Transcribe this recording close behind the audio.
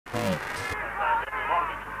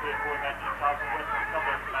that Newcastle Western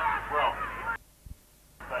Suburbs match as well.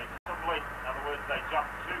 They complete, in other words, they jump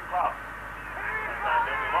 2 clubs. And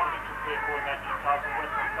there'll be a lot of interest therefore in that Newcastle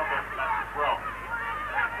Western Suburbs match as well.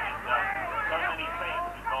 And so many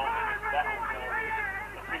teams involved in this battle for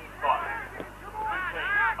the 5th spot. 2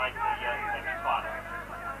 teams make the semi-final.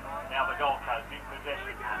 Now the Gold Coast in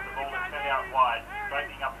possession. The ball is sent out wide.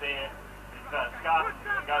 Straightening up there is Scarton.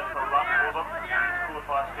 Goes for a run for them. He's caught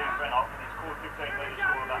by Steve Renoff and he's caught 15 metres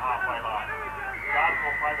short of the halfway line. Scarton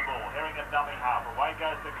will play the ball. Herringham dummy half. Away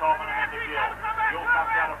goes to Coleman and then to Gill. Gill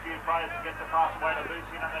cuts out a few players and gets the pass away to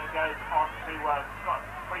Lucian and then it goes on to Scott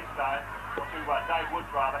Freestone, or to Dave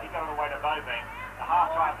Woods rather. He got it away to Bovine. The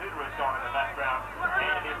half-time hooter is on in the background.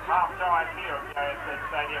 And it is half-time here at the AFC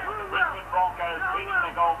Stadium with the Brisbane Broncos beating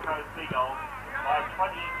the Gold Coast Seagulls by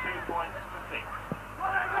 22 points to 6.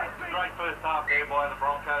 Great first half there by the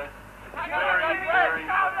Broncos. Very, very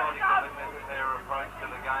methodical in their approach to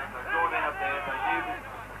the game. They got out there, they knew that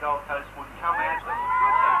the Gold Coast would come at them. The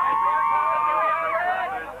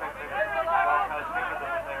Gold Coast ended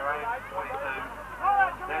them in their own 22.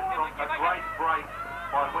 Then from a great break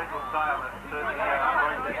by Wendell Sale and certainly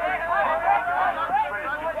broke their strength.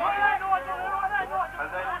 And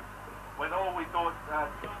then when all we thought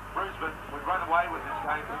Brisbane would run away with this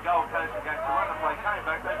game, the Gold Coast were going to run the play, came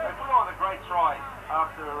back. They put on a great try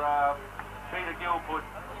after Peter Gill put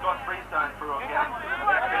Scott Freestone through again.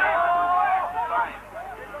 The same.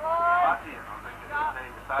 Buttian, I think it's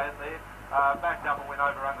easy to say it there. Backed up and went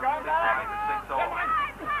over under the stick to make it 6 all.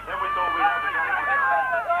 Then we thought we'd have a game with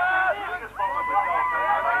the biggest problem with Gold Coast is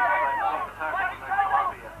they stop the tackle when they come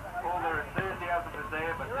up here. All their enthusiasm is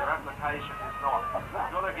there, but their application is not.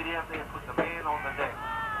 You've got to get out there and put the man on the deck.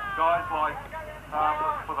 Guys like,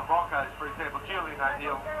 for the Broncos, for example, Julian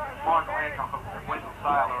O'Neill, Michael Hancock and Wendell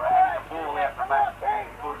Sale are having the ball out the back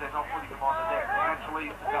because they're not putting them on the deck.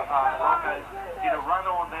 Naturally, the Broncos get a run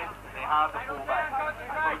on them and they're hard to pull back.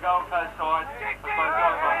 For the Gold Coast side, so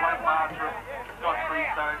guys like Wayne Bartram, Scott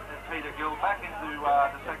Freestone and Peter Gill back into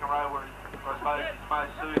the second row where I suppose is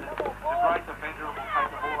most suited. He's a great defender and will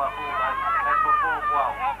take the ball up all day and perform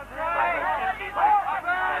well. So they just keep making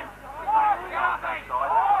mistakes on the Gold Coast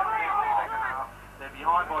side. They're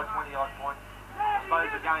behind by 20 odd points. I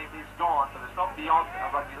suppose the game is gone, but it's not beyond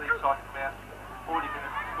a rugby league side to come out 40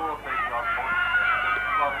 minutes to score 30 odd points.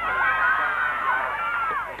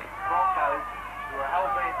 The Broncos, who are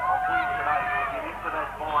hell-bent on winning today, will get into that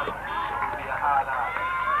final. It will be a hard ask.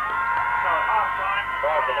 So at half-time,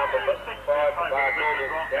 number 6 Broncos,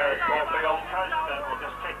 Gold Coast. We'll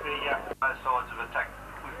just check both sides have attacked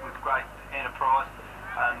with great enterprise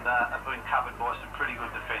and have been covered by some pretty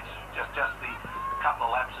good defence. Just the couple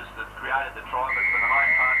of lapses that created the try, but for the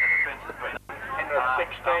most part the defence has been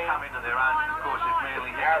come into their own. Of course, it's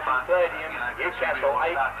merely hit the front. Newcastle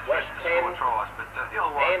 8, West 10, tries, but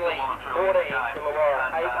Manly 14,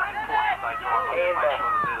 Illawarra 8,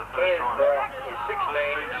 Canberra is 16,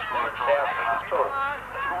 and South is 12.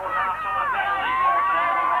 Score half-time now.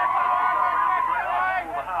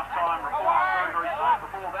 The half-time report very soon.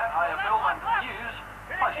 Before that, AFL and news.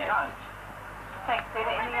 Tracy Jones. Thanks, Peter.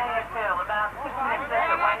 In the AFL, about 6 minutes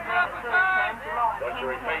later, Wayne the third term, Geelong Just to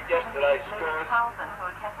repeat yesterday's scores, Carlton, who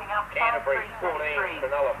are catching up Canterbury 14, 5-3.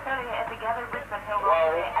 Cronulla Earlier at the gather, Brisbane held 12, on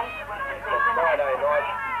to their 8th win of the season. Friday night,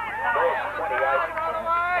 North 28,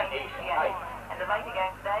 and East 8. And the later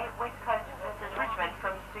game today, West Coast versus Richmond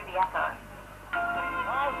from Subiaco.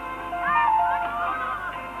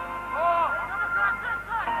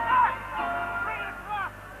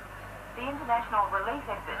 The international relief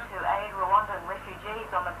effort to aid Rwandan refugees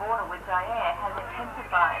on the border with Zaire has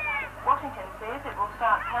intensified. Washington says it will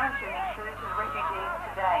start parachuting food to the refugees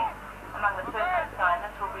today. Among the first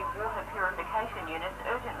assignments will be water purification units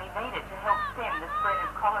urgently needed to help stem the spread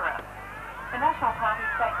of cholera. The National Party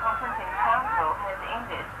state conference in Townsville has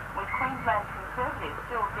ended, with Queensland's Conservatives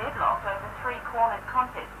still deadlocked over 3 cornered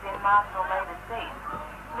contests in marginal Labor seats.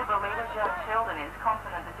 Liberal leader Joe Sheldon is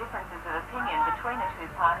confident the differences of opinion between the two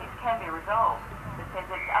parties can be resolved, but says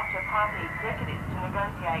it's up to party executives to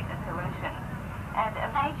negotiate a solution. And a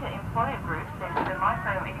major employer group says the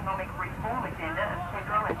microeconomic reform agenda of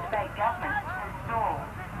federal and state governments has stalled.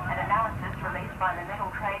 An analysis released by the Metal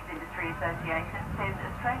Trades Industry Association says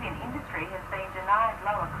Australian industry has been denied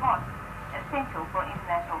lower costs, essential for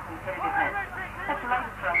international competitiveness. That's the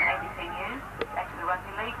latest from ABC News. Back to the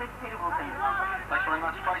Rugby League with Peter Wilson. Thanks very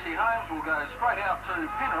much, Tracy Holmes. We'll go straight out to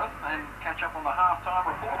Penrith and catch up on the half-time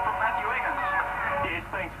report from Matthew Eggins. Yes,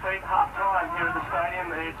 thanks, Pete. Half-time here at the stadium.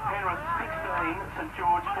 It's Penrith 16, St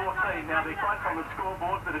George 14. Now, they're close on the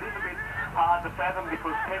scoreboard, but it is a bit hard to fathom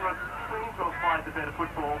because Penrith seems to have played the better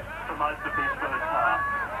football for most of this first half.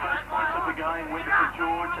 First points of the game went to St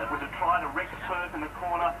George. It was a try to Rex Perth in the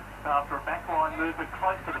corner after a backline movement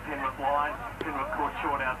close to the Penrith line. Penrith caught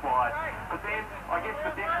short out wide. But then, I guess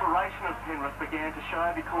the desperation of Penrith began to show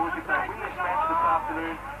because if they win this match this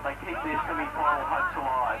afternoon, they keep their semi-final hopes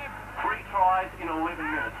alive. 3 tries in 11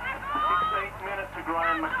 minutes. The 16th minute to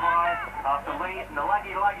Graham Mackay after Lee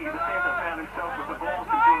Nalagi, the centre, found himself with the ball.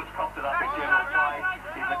 St George copped it up in general play.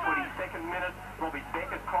 In the 22nd minute, Robbie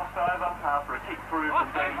Beckett crossed over after a kick through from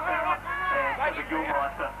Danny Farrer and Trevor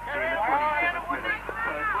Gilmeister in the 27th minute.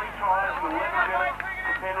 So 3 tries in 11 minutes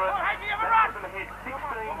to Penrith. That put them ahead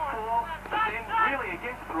 16-4, but then really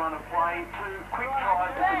against the run of play, 2 quick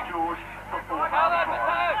tries to St George before half time.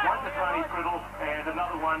 One to Tony Priddle and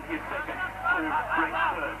another one, his second, to Rex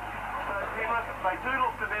Perth. So Penrith, they do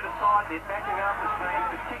look the better side. They're backing up as being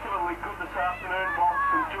particularly good this afternoon, while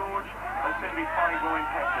St George, they seem to be playing well in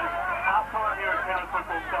patches. Half time here at Penrith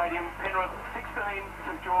Football Stadium, Penrith 16,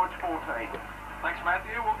 St George 14. Thanks,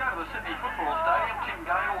 Matthew. We'll go to the Sydney Football Stadium. Tim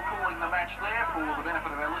Gale calling the match there for the benefit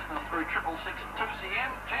of our listeners through 666 2CN.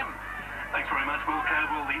 Tim. Thanks very much, Will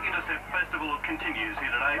Caldwell. The Intercept Festival continues here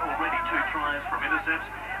today. Already 2 tries from intercepts.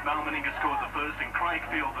 Mal Meninga scored the first and Craig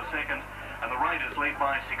Field the second. And the Raiders lead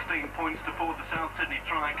by 16 points to 4. The South Sydney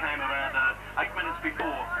try came around 8 minutes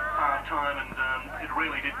before half-time, and it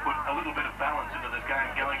really did put a little bit of balance into this game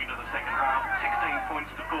going into the second half. 16 points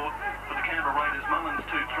to 4 for the Canberra Raiders. Mullins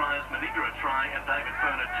 2 tries, Meninga a try, and David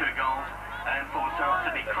Furner 2 goals. And for South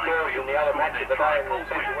Sydney, The Craig scores Field in the other scored match their of the try. day in the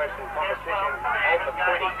Central Western competition. Alpha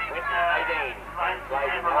 20, Winston 18.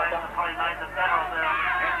 Ladies Alpha. Probably made the battle there.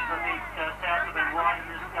 The South have been right in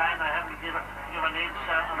this game. They haven't given edge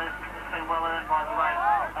unless it's been well earned by the race.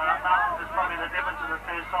 Mullins is probably the difference of the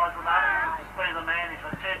 2 sides remaining. The speed of the man. He's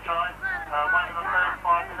got 2 tries, one in the first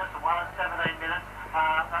 5 minutes and one in 17 minutes.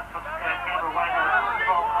 That's what Canberra Raiders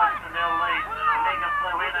 12 points to 0 lead. Meninga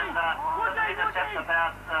flew in and didn't intercept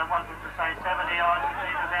about, what was to say, 70 yards.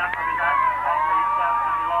 He was out from his own South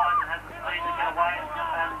Sydney line and had the speed to get away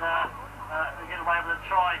with a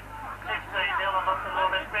try. 16-0 and looked a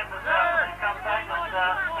little bit grim this afternoon. Come back and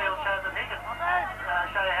Steele showed that he can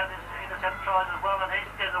show you how this intercept tries as well, and he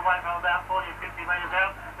steered away from about 40 or 50 metres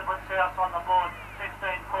out to put South on the board.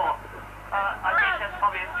 16-4. I think that's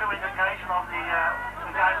probably a true indication of the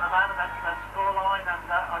game at the moment, that scoreline, and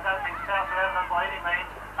I don't think South will have them by any means.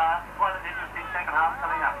 Quite an interesting second half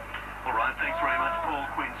coming up. All right, thanks very much, Paul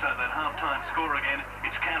Quinn. So that half-time score again,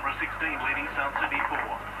 it's Canberra 16 leading South Sydney 4.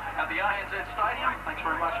 At the ANZ Stadium. Thanks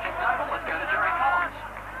very much, Tim Gale. Let's go to Jerry Collins.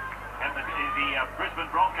 And the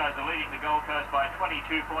Brisbane Broncos are leading the Gold Coast by 22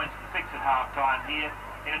 points to 6 at half-time here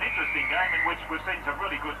in an interesting game in which we've seen some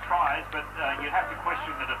really good tries, but you have to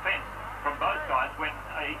question the defence from both sides when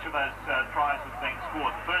each of those tries was being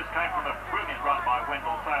scored. The first came from a brilliant run by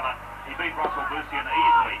Wendell Taylor. He beat Russell Busian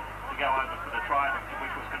easily to go over for the try,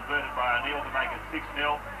 which was converted by O'Neill to make it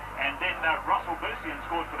 6-0. And then Russell Busian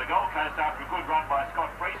scored for the Gold Coast after a good run by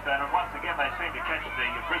Scott Freestone, and once again they seemed to catch the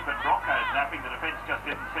Brisbane Broncos napping. The defence just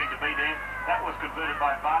didn't seem to be there. That was converted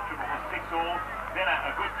by Bartram. It was 6-all. Then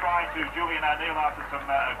a good try to Julian O'Neill after some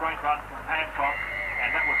a great run from Hancock,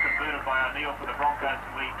 and that was converted by O'Neill for the Broncos to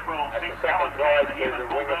lead 12-6. That's the second try to the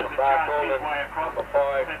winger from Blackall and number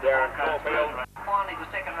 5, Darren Caulfield. Finally, the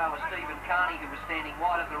second row was Stephen Carney, who was standing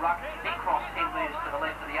wide of the ruck. He crossed 10 metres to the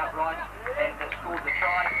left of the uprights and scored the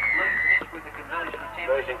try. Leeds missed with the conversion attempt.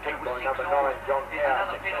 Version kicked by number 9, John Powell.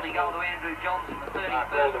 Another penalty goal to Andrew Johnson, the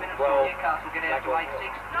 31st minute from Newcastle get out to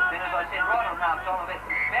 8-6. Then, as I said, right on half-time,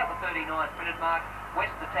 about the 39th minute mark,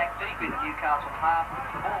 West attacked deep into Newcastle half.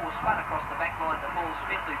 The ball was spun across the back line to Paul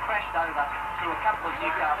Smith, who crashed over through a couple of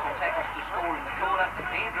Newcastle tackles to score in the corner.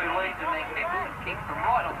 Andrew leads a magnificent kick from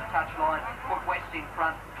right on the touchline, put West in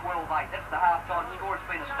front 12-8. That's the half-time score. It's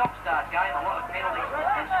been a stop-start game, a lot of penalties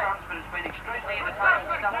and scrums, but it's been extremely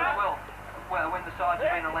entertaining stuff as well. Well, when the sides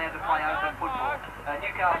have been allowed to play open football.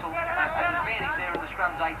 Newcastle an advantage there in the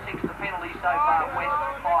scrums 8-6. The penalties so far, West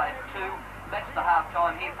 5-2. That's the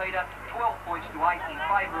half-time here, Peter. 12 points to 8 in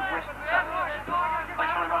favour of Western Suburbs.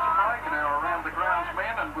 Thanks very much, Craig. And our around the grounds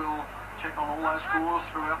man, and we'll check on all those scores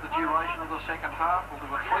throughout the duration of the second half. We'll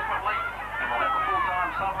do it frequently, and we'll have the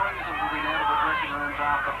full-time summaries, and we'll be down to the dressing rooms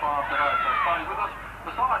after 5 today. So stay with us.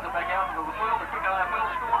 The sides are back out into the field. A quick AFL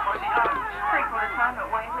score, Tracy Holmes. Three-quarter time at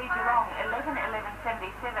Waverley, Geelong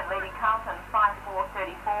 11-11-77, leading Carlton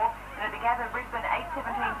 5-4-34. And at the Gather, Brisbane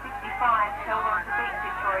 8-17-65, held on to beat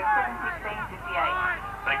Detroit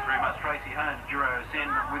 7-16-58. Thanks very much, Tracy Holmes. Juro Sen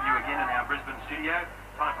with you again in our Brisbane studio.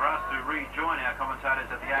 time for us to rejoin our commentators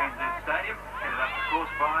at the ANZ Stadium, headed up of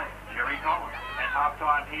course by Jerry Collins. At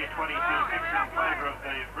half-time here, 22-6 in favour of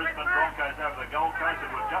the Brisbane Broncos over the Gold Coast.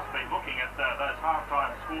 And we've just been looking at those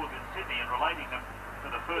half-time scores in Sydney and relating them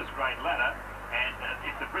to the first-grade ladder. And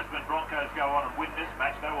if the Brisbane Broncos go on and win this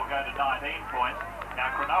match, they will go to 19 points.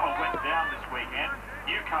 Now, Cronulla went down this weekend.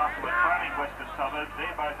 Newcastle are trailing Western Suburbs.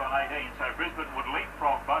 They're both on 18, so Brisbane would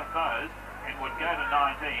leapfrog both those and would go to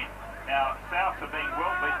 19. Now, Souths are being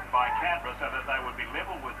well beaten by Canberra, so that they would be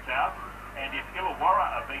level with South. And if Illawarra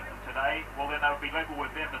are beaten today, well, then they would be level with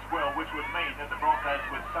them as well, which would mean that the Broncos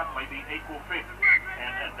would suddenly be equal fifth.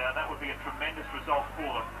 And that would be a tremendous result for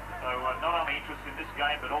them. So not only interest in this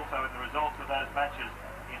game, but also in the results of those matches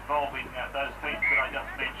involving those teams that I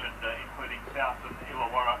just mentioned, including South and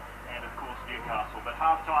Illawarra and, of course, Newcastle. But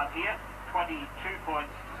half-time here, 22 points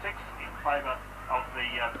to 6 in favour of the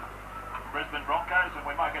Brisbane Broncos. And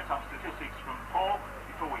we might get some statistics from Paul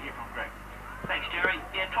before we hear from Greg. Thanks, Jerry.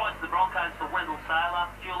 Yeah, tries to the Broncos for Wendell Saylor,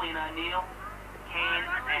 Julian O'Neill,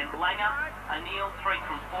 Cairns and Langer. O'Neill 3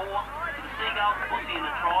 from 4. To the Seagulls, Bussy in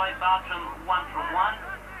a try, Bartram 1 from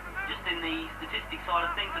 1. Just in the statistics side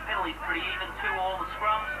of things, the penalties pretty even. 2 all the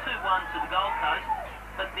scrums, 2-1 to the Gold Coast.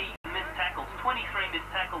 But the missed tackles, 23 missed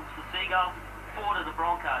tackles for Seagulls, 4 to the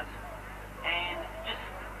Broncos. And just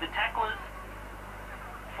the tacklers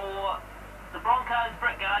for the Broncos,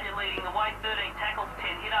 Brett Gardner leading the way, 13 tackles,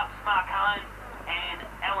 10 hit-ups. Mark Holmes and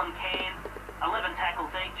Alan Cann, 11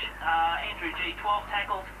 tackles each. Andrew G, 12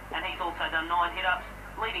 tackles, and he's also done 9 hit-ups.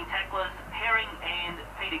 Leading tacklers, Herring and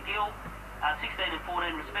Peter Gill, 16 and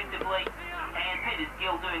 14 respectively. And Peter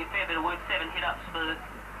Gill doing a fair bit of work, 7 hit-ups for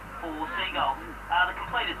Seagulls. The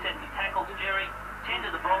completed sets of tackles, Jerry, 10 to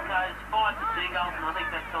the Broncos, 5 to Seagulls, and I think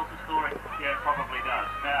that tells the story. Yeah, it probably does.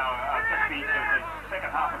 Now, just the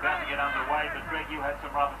second half about to get underway, but Greg, you had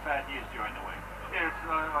some rather sad news during the week. Yes,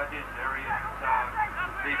 I did, Jerry, and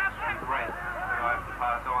it's deepest regret that I have to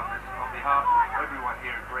pass on this. On behalf of everyone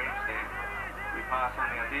here at Grandstand, we pass on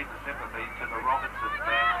our deepest sympathy to the Robertson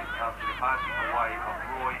family after the passing away of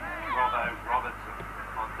Roy Robbo Robertson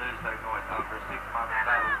on Thursday night after a 6-month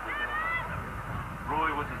battle with illness.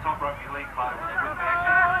 Roy was a top rugby league player with the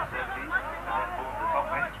Goannas in the 70s and then formed the top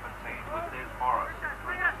management team with Des Morris,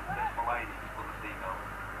 3 successful 80s for the Seagulls,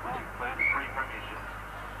 which included 3 premierships.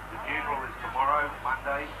 The funeral is tomorrow,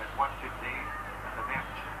 Monday, at 1:15 at the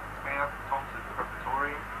Mount Thompson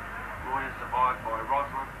Crematorium. Roy is survived by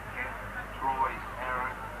Rosalind, Kent, Troy,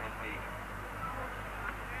 Aaron and Megan.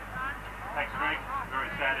 Thanks, Greg.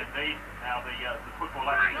 Very sad indeed. Now the football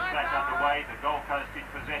action is back underway. The Gold Coast in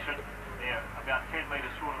possession. They're about 10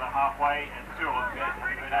 metres short of the halfway, and Cyril has been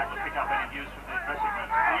able to pick up any news from the dressing room.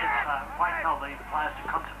 Yes, Wayne told the players to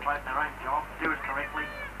concentrate on their own job, do it correctly,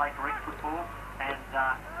 play correct football, and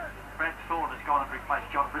Brad Thorne has gone and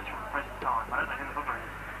replaced John Bridge for the present time. I don't know who the hooker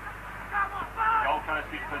is. Gold Coast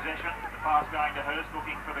in possession. The pass going to Hurst,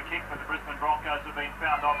 looking for the kick, but the Brisbane Broncos have been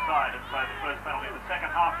found offside, and so the first penalty of the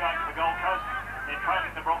second half going to the Gold Coast. They're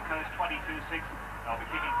trailing the Broncos 22-6. They'll be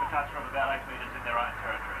kicking for touch from about 8 metres in their own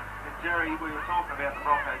territory. And Jerry, we were talking about the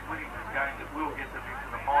Broncos winning this game that will get them into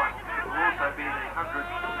the final. It will also be their 100th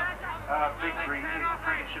victory in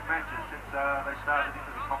premiership matches since they started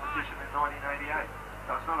into the competition in 1988. So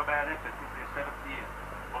it's not a bad effort in their 7th year.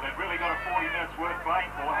 Well, they've really got a 40 minutes worth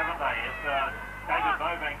playing for, haven't they? As David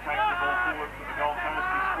Bobank takes the ball forward for the Gold Coast.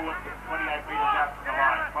 He scored 28 metres out from the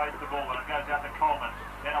line, plays the ball, and it goes out to Coleman.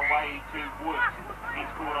 Then away to Woods. He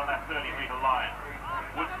scored on that 30-metre line.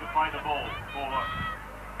 Woods to play the ball for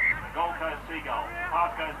Gold Coast Seagull.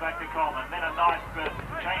 Pass goes back to Coleman. Then a nice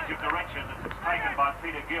change of direction that's taken by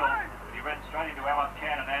Peter Gill. He ran straight into Alan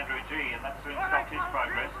Cann and Andrew G, and that soon stopped his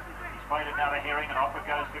progress. He's played it now to Herring, and off it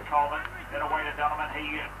goes to Coleman. Then away to Donovan.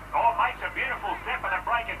 He makes a beautiful step and a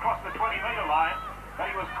break across the 20-metre line. But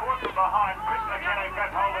he was caught from behind. Chris McKenna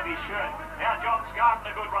grabbed hold of his shirt. Now John Scarton,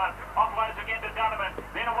 a good run. Offloads again to Donovan.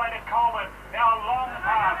 Then away to Coleman. Now a long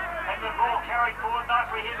pass. And the ball carried forward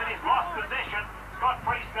nicely here, but he's lost possession. Scott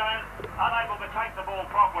Freestone unable to take the ball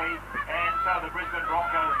properly. And so the Brisbane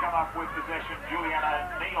Broncos come up with possession. Julian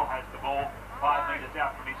O'Neill has the ball 5 metres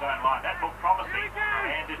out from his own line. That looked promising.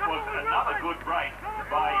 And it was another good break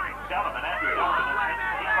by Donovan, Andrew Donovan. And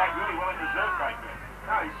he played really well in reserve grade.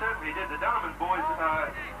 No, he certainly did. The Donovan boys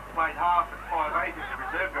played half and 5/8 in the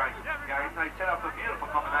reserve grade game. They set up a beautiful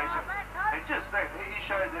combination. And just that, he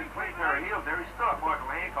showed a clean pair of heels there. He stood up Michael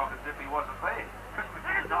Hancock as if he wasn't there. Chris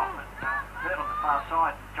McKenna's off, and third on the far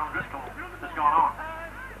side, John Driscoll has gone on.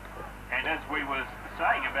 And as we were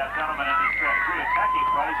saying about Donovan and his three attacking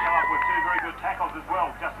plays, come up with 2 very good tackles as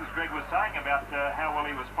well. Just as Greg was saying about how well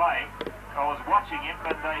he was playing, I was watching watching him,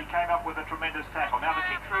 and he came up with a tremendous tackle. Now the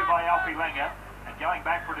kick through by Alfie Langer, and going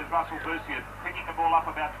back for it is Russell Busian, picking the ball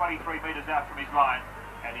up about 23 metres out from his line,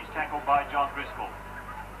 and he's tackled by John Driscoll.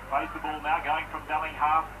 Plays the ball now, going from dummy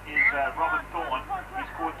half is Robin Thorne.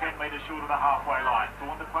 He's caught 10 metres short of the halfway line.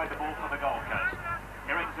 Thorne to play the ball for the Gold Coast.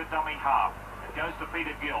 Herring's at dummy half. It goes to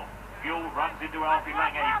Peter Gill. Gill runs into Alfie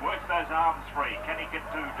Langer. He works those arms free. Can he get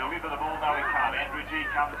to deliver the ball? No, he can't. Andrew G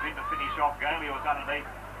comes in to finish off. Galio's underneath.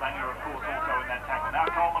 Langer, of course, also in that tackle. Now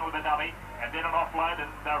Coleman with a dummy, and then an offload, and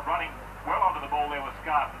running well onto the ball there was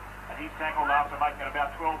Scarton. And he's tackled after making it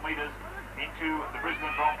about 12 metres into the Brisbane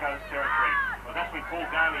Broncos territory. Well, that's with Paul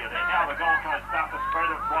Galia there. Now the Gold Coast start to spread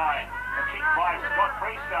it wide. The kick by Scott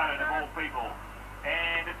Freestone, of all people.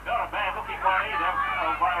 And it's not a bad looking one either,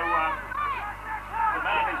 although the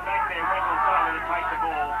man is back there, Wendell Taylor, to take the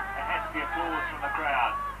ball, and has the applause from the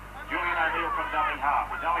crowd. Julian O'Neill from dummy half.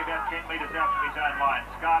 He's only about 10 metres out from his own line.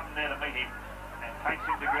 Scarton there to meet him, and takes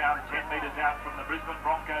him to ground 10 metres out from the Brisbane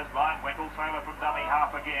Broncos line. Wendell Taylor from dummy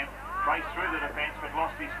half again. Raced through the defence, but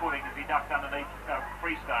lost his footing as he ducked underneath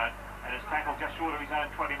Freestone, and is tackled just short of his own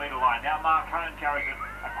 20-metre line. Now Mark Hone carries it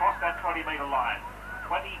across that 20-metre line.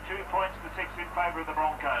 22 points to 6 in favour of the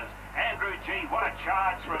Broncos. Andrew G, what a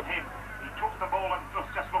charge from him. He took the ball and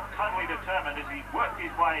just looked totally determined as he worked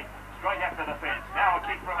his way straight after the fence. Now a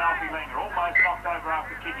kick from Alfie Langer, almost knocked over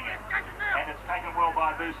after kicking it. And it's taken well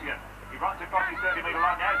by Busian. He runs across his 30-metre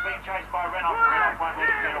line. Now he's being chased by Reynolds. Reynolds won't let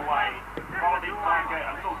him get away. Followed him like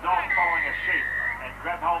a little dog following a sheep, and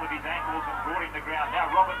grabbed hold of his ankles and brought him to ground. Now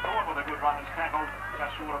Robin Thorne with a good run is tackled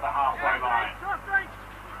just short of the halfway line.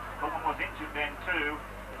 Thorne was injured then too.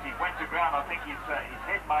 As he went to ground, I think his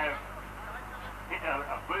head may have hit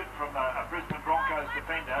a boot from a Brisbane Broncos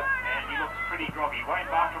defender, and he looks pretty groggy. Wayne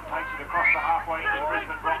Bartram takes it across the halfway into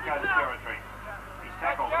Brisbane Broncos territory. He's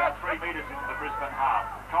tackled about 3 metres into the Brisbane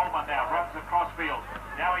half. Coleman now runs across field.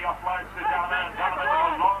 Now he offloads to Donovan, and Donovan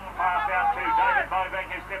with a long pass out to David Bobek,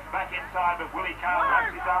 who steps back inside, but Willie Carr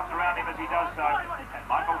wraps his arms around him as he does so. And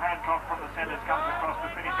Michael Hancock from the centres comes across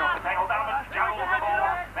to finish off the tackle. Donovan juggles the ball,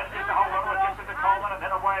 manages to hold on to it, gets it to Coleman, and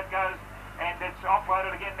then away it goes. And it's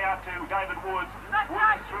offloaded again now to David Woods.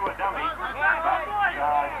 Woods threw a dummy, but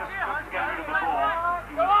just couldn't get rid of the ball.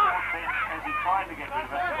 He was short then as he tried to get rid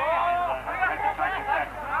of it, and had to take a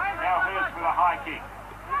tackle. Now Hurst with a high kick.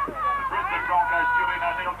 The Brisbane Broncos, Julian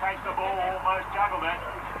O'Neill takes the ball, almost juggled it.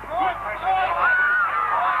 Good pressure there from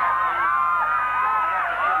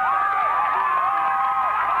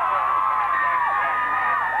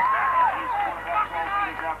he's caught about 12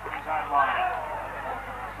 metres out from his own line.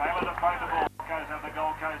 Sailor to play the ball, goes over the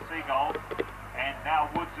Gold Coast Seagulls, and now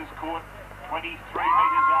Woods has caught 23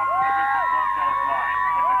 metres out from the Brisbane Broncos line.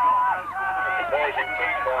 If the Gold Coast score the first Boys and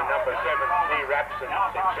kick by number 7, T. Rapson,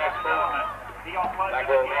 successful.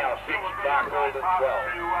 Blackall now 6, Blackall to 12.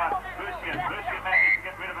 Busian managed to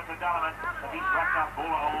get rid of it to Donovan, but he's wrapped up ball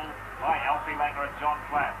hole by Alfie Langer and John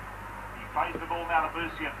Platt. He plays the ball now to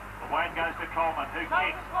Busian. Away it goes to Coleman, who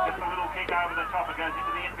kicks. Just a little kick over the top. It goes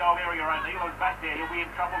into the in-goal area. O'Neill is back there. He'll be in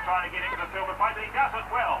trouble trying to get into the field of play, but he does it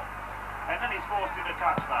well. And then he's forced into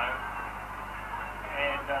touch, though.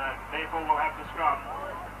 And therefore we'll have the scrum.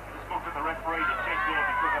 I just looked at the referee to check there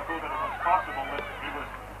because I thought that it was possible that he was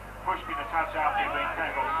pushed into touch after he'd been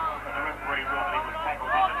tackled, and the referee ruled that he was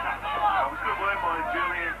tackled into touch. It was good work by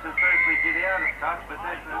Julian to firstly get out of touch, but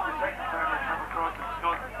then the second time they come across and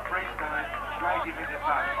Scott Freestone dragged him into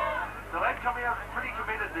touch. So they've come out pretty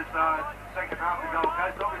committed this second half of the Gold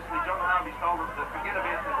Coast. Obviously, John Harvey's told them to forget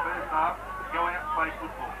about the first half, go out and play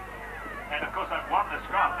football. And of course they've won the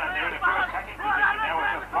scrum, and they're in a good attacking position now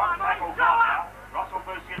with just one tackle gone now. Russell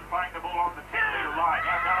Busian playing the ball on the 10-metre line.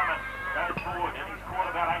 Now Donovan goes forward, and he's caught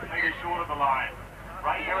about 8 metres short of the line.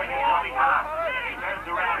 Ray Herring is running hard, and he turns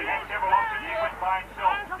around. He had several options. He went by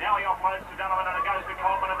himself. Now he offloads to Donovan, and it goes to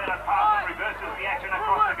Coleman, and then a pass and reverses the action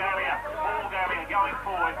across to Galia. Paul Galia going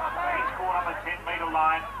forward. He's caught on the 10-metre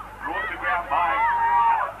line. Brought to ground by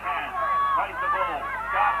Alan Can. Plays the ball.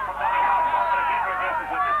 Starts from the half. Coleman again reverses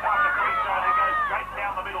it. This time to Freestone, who goes straight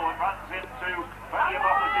down the middle and runs into plenty of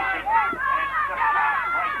opposition. And just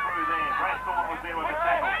can't break through there. Brad Thorne was there with the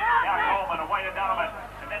tackle. Now Coleman away to Donovan.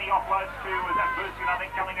 And then he offloads to, was that Busian, I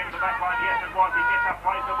think, coming into the back line? Yes, it was. He gets up,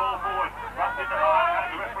 plays the ball forward. Runs into the line.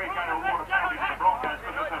 And the referee's going to award a penalty to the Broncos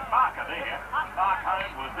because there's a marker there. Mark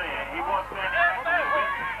Hone was there. He was standing back a little bit.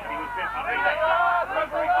 And he was definitely there. The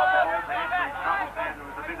referee got the ball there. There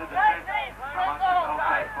was a bit of defence amongst the Gold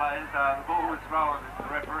Coast players. The ball was thrown and the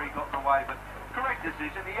referee got in the way, but correct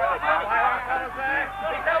decision. The yellow mark was there.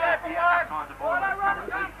 He had time to ball it.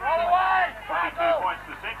 22 points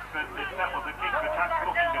to 6, and that was a kick for touch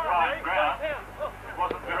looking to find ground. It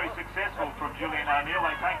wasn't very successful from Julian O'Neill.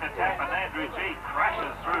 They take the tap, and Andrew G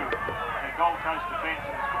crashes through the Gold Coast defence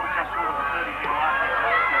and scores just short of the 30-metre line in his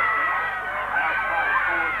own territory. Now it's started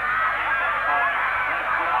forward by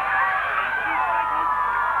Blackall and two tackles.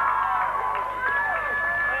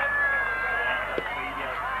 And the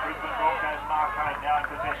Brisbane Broncos Marcade now in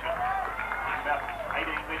possession. He's about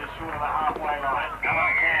 18 metres short of the halfway line.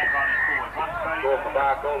 Alan Can running forward. One straight. Score for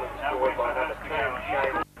Blackall and scored by number 10,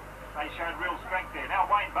 Shane. They showed real strength there. Now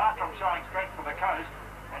Wayne Bartram showing strength for the coast,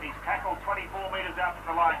 and he's tackled 24 metres out to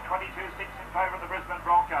the line. 22-6 in favour of the Brisbane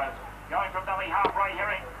Broncos. Going from dummy halfway,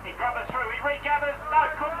 Herring. He grubbers through. He regathers. No,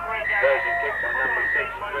 couldn't regather. Version kick by number 6,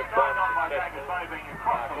 Rick Going on by Bond, David successful. Bobing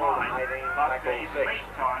across the Blackall line. 18, But Blackall in 6. the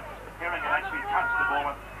meantime, Herring had actually touched the ball,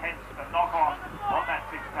 and hence the knock-on on that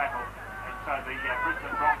sixth tackle. And so the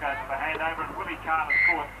Brisbane Broncos with the handover, and Willie Kahn has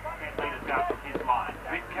scored 10 metres out from his line.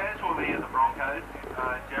 Bit casual there, the Broncos,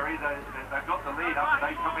 Jerry. They've got the lead up, and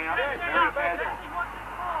they come out very casual.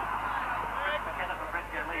 McKenna for Brett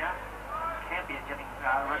Galea. Campion getting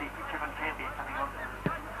ready for Kevin Campion coming on to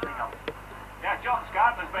Seagulls. Now John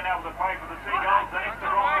Scarton's been able to play for the Seagulls. The next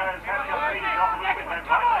Broncos have just beaten it off a little bit. They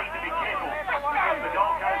might need to be careful because the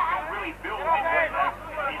Gold Coast can really build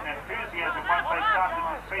in enthusiasm once they start to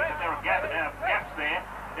see that there are gaps there.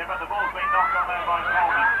 Yeah, but the ball's been knocked on there by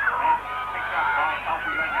Coleman and picked up by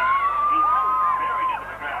Alfie Langer. He's buried into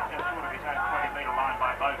the ground just short of his own 20-metre line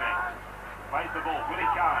by Bobang. Plays the ball. Willie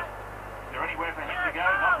Kahn. Is there anywhere for him to go?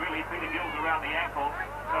 Not really. Peter Gill's around the ankle,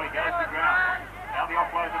 so he goes to ground. Now the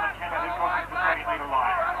offload to McKenna, who crosses the 20-metre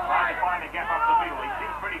line. Trying to find a gap up the middle. He did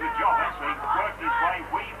a pretty good job, actually. Worked his way,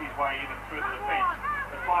 weaved his way even through the defence.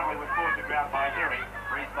 But finally was brought to ground by Herring.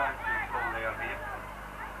 Freestone's been called out here.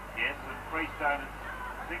 Yes, and Freestone is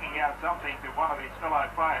singing out something to one of his fellow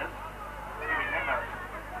players, giving them a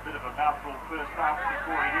bit of a mouthful first half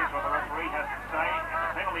before he hears what the referee has to say. And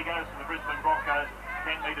the penalty goes to the Brisbane Broncos,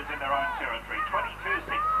 10 metres in their own territory.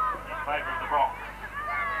 22-6 in favour of the Bronx.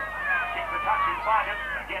 Kick the touch inside it.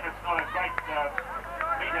 Again, it's not a great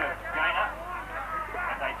metre gainer.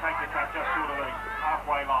 And they take the touch just short of the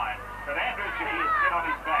halfway line. But Andrew G is set on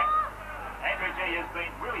his back. Andrew G has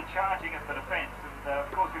been really charging at the defence. And of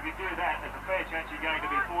course, if you do that, there's a fair chance you're going to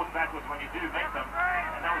be forced backwards when you do meet them.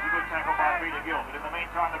 And that was a good tackle by Peter Gill. But in the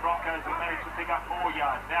meantime, the Broncos have managed to pick up more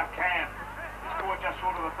yards. Now Cam scored just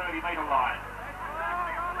short of the 30-metre line.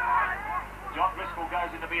 John Driscoll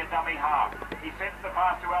goes in to be a dummy half. He sends the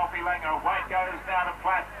pass to Alfie Langer. Away it goes down to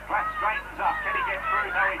Platt. Platt straightens up. Can he get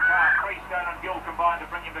through? No, he can't. Freestone and Gill combined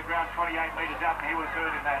to bring him to ground 28 metres out, and he was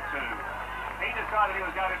hurt in that too. He decided he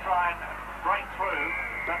was going to try and break through,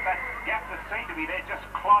 but that gap that seemed to be there just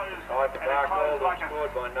closed. Side for Blackall, like a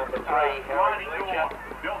scored by number 3, sliding Harry door Fletcher.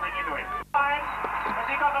 building into it. Has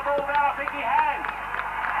he got the ball down? I think he has.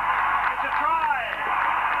 It's a try.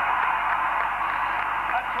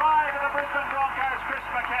 A try to the Brisbane Broncos, Chris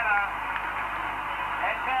McKenna.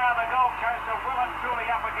 And now the Gold Coast are well and truly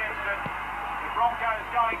up against it. The Broncos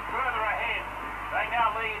going further ahead. They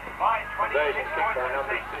now lead by 26 Version kick points by to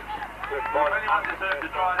number 6. 6, Rick If Bond. anyone deserved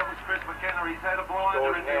to try, that was Chris McKenna. He's had a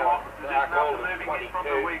blinder in the opposite position after moving in from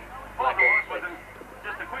the wing. All there was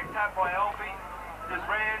just a quick tap by Alfie. Just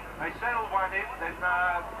ran. They settled one in. Then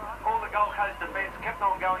all the Gold Coast defence kept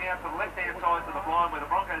on going out to the left-hand side to the blind where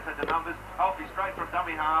the Broncos had the numbers. Alfie straight from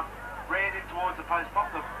dummy half. Ran in towards the post,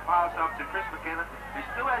 popped the pass up to Chris McKenna. He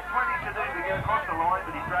still has 20 to do to get across the line,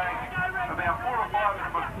 but he dragged about 4 or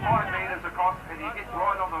 5 metres across, and he gets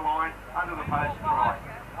right on the line under the post try.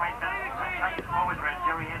 Wayne Bartram takes forward around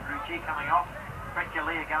Jerry Andrew G coming off. Brett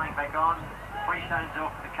Galea going back on. Freestone's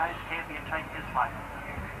off the coast. Campion taking his place.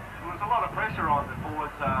 There was a lot of pressure on the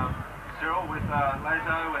forwards, Cyril, with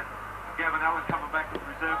Lazo and Gavin Allen coming back to the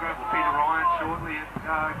reserve group, with Peter Ryan shortly,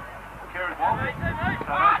 and Kieran Walton.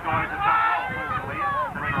 So those guys have done well for the lead.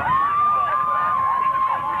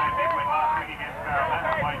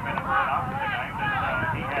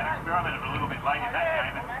 He had experimented a little bit late in that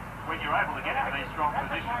game, and when you're able to get into these strong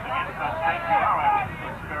positions against those teams, you are able to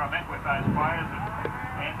experiment with those players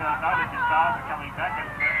and know that your stars are coming back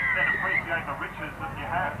and then appreciate the riches that you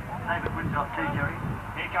have. David Windsor too, Jerry.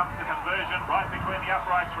 Here comes the conversion right between the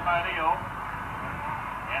uprights from O'Neill,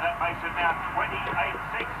 and that makes it now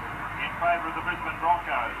 28-6 in favour of the Brisbane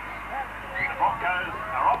Broncos. The Broncos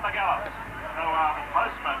are on the gallop, so are the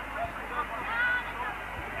postmen.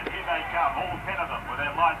 And here they come, all 10 of them, with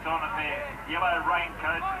their lights on and their yellow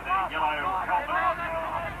raincoats and their yellow helmets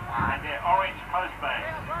and their orange post bags.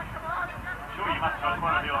 Sure, you must have got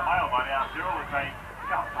quite a deal of mail by now, Cyril, as they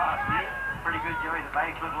come past you. Pretty good, Jerry. The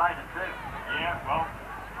bags look loaded too. Yeah, well,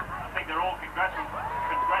 I think they're all congratulating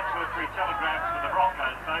congratulatory telegrams for the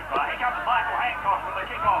Broncos so far. Here comes Michael Hancock from the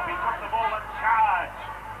kick-off. He took the ball and charged.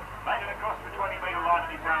 Made it across the 20-metre line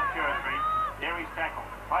in his own territory. There he's tackled.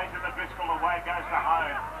 Plays in the Driscoll, away goes to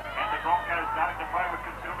Hone. And the Broncos starting to play with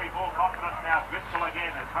considerably more confidence now. Driscoll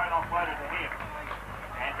again as Hone offloaded to him.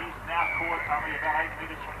 And he's now caught only about 8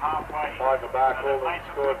 metres from halfway. Michael Blackall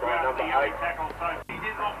scored by number 8. He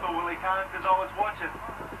did look for Willie Kahn because I was watching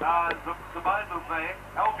the both of there.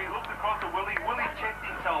 Alfie looked across to Willie. Willie checked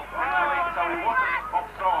himself actually, so he wasn't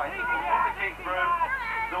offside. He put the kick through.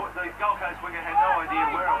 The Gold Coast winger had no idea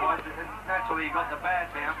where it was, and naturally he got the bad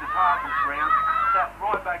bounce. His heart was round, sat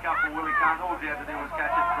right back up for Willie Kahn. All he had to do was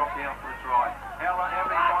catch it, drop down for a try. How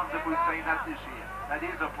many times have we seen that this year? That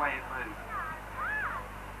is a planned move.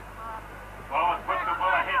 Well, it puts them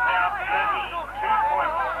well ahead now, 32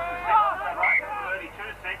 points to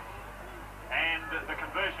 6, 32-6. And the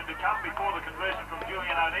conversion to come before the conversion from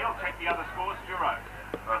Julian O'Neill. Check the other scores, Juro.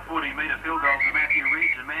 40-metre field goal for Matthew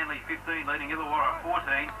Ridge and Manly 15, leading Illawarra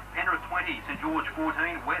 14, Penrith 20, St George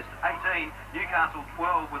 14, West 18, Newcastle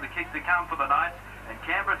 12 with a kick to come for the Knights, and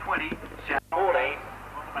Canberra 20, South 14,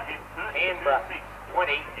 Canberra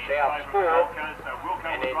 20, South 4,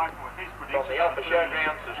 and then from the Alpha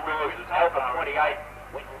Showgrounds the scores is Alpha 28,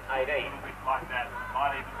 Winton 18. A little bit like that,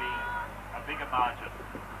 might even be a bigger margin.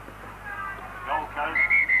 Gold Coast,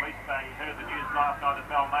 at least they heard the news last night that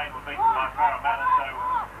Balmain were beaten by Parramatta, so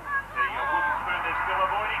the wooden spoon they're still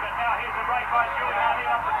avoiding. But now here's a break by Julian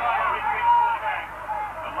O'Neill up the side of Ridgeway quarterback.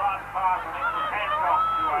 The last pass, I think, was Hancock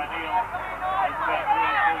to O'Neill. He's been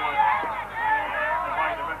really forward. The way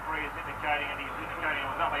the referee is indicating, and he's indicating it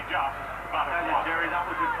was only just, but it was. Jerry, that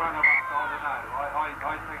was in front of us. I don't know.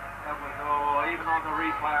 I think that was, even on the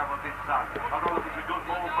replay, I'm a bit stuck. I thought it was a good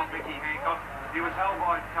ball from Mickey Hancock. He was held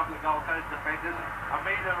by a couple of Gold Coast defenders. A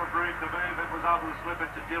metre of room to move. It was able to slip it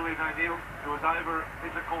to Julian O'Neill, who was over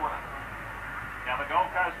in the corner. Now the Gold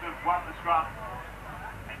Coast have won the scrum.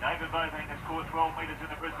 And David Boving has scored 12 metres in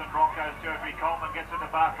the Brisbane Broncos territory. Coleman gets into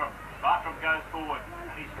Bartram. Bartram goes forward.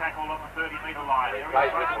 And he's tackled on the 30-metre line. He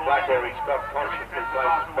plays with the Blackall. He's got constantly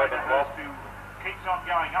plays with Bevan Moss. Keeps on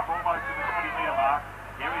going up almost to the 20-metre mark.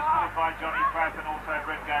 Here he's caught by Johnny Pratt and also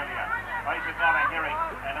Brett Galia. Plays it down to Herring,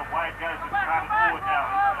 and away it goes. It's carted forward now.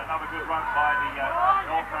 This is another good run by the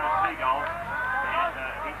Gold Coast Seagulls. And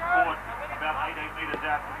he's caught about 18 metres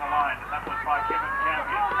out from the line, and that was by Kevin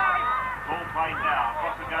Campion. Ball played now.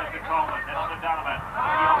 Across it goes to Coleman, then on to Donovan.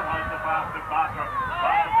 He offloads the pass to Bartram.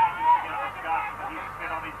 Bartram manages to get the scarf, but he's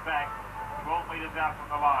set on his back. 12 metres out from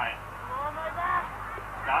the line.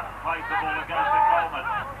 Dutton plays the ball, it goes to Coleman.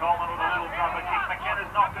 Coleman with a little cover kick. McKenna's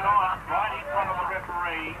knocked it on right in front of the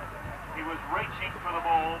referee. He was reaching for the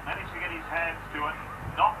ball, managed to get his hands to it,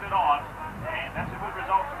 knocked it on, and that's a good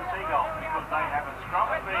result for the Seagulls because they have a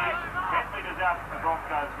strong lead 10 metres out from the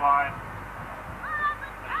Broncos line.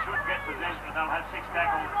 They should get possession and they'll have 6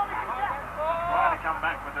 tackles. Try to come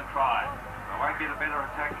back with a try. They won't get a better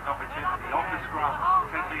attacking opportunity. Off the scrum,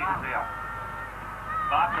 10 metres out.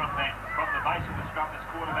 Bartram then, from the base of the scrum, is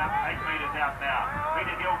caught about 8 metres out now.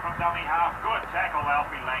 Peter Gill from dummy half. Good tackle,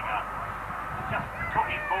 Alfie Langer. Just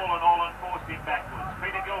took him ball and all and forced him backwards.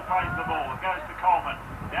 Peter Gill plays the ball. It goes to Coleman.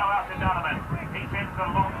 Now out to Donovan. He sends a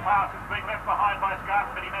long pass. It's been left behind by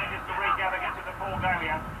Scarf, but he manages to regather, gets it to Paul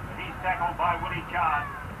Galia. He's tackled by Willie Kahn.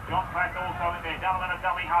 John Platt also in there. Donovan a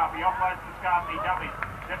dummy half. He offloads to Scarf. He dummies.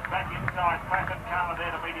 Steps back inside. Platt and Kahn are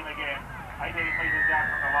there to meet him again. 18 metres out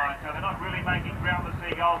from the line, so they're not really making ground, the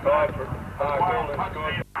Seagulls. Across the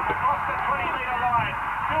 20-metre line,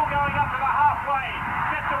 still going up to the halfway,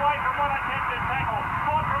 gets away from one attempted tackle,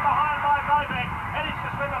 caught from behind by Boving, managed to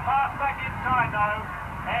slip a pass back inside though,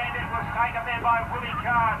 and it was taken there by Willie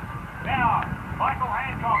Kahn. Now, Michael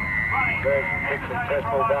Hancock running, hesitating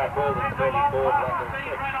for a moment, sends a long pass to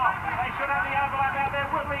Steve Renoff. They should have the overlap out there.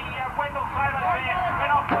 Wendell Sailor's there,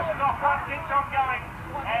 Renoff pushes off one, keeps on going,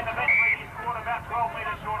 and eventually about 12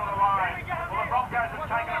 metres short of the line. Well, the Broncos have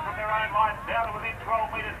taken it from their own line down to within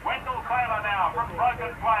 12 metres. Wendell Sailor now from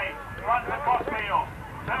broken play. Runs across field.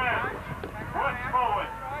 Turns. Works forward.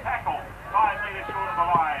 Tackle. 5 metres short of the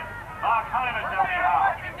line. Mark Homan dummy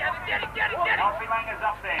half. Alfie Langer's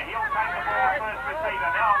up there. He'll take the ball first receiver.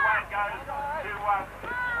 Now away it goes to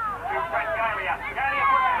Brett Galia. Galia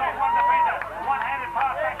puts it off one defender. One-handed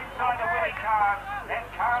pass back inside to Willie Kahn. And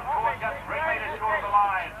Kahn caught just 3 metres short of the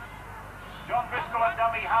line. John Driscoll a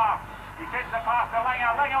dummy half. He sends the pass to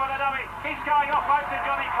Langer. Langer with a dummy. He's going off over to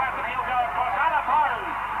Johnny Platt and he'll go across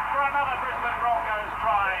unopposed for another Brisbane Broncos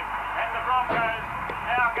try. And the Broncos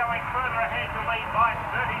now going further ahead to lead by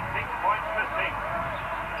 36 points to 6.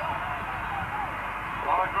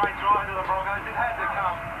 Oh, a great try to the Broncos. It had to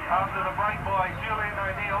come. after the break by Julian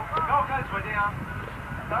O'Neill. The Gold Coast were down.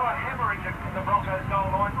 They were hammering the Broncos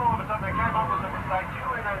goal line. All of a sudden they came up with a mistake.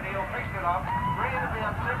 Julian O'Neill picked it up, ran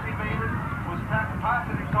about 70 metres, was tackled,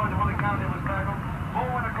 passed it inside to Willie Carney, was tackled. Ball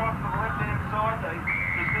went across to the left-hand side to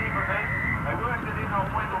Steve Reed. They worked it in on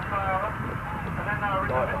Wendell Taylor, and then they were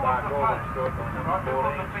in the middle of the post, right middle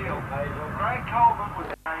of the field. Greg Colvin was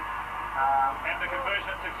there. And the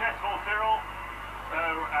conversion successful, Cyril. So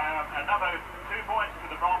another 2 points to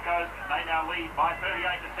the Broncos. They now lead by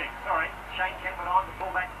 38-6. Sorry. Shane Kempin on, the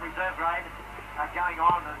fullback reserve grade going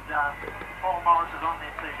on, and Paul Morris is on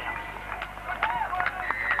there too now.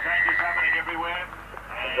 Changes happening everywhere.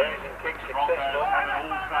 And the Broncos have it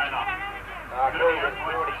all thrown up.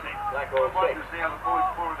 Blackall like to see how the boys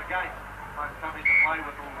score in the game. Might come into play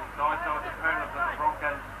with all the sides. So it's imperative that the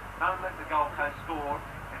Broncos don't let the Gold Coast score.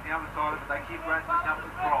 And the other side of it, they keep rattling up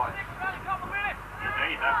with tries.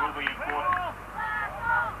 Indeed, that will be important.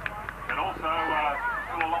 But also,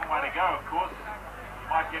 still a long way to go, of course. You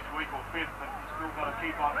might get to equal fifth, but you've still got to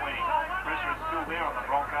keep on winning. Pressure is still there on the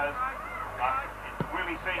Broncos. But it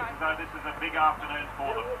really seems as though this is a big afternoon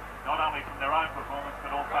for them. Not only from their own performance,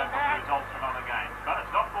 but also from the results from other games. But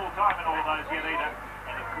it's not full time in all of those yet either.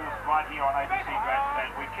 And of course, right here on ABC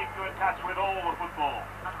Grandstand, we keep you in touch with all the football.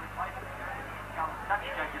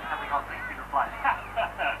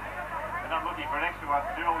 And I'm looking for an extra one.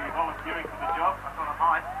 Cyril, you're volunteering for the job. I thought I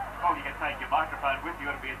might. Well, you can take your microphone with you.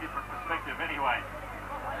 It'll be a different perspective anyway.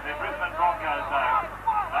 The Brisbane Broncos, though,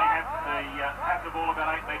 they have the ball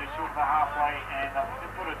about 8 metres short of the halfway, and to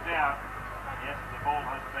put it down, yes, the ball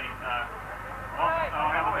has been lost. Oh,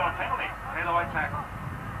 have we got a penalty? Head-eye tackle.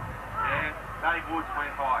 Yeah, Dave Woods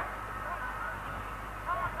went high.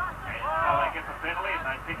 So they get the penalty and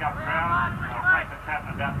they pick up ground. They'll take the tap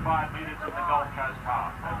about 5 metres in the Gold Coast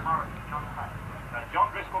half. So John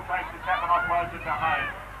Driscoll takes the tap and offloads it to Hone.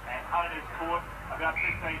 And Hone is caught about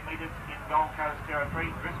 15 metres in Gold Coast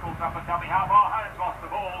territory. Driscoll's up and dummy half. Oh, Hone's lost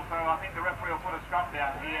the ball, so I think the referee will put a scrum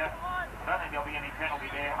down here. I don't think there'll be any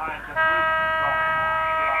penalty there. Hone just loses control.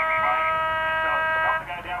 So it's got to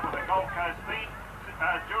go down with a Gold Coast speed.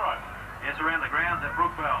 Duro. Yes, around the grounds at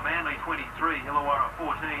Brookvale, Manly 23, Illawarra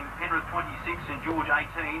 14, Penrith 26, St George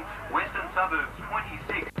 18, Western Suburbs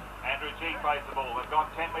 26. Andrew G plays the ball. They've gone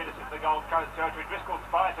 10 metres into the Gold Coast territory. Driscoll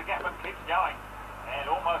spies the gap and keeps going. And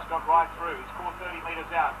almost got right through. He's scored 30 metres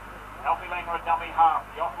out. Alfie Langer a dummy half.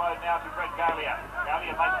 The offload now to Brett Galia.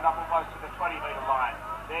 Galia makes it up almost to the 20-metre line.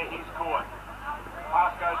 There he's caught.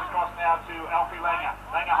 Pass goes across now to Alfie Langer.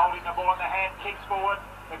 Langer holding the ball in the hand, kicks forward.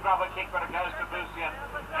 The grubber kick, but it goes to Busian.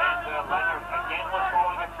 And Langer again was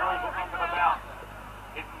following it through, looking for the bounce.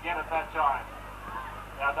 Didn't get it that time.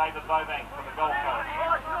 Now David Bowbank for the Gold Coast.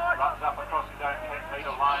 Runs up across his own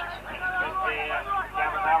 10-metre line. And it's just there.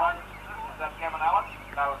 Gavin Allen. Is that Gavin Allen?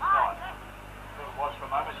 No, it's not. It was for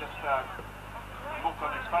a moment. Just looked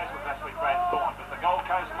on his face was actually Brad Thorne. But the Gold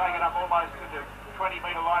Coast take it up almost to the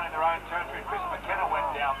 20-metre line in their own territory. Chris McKenna went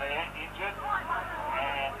down there, injured.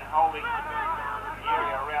 And holding the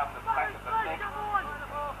area around the back of the neck.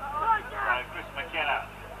 So Chris McKenna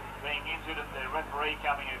being injured and the referee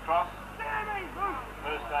coming across.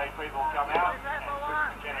 First aid people come out and Chris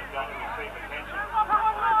McKenna is going to receive attention.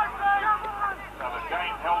 So the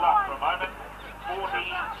game held up for a moment. 44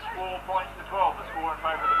 points to 12, the score in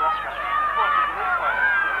favour of the Broncos.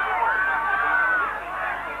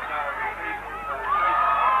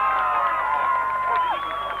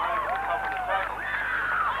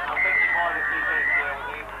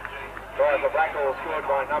 Driver Blackall scored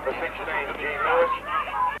by number 16, Gene Lewis.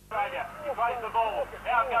 He plays the ball.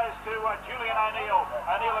 Now goes to Julian O'Neill.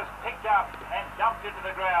 O'Neill is picked up and dumped into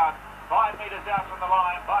the ground. 5 metres out from the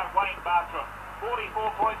line by Wayne Bartram.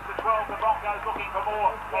 44 points to 12. The Broncos looking for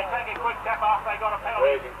more. They take a quick tap after they got a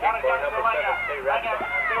penalty. Now it goes to Langer. Langer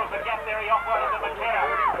fills the gap there. He offloads to McKenna.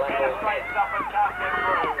 McKenna straightens up and can't get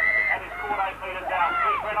through. And he's scored 8 metres down.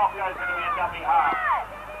 Steve Renoff goes into the dummy half.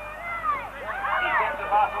 He sends the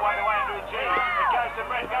pass away to Andrew G. It goes to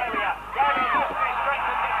Brett Galia. Galia uses his strength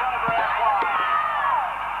and gets over out wide.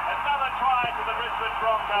 Another try to the Brisbane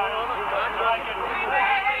Broncos to make it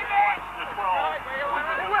 48 points to 12. With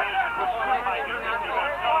the conversion which will make it 51.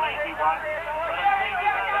 It's not an easy one, but it seems as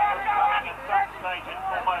though that was coming at some stage and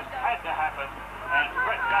almost had to happen. And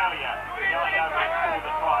Brett Galia going over and scored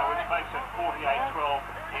the try, which makes it 48-12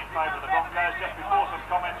 in favour of the Broncos. Just before some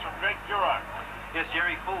comments from Greg Duro. Yes,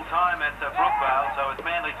 Jerry, full time at Brookvale, so it's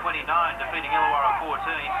Manly 29 defeating Illawarra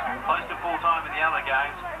 14. Close to full time in the other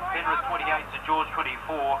games. Penrith 28, St George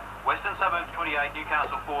 24, Western Suburbs 28,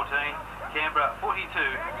 Newcastle 14, Canberra 42,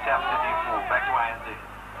 South Sydney 4. Back to ANZ.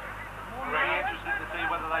 Very interested to see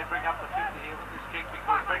whether they bring up the 50 here with this kick,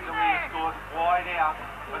 because Blackall scored wide out.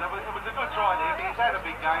 But it was a good try there. He's had a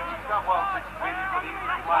big game. He's done well since he's been in for the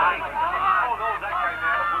injury players. All that came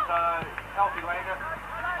out was Alfie Langer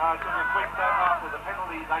took a quick tap after the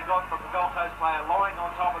penalty they got from the Gold Coast player lying on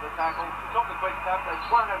top of the tackle. Took the quick tap, they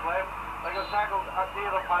swung it left, they got tackled up near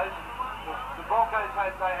the post. The Broncos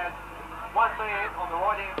had one man on the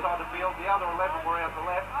right hand side of the field, the other 11 were out the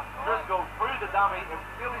left. Driscoll threw the dummy and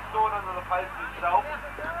nearly scored under the post himself.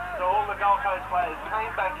 So all the Gold Coast players came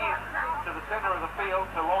back in to the centre of the field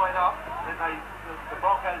to line up, and the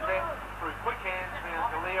Broncos then threw quick hands,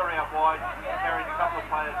 found Galea out wide, and carried a couple of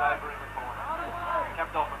players over in the corner.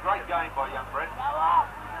 Capped off a great game by young Brett.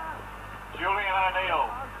 Julian O'Neill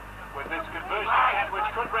with this conversion attempt, which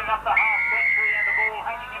could bring up the half century, and the ball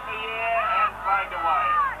hanging in the air and played away.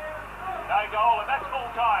 No goal, and that's full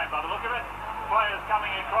time by the look of it. Players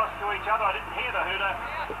coming across to each other. I didn't hear the hooter,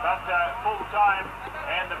 but full time,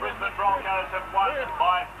 and the Brisbane Broncos have won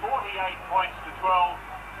by 48 points to 12.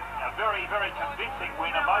 A very, very convincing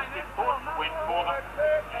win, a most important win for them,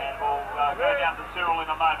 and we'll go down to Cyril in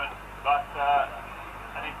a moment. But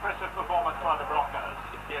an impressive performance by the Broncos.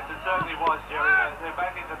 Yes, it certainly was, Jerry. They're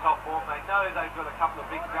back in the top form. They know they've got a couple of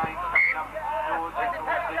big games coming up in George and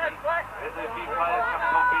North Sydney. There's a few players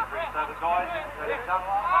coming off injury, so the guys that have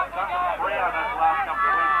done them free over the last couple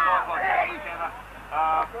of weeks, guys like James Kenner,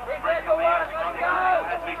 Brett Galea, Johnny O'Neill,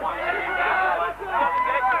 had big ones.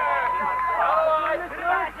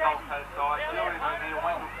 Gold Coast side, Julian O'Neill,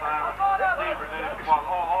 Wendell Taylor, Steve Renner,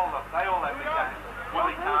 they all have big games.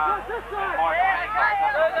 Willie Carr and Mike Hancock.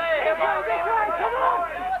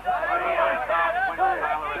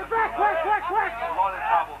 A lot of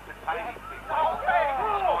trouble containing big goals.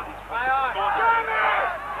 Scored his first scored the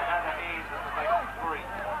and had a hand that would make it three.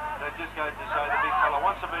 That just goes to show the big fella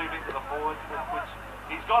wants to move into the forwards, which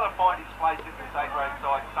he's got to find his place in this A-grade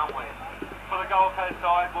side somewhere. For the Gold Coast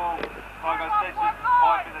side, well, like I said just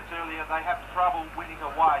 5 minutes earlier, they have trouble winning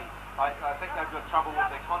away. I think they've got trouble with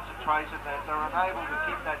their concentration. They're unable to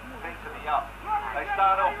keep that intensity up. They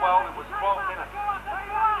start off well. It was 12 minutes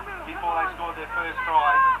before they scored their first try,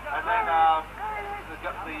 and then the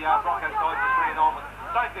Broncos side was ran on.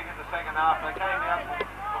 Same thing in the second half. They came out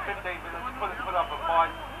for 15 minutes, put up a fight,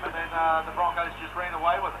 and then the Broncos just ran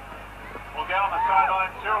away with it. We'll get on the sideline.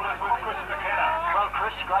 Cyril is with Chris McKenna. Well,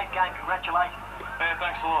 Chris, great game. Congratulations. Yeah,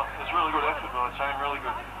 thanks a lot. It's really good effort by the team. Really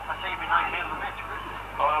good. I see you've been named man of the match, Chris.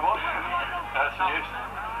 Oh, I was. That's the news.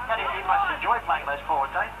 How do you must enjoy playing those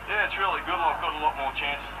forwards, eh? Yeah, it's really good. I've got a lot more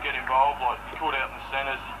chances to get involved. Like, caught out in the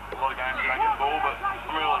centres. A lot of games you don't get the ball, but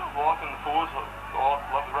I'm really liking the forwards. I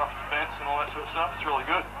love the rough defence and all that sort of stuff. It's really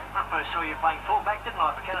good. I first saw you playing fullback, didn't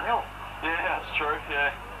I, for Cannon Hill? Yeah, that's true.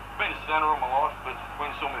 Yeah. Been a centre all my life, but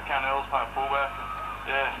when you saw me with Cannon Hills playing fullback,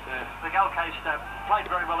 yeah. The Gold Coast played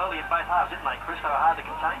very well early in both halves, didn't they, Chris? They were hard to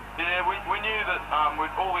contain. Yeah, we knew that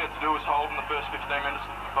all we had to do was hold in the first 15 minutes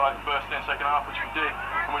of both first and second half, which we did.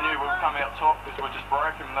 And we knew we would come out top because we're just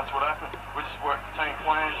breaking, and that's what happened. We just worked the team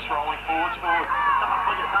plan, just rolling forward. Someone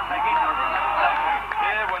put your thumb back in.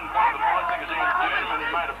 Yeah, when one of the players think was in the doom and he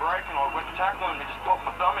made a break, and I went to tackle him, and he just popped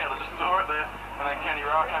my thumb out. I just saw it there. And then Kenny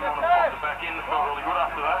Ra came on and popped it back in. It felt really good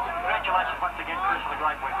after that. Congratulations once again, Chris, on a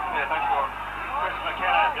great win. Yeah, thanks a lot. Chris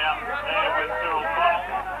McKenna down there with Cyril Connell,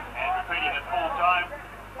 and repeating at full time.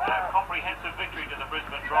 Comprehensive victory to the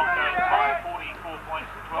Brisbane Broncos by 44 points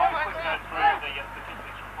to 12. A quick go through the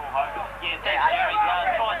statistics from Paul Hogan. Yeah, thanks, Jerry.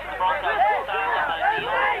 Tries to the Broncos, Taylor, O'Neill,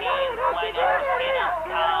 Hand, Langer, Kenner,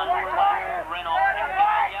 Khan, Clark, Renoff, and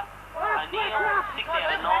Galea. O'Neill, 6 out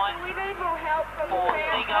of 9. For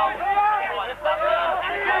Seagull, tried to Buckley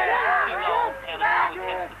and 2 goals out of 2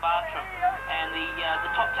 attempts to Bartram. And the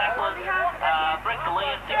top tacklers, Brett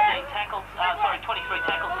Galea, 23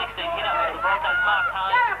 tackles, 16 hit-ups for the Broncos. Mark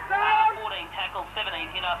Hone, 14 tackles, 17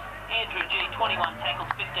 hit-ups. Andrew G, 21 tackles,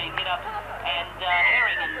 15 hit-ups. And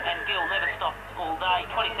Herring and Gill never stopped all day.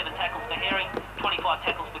 27 tackles for Herring, 25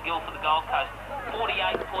 tackles for Gill for the Gold Coast.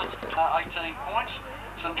 48 points. 18 points.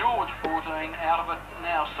 St George 14 out of it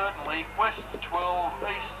now certainly. West 12,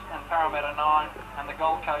 East and Parramatta 9, and the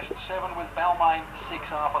Gold Coast 7 with Balmain 6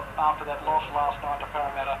 after that loss last night to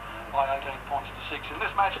Parramatta by 18 points to 6. In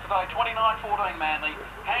this match today, 29-14 Manly.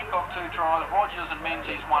 Hancock 2 tries, Rogers and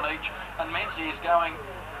Menzies 1 each, and Menzies going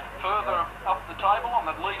further up the table on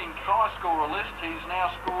the leading try scorer list. He's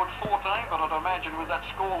now scored 14, but I'd imagine with that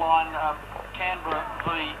scoreline, Canberra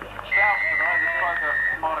v South today, the stroker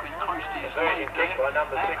might have increased his lead there.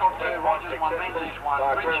 Hancock 2, Rogers 1, Menzies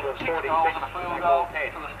 1, Rich 6 goals and a field goal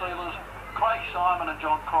for the Steelers. Craig Simon and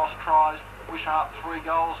John Cross tries, Wishart 3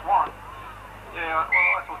 goals, Warren Yeah, well,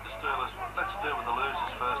 I thought the Steelers, let's deal with the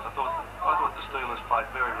losers first. I thought the Steelers played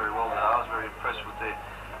very, very well today. I was very impressed with their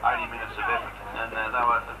 80 minutes of effort, and they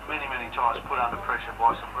were many, many times put under pressure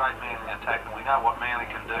by some great Manly attack, and we know what Manly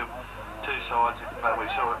can do. Two sides, but we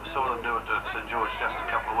saw them do it to St George just a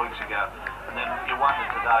couple of weeks ago, and then you wondered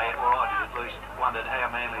today, or I did at least, wondered how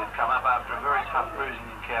Manly had come up after a very tough bruising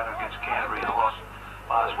encounter against Canterbury in a loss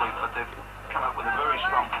last week, but they've come up with a very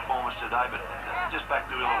strong performance today. But just back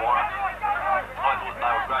to Illawarra, I thought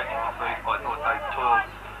they were great in defeat. I thought they toiled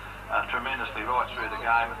tremendously right through the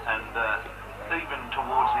game, and even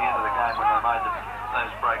towards the end of the game when they made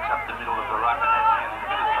those breaks up the middle of the ruck and had Manly a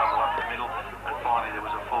bit of trouble up the middle, and finally there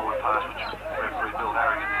was a forward pass which referee Bill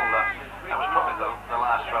Harrigan pulled up. That was probably the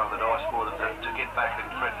last throw of the dice for them to get back and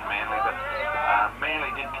threaten Manly. But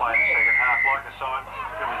Manly did play in the second half like a side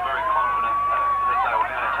who was very confident that they were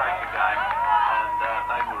going to take the game, and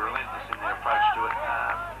they were relentless in their approach to it.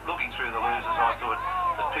 Looking through the losers, I thought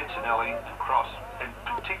that Pitsinelli and Cross, and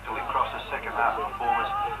particularly Cross's second half performance.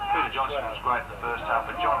 Peter Johnson was great in the first half,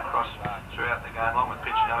 but John Cross throughout the game, along with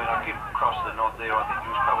Pitsinelli, and I give Cross the nod there. I think he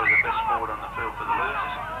was probably the best forward on the field for the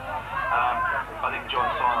losers. I think John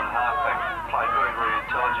Simon, halfback, played very, very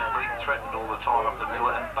intelligently, threatened all the time up the middle,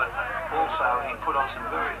 but also he put on some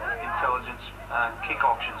very intelligent kick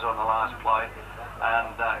options on the last play,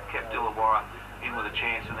 and kept Illawarra in with a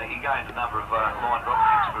chance, and he gained a number of line drop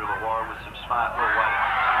kicks for Illawarra with some smart, well-weighted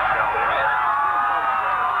goal area.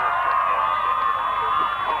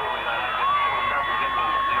 Probably they don't get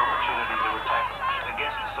the opportunity to attack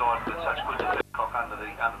against the side with such good defence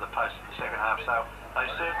under the post in the second half, so they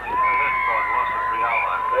certainly hurt by the loss of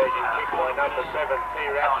Riolo. Number 7,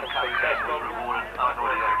 Peter Alan Cunningham was rewarded. I thought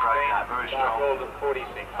he had a great game, very strong,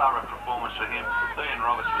 thorough performance for him. Ian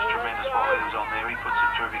Roberts was tremendous while he was on there. He put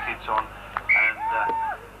some terrific hits on and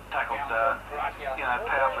tackled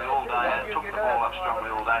powerfully all day and took the ball up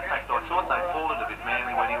strongly all day. In fact, I thought they fallen a bit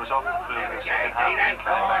Manly when he was off the field in the second half. He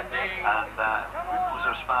came back and was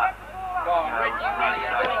a smart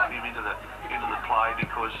reintroduction of him into the play,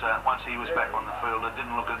 because once he was back on the field, it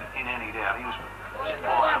didn't look in any doubt. He was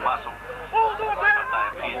supplying the muscle, but they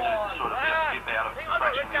appeared to sort of just dip out of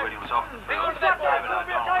fractionally when he was off the field. David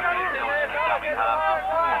O'Donnell, very intelligent at dummy half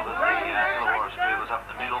of the Illawarra Steelers up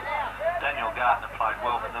the middle. Daniel Gardner played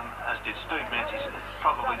well for them, as did Steve Menzies.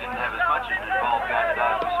 Probably didn't have as much of an involved game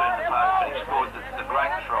today as we've seen in the past, but he scored the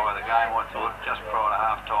great try of the game, I thought, just prior to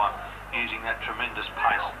half-time, using that tremendous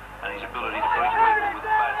pace and his ability to beat people with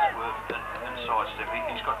bad swerve and sidestep.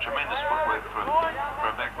 He's got tremendous footwork for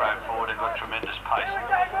a back row forward, and got tremendous pace.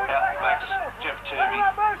 Out the backs, Jeff Turvey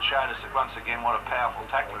showed us that once again what a powerful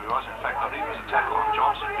tackler he was. In fact, I think it was a tackle on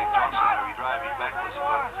Johnson, Big Johnson, where he drove him backwards and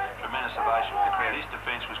got tremendous ovation from the crowd. His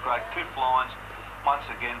defence was great. Cliff Lyons, once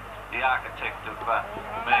again, the architect of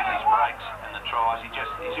Manly's breaks and the tries. He's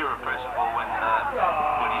irrepressible when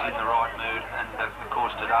he's in the right mood, and of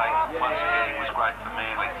course today, once again, he was great for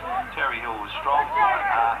Manly. Terry Hill was strong.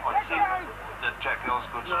 I think that Jack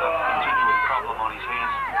Elsgood's got a continuing problem on his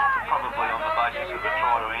hands, probably on the basis of a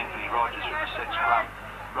try to Anthony Rogers from the set scrum.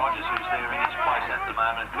 Rogers, who's there in his place at the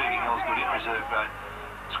moment, Cooking Elsgood in reserve grade,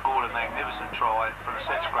 scored a magnificent try from a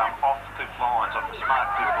set scrum off Cliff Lyons, off the smart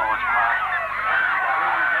Cliff Lyons pass.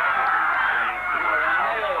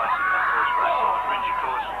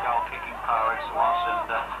 Par excellence,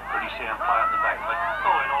 and pretty sound play at the back. But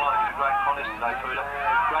all in all, I think it was a great contest today, Peter.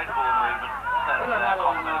 Great ball movement, and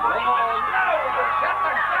complemented by tremendous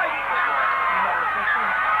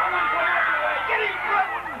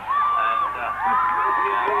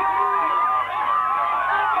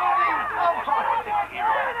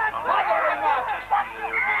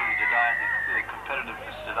their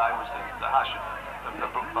competitiveness today was the hush of the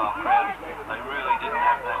Blackall crowd. They really didn't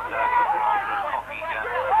have that cocky that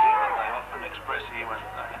they often express here when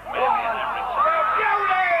Manly and Emirates.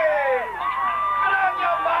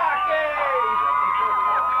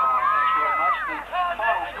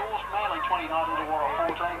 Final scores: Manly 29, Illawarra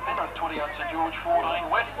 14, Penrith 28, St George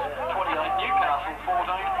 14, West 28, Newcastle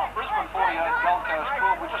 14, Brisbane 48, Gold Coast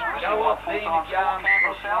 12. We're just missing one full-time score.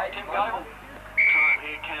 Canberra South, Tim Gable. Time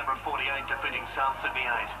here, Canberra 48 defeating South Sydney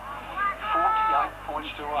 8. 48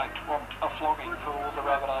 points to 8. What a flogging for the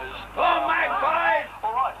Rabbitohs. All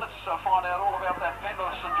right, let's find out all about that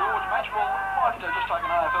Penrith St George match. We'll might just take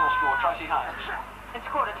an AFL score. Tracy Haynes. It's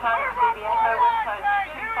quarter time at CBA. West Coast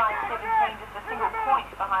 2-5-17, just a single point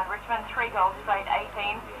behind Richmond. 3 goals straight,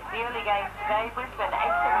 18. The early games today: Brisbane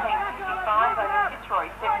 8-17-65 over Fitzroy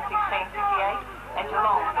 7-16-58, and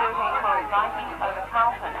Geelong 13-12-90 over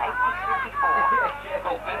Carlton 8-6-54.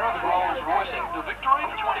 Well, Penrith rolls Roycing to victory,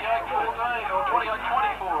 28-14 or 28-24,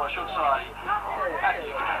 I should say.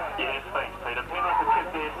 Yeah, thanks, Peter.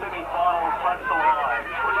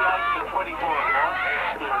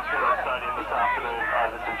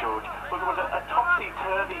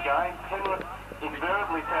 game. Penrith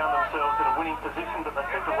invariably found themselves in a winning position, but they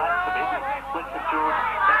seemed to lapse a bit and let St George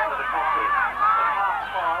back into the contest. At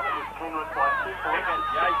half-time, it was Penrith by 2 points at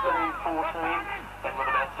 16-14, and with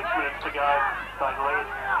about 6 minutes to go,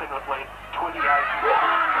 Penrith led 28.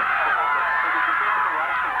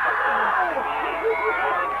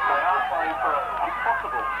 They are playing for a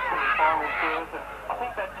possible semi-final berth, and I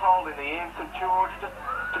think that told in the end. St George just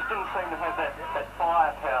didn't seem to have that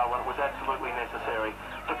firepower when it was absolutely necessary.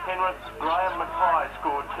 For Penrith, Graham Mackay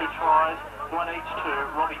scored 2 tries, one each to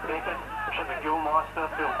Robbie Beckett, Trevor Gilmeister,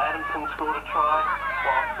 Phil Adamson scored a try,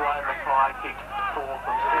 while Graham Mackay kicked 4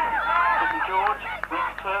 from 7. For St George, Rex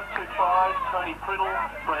Turp 2 tries, Tony Priddle,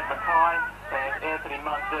 Brad Mackay, and Anthony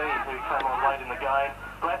Mundine, who came on late in the game.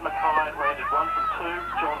 Brad Mackay landed 1 from 2,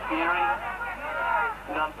 John Geary,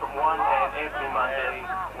 none from 1, and Anthony Mundine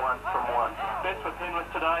 1 from 1. Best for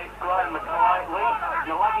Penrith today, Graham Mackay, Lee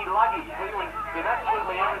Naluggy, he was in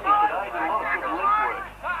absolutely everything today, did a lot of good leg work.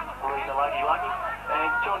 Lee Naluggy,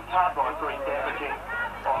 and John Cartwright very damaging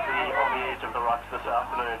on the edge of the rucks this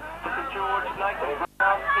afternoon. For St George, Nathan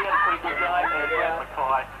Brown, he had a pretty good game, and Brad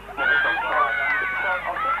Mackay never stopped trying. So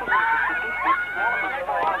I've just looked at the statistics, while it was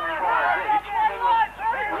 5 tries each, Penrith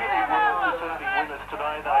really were deserving winners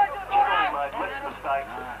today. They generally made less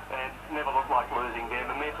mistakes and never looked like losing. Their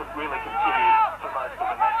momentum really continued for most of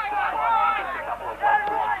the match, despite just a couple of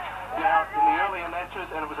lapses. Now, in the earlier matches,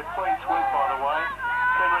 and it was a clean sweep by the way,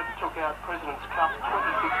 Penrith took out President's Cup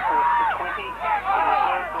 26 points to 20 in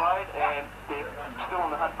reserve grade, and they're still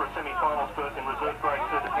on the hunt for a semi-finals berth in reserve grade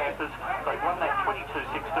to the Panthers. They won that 22-16,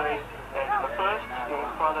 and in the first, in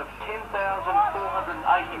front of 10,481.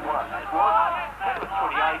 It was Penrith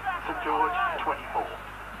 28, St George 24.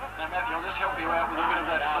 Now, Matthew, I'll just help you out with a bit of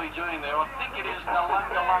that Fijian there. I think it is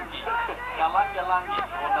Nalungalangi. Nalungalangi,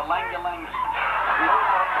 or Nalangalangi.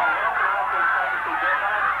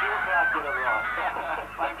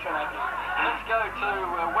 Thanks, Matthew. Let's go to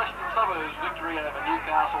Western Suburbs victory over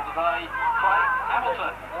Newcastle today. Craig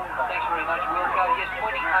Hamilton. Thanks very much, Wilco. Yes,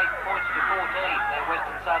 28 points to 14.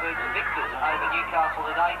 Western Suburbs victors over Newcastle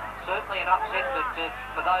today. Certainly an upset, but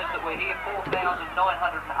for those that were here, 4,980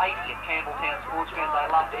 at Campbelltown Sports Ground. They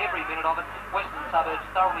loved every minute of it. Western Suburbs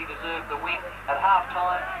thoroughly deserved the win. At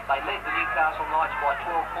half-time, they led the Newcastle Knights by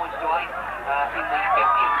 12 points to 8. In the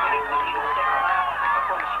 50th minute, in the second half,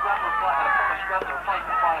 from a scrum, the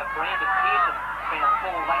replacement player Brandon Pearson found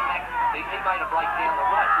Paul Langmack. He made a break down the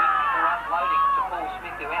right wing before unloading to Paul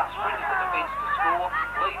Smith, who out-sprinted the defence to score.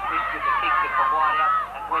 Leeds missed with the kick from wide out,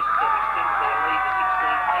 and West extended their lead to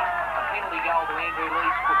 16-8. A penalty goal to Andrew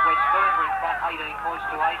Leeds put West further in front, 18 points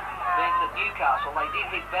to 8. Then at Newcastle, they did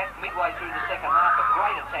hit back midway through the second half. A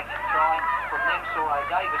great attacking try from them saw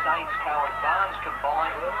Davis, Ames, Cohen, Barnes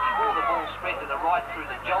combined. Before the ball spread to the right through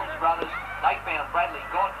the Johns brothers, they found Bradley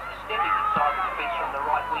Gott stepping inside the defence from the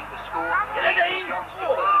right wing to score. Then Johns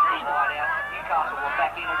converted from wide out. Newcastle were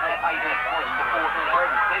back in at 18 points to 14.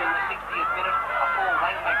 Then in the 60th minute, a Paul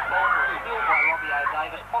Langmack bomb was spilled by Robbie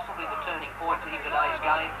Davis, possibly the turning point in today's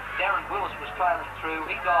game. Darren Willis was trailing through.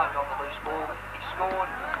 He dived on the loose ball. He scored.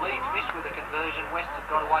 Leeds missed with a conversion. West had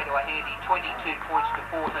got away to a handy 22 points to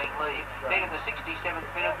 14 lead. Then in the 67th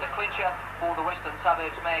minute, the clincher for the Western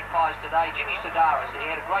Suburbs Magpies today, Jimmy Sedaris. He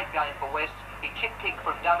had a great game for West. He chip-kicked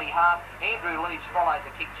from dummy half. Andrew Leeds followed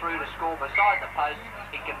the kick through to score beside the post.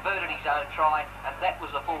 He converted his own try, and that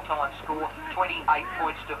was a full-time score, 28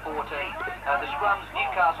 points to 14. The scrums,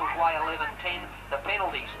 Newcastle's way 11-10. The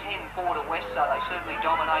penalties, 10-4 to West, so they certainly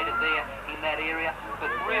dominated there in that area.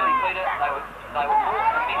 But really, Peter, they were more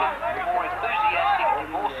committed, more enthusiastic, and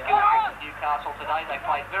more skillful than Newcastle today. They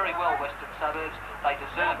played very well, Western Suburbs. They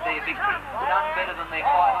deserved their victory. None better than their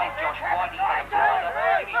five-mate Josh Whitey had a blinder.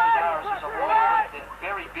 Jimmy Sedaris is a they're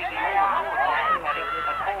very busy all across the paddock,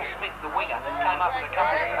 and Paul Smith, the winger, came up with a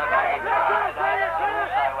couple of tries today, and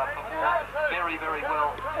also performed very, very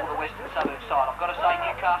well for the Western Suburbs side. I've got to say,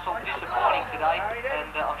 Newcastle disappointing today,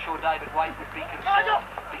 and I'm sure David Waite would be concerned,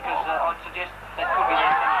 because I'd suggest that could be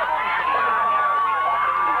their semi-final team.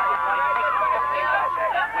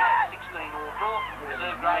 16 all draw,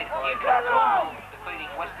 reserve grade Newcastle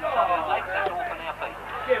defeating Western Suburbs 8. That's all for now, Pete.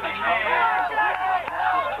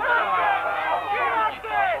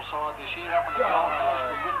 Side this year up in the Gold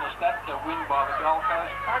Coast. We witnessed that win by the Gold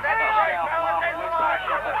Coast. South last week back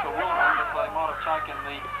up at the Wilton, but they might have taken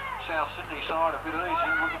the South Sydney side a bit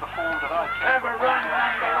easy. Look at the form today. Have a run,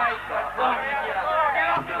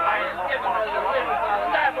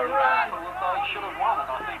 They should have won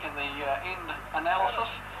it, I think, in the end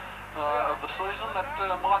analysis. of the season that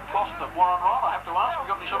might cost them. Warren Ryan, I have to ask, have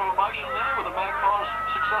you got any sort of emotion there with the Magpies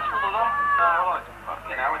successful today? Well,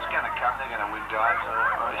 you know, it's going to come. They're going to win games.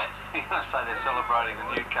 You're going to say they're celebrating the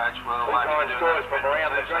new coach. Well, maybe scores from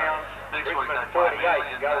around the ground. Next week they Richmond play 48, Manly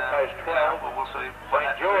and Gold Coast 12. well, we'll see what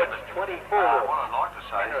St happens. George But, 24. what I'd like to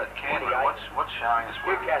say is that Canberra, 28. what's showing us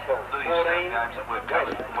with Newcastle these 14. games that we've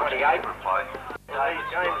covered, West watching 28. Canberra play. James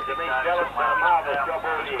Denise Dallas, marvellous job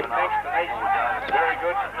all year. Thanks, Denise. Very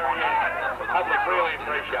good. The public really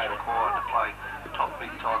appreciate it. Required to play top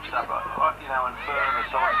big time stuff. You know, and Fern, the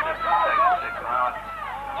sidestep, taking the second round.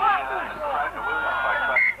 And Croker, we're going to play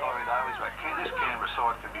Croker Glory Davies, but this Canberra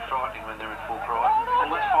side can be frightening when they're in full pride.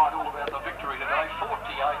 Well, let's find all about the victory today.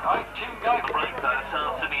 48-8. Tim Gates. The break though this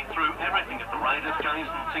afternoon through everything at the Raiders.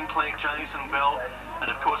 Jason Sinclair, Jason Bell, and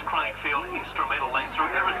of course Craig Field instrumental. They threw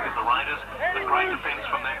everything at the Raiders. The great defence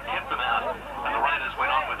from them kept them out, and the Raiders went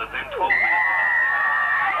on with it. Then 12 minutes.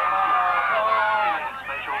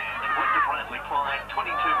 Special. It went to Bradley Clyde, 22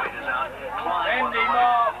 metres out. Clyde won the race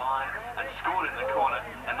to the line and scored in the corner,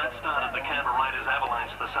 and that started the Canberra Raiders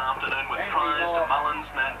avalanche this afternoon with tries to Mullins,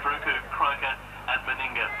 Nandruku, Croker, and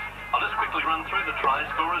Meninga. I'll just quickly run through the try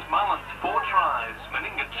scorers. Mullins, 4 tries.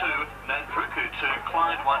 Meninga, 2. Nandruku, 2.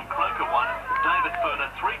 Clyde, 1. Croker, 1. David Furner,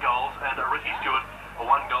 3 goals. And Ricky Stewart, 1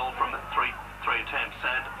 goal from 3 attempts.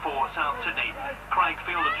 And for South Sydney, Craig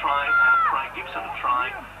Field a try and Craig Gibson a try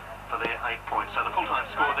for their 8 points. So the full-time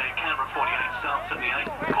score there, Canberra 48, South Sydney 8.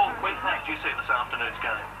 Paul Quinn, how did you see this afternoon's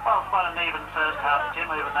game? Well, quite an even first half, Tim,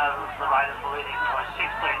 even though the Raiders were leading by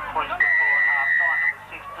 16 points before half-time. It was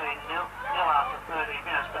 16-0 after 30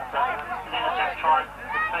 minutes, but an intercept tried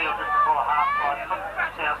to field just before half-time, put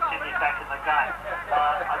South Sydney back in the game.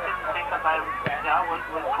 I didn't think that they were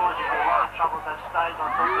causing a lot of trouble at that stage. I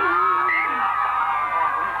thought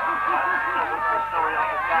that was the story of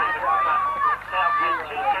the game. South had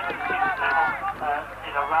 2 sets of 6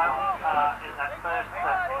 in a row in that first.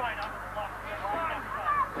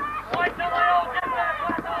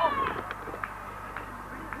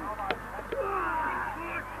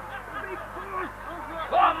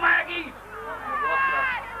 Come on, Maggie!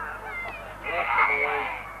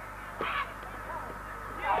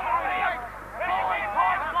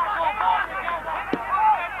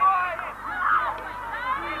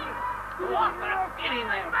 Get in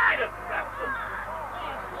there, get it,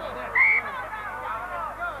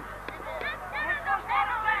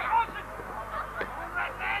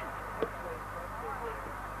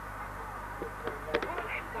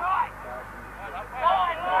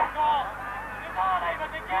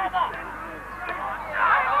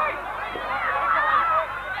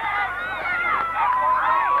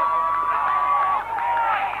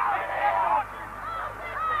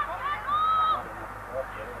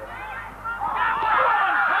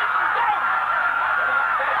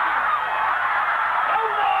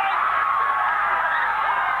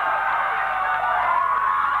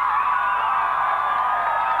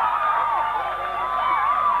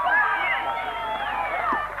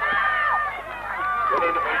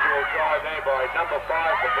 number 5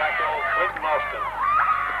 for Blackall, Quinton Austin.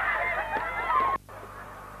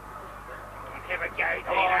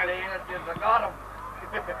 Come on, Dean, I got him.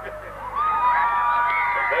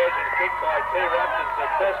 Conversion kick by T. Robson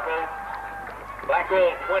successful.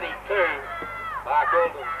 Blackall 22, Mark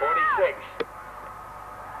Alden 46.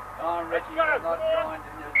 Come on, Richie, you're not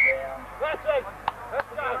winding this down. That's it.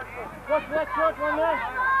 Let's go. What's that short one there?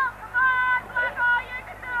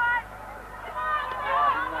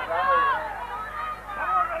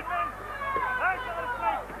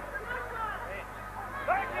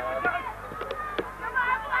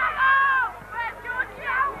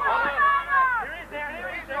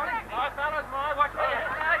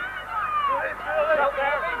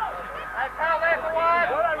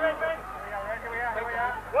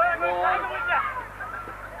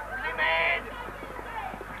 Man.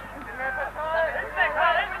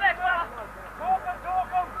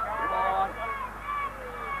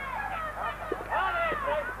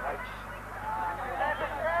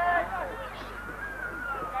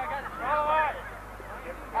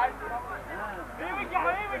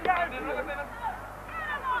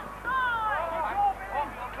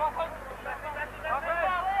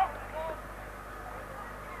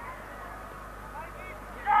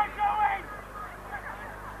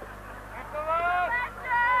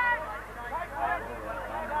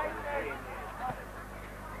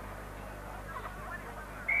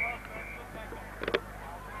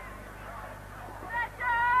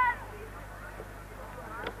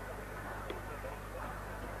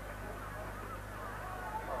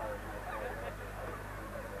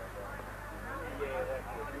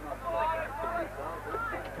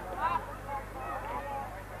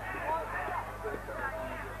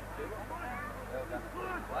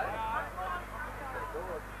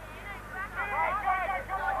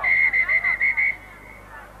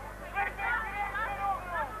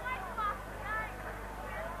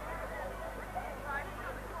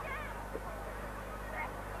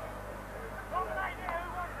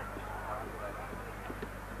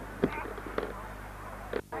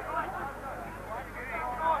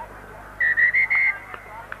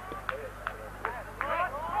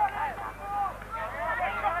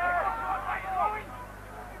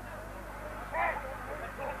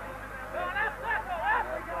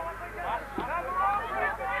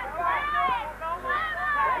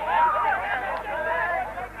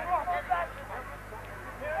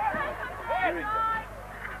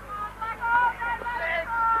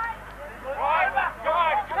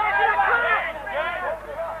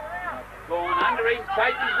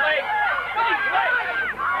 Take his leg. Hit his leg.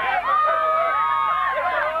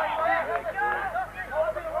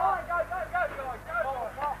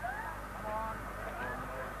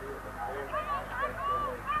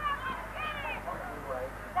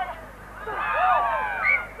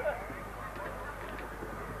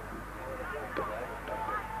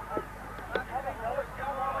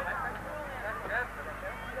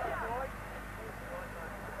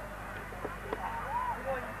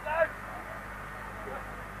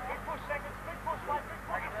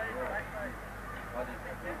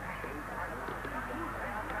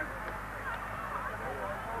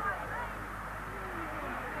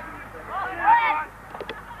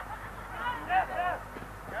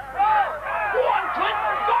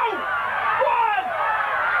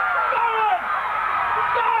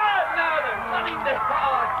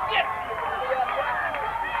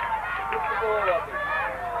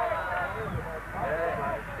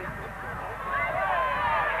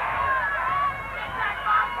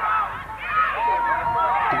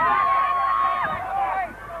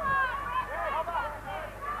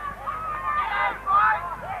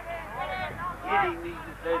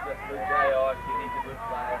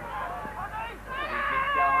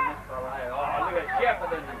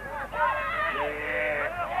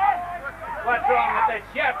 What's wrong with the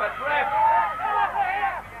shepherd, ref?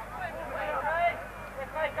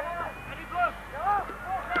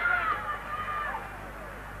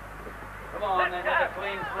 Come on, then, it's a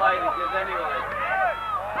clean slate, it is anyway.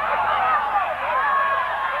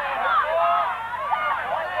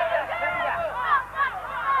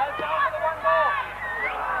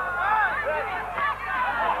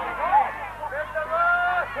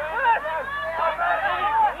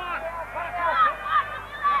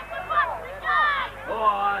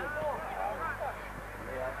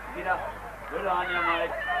 Good on you,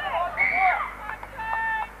 mate.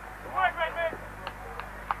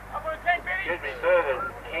 Excuse me, sir, the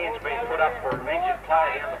hand's been put up for an injured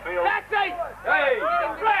player down the field. Taxi! Hey!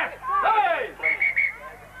 Left! Hey!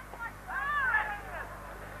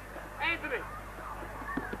 Anthony!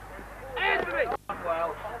 Anthony!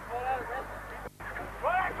 Well.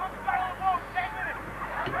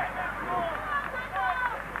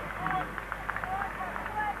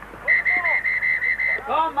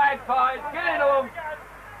 Come on, Magpies, get into them!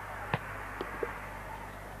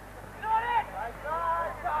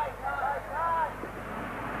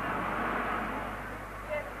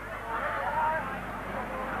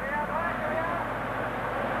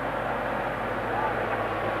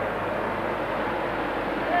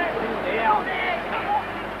 Down.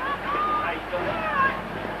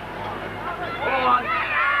 Come on.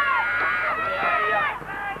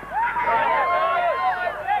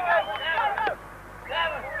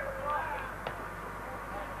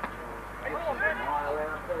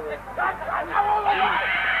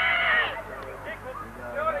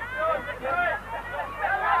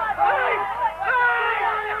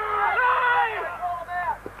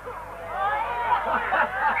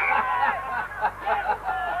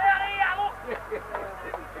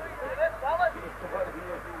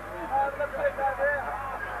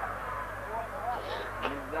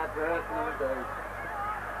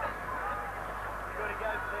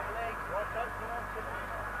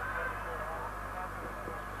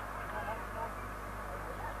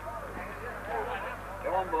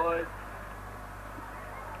 Come on, boys.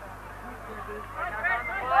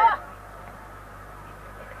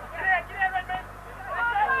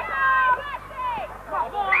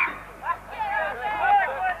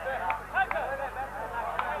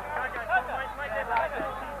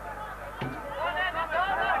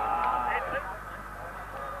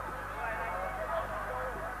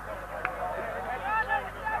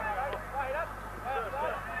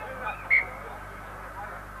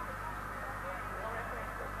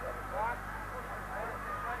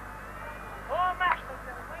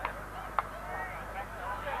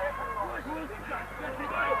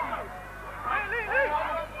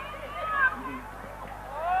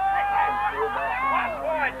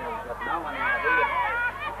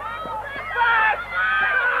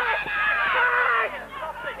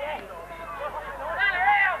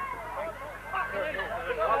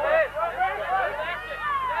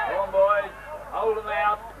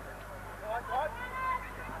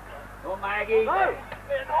 Maggie. Go!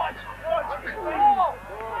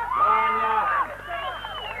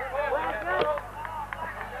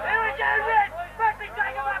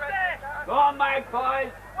 Go on,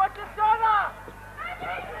 Magpies. What's the soda?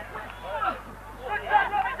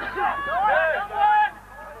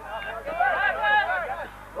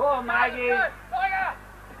 Go on, Maggie.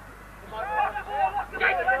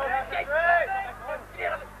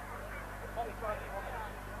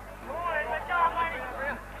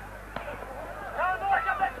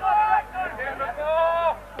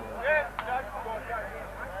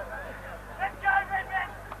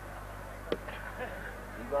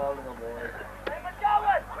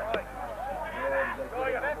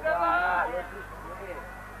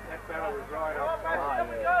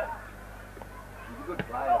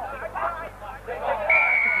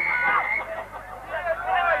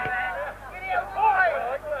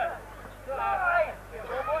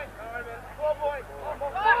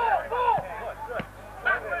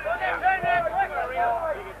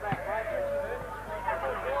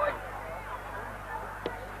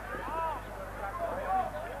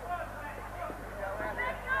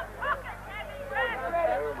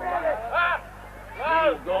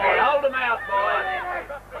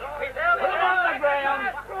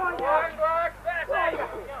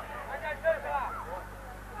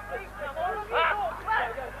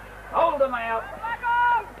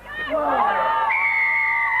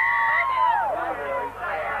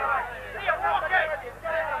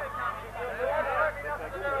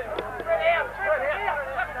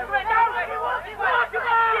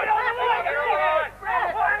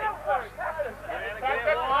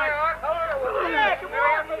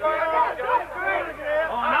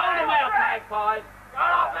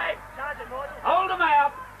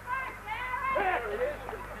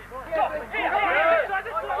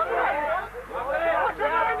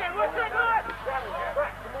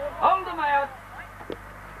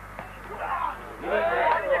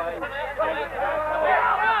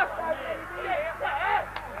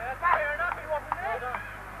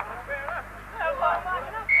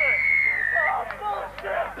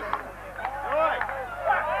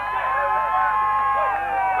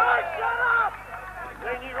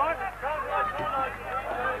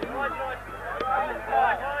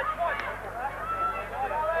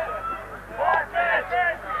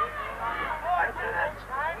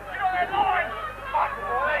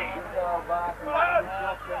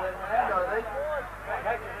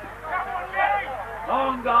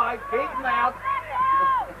 Long guy, keep him out.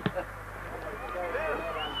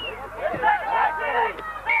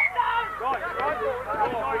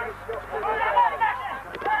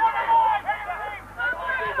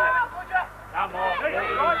 Come on,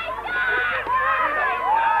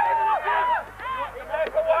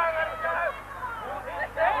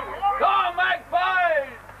 go on,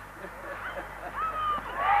 Magpies!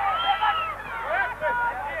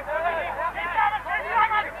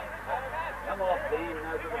 Come off, Dean,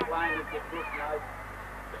 now to the line with your foot now.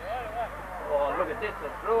 Oh, look at this,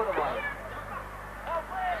 let's throw it away.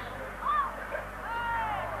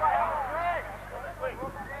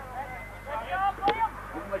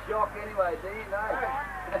 Give him a shock anyway, Dean, eh?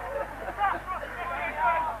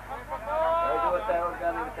 They thought they were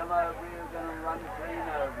going to come over here, going to run clean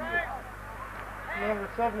over here. Number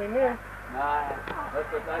 70 near. Nah,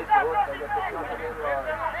 that's what they thought, they got the top of their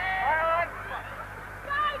line.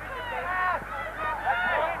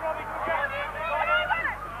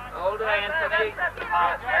 Hold her, Anthony.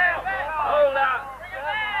 Hold her.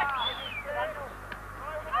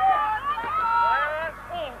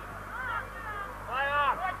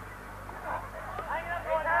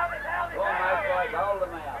 Go on, mate, boys, hold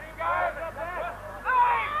them out.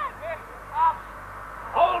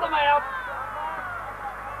 Hold them out.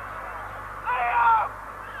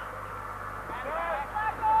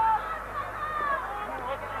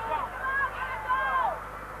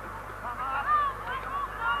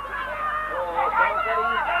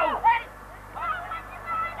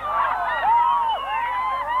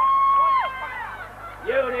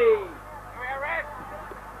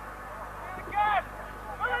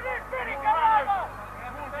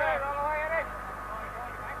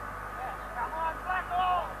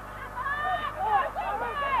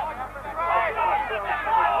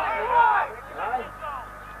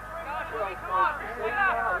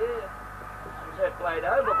 Played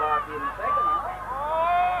over Barky in the second half.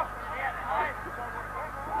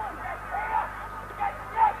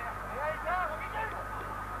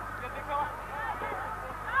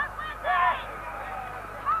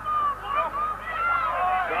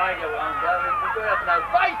 Tiger won't go in. We've got no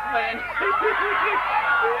face, man. We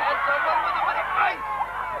had someone with him in a face.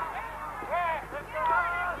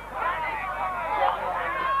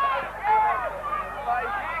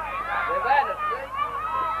 They've had it, see?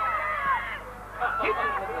 Hit him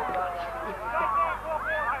with the butt.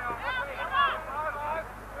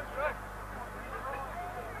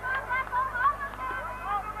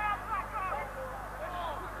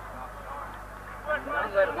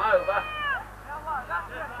 Don't let him over.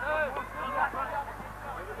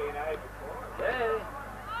 Yeah.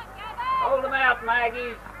 Hold him out,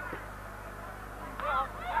 Maggie.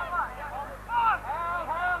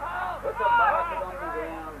 Put the basket on the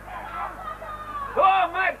ground. Go on,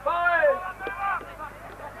 Magpies!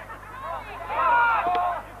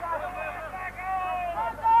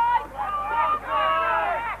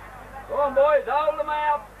 Go on, boys, hold them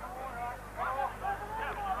out.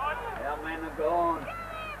 Our men are gone.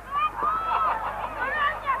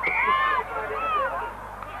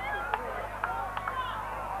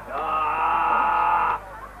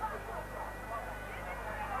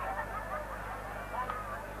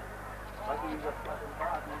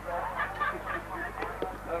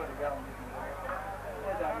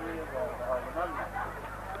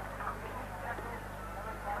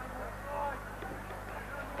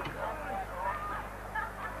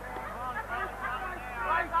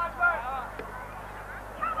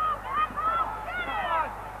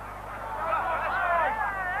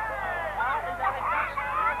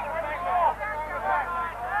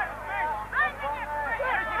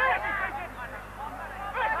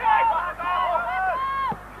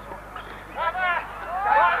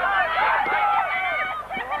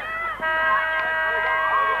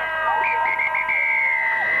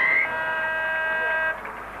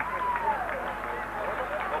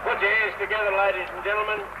 ladies together, ladies and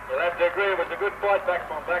gentlemen. You'll have to agree it was a good fight back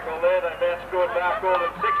from Blackall there. They've outscored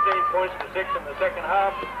Barcaldine 16 points to 6 in the second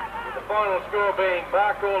half, with the final score being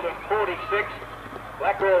Barcaldine 46,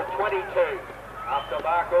 Blackall 22. After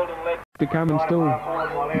Barcaldine led to come and still 8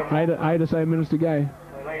 or so minutes to go.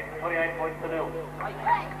 They lead 28 points to 0.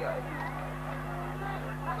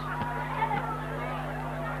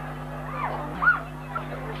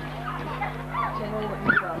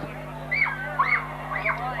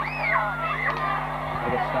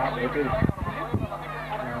 Start there too.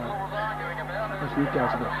 That's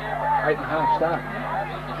Newcastle. 8.5 start.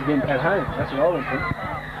 Again at home. That's what I would think.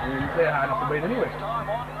 They're hard enough to beat anyway.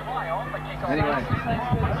 Anyway.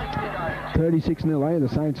 36-0, the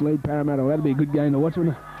Saints lead Parramatta. That'll be a good game to watch,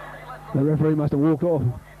 wouldn't it? The referee must have walked off.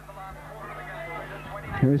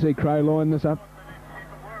 Here we see Crow line this up.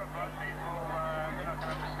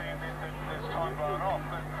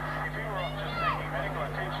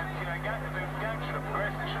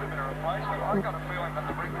 I've got a feeling that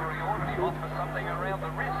the referee already looked for something around the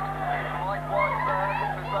wrist. Likewise,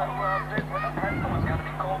 looked as though Desmond Haskell was going to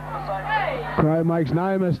be called for the same thing. Crow makes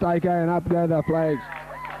no mistake, and up go the flags.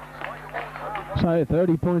 So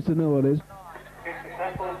 30 points to 0 it is.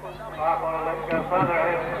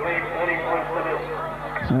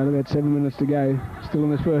 So about 7 minutes to go. Still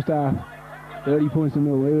in this first half. 30 points to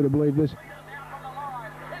 0. We would have believed this.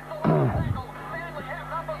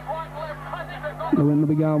 The wind will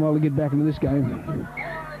be going well to get back into this game.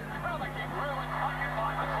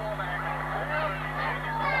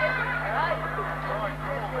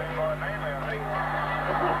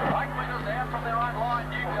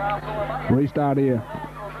 Restart here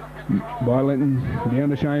by Linton down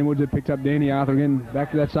to Shane Woods. It picks up Danny Arthur again.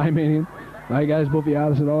 Back to that same man again. There goes Buffy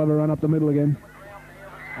Arthur. Said I'll have a run up the middle again.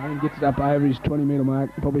 And gets it up over his 20 metre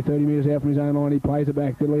mark. Probably 30 metres out from his own line. He plays it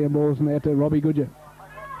back to Liam Ballston out to Robbie Goodger.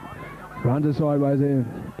 Runs it sideways there.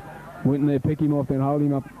 Went in there, pick him off, then hold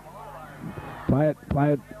him up. Play it.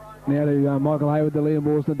 Now to Michael Hayward, the Liam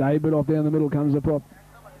Ballston. David off down the middle comes the prop.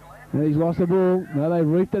 And he's lost the ball. No, they've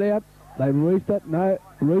reefed it out. They've reefed it. No,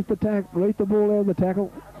 reefed the ball out of the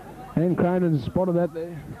tackle. And Cronin spotted that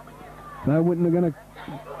there. No, Winton are going to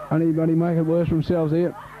only make it worse for themselves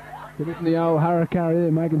here. They're hitting the old hurricane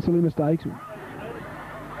there, making silly mistakes.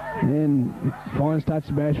 And Fines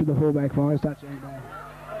touch bash with the fullback. Fines touch.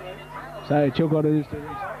 So Chilcott is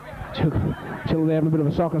Chilcott having a bit of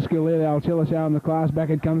a soccer skill there. The old Chiller showing the class. Back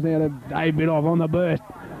it comes now to Dave Bidoff on the burst.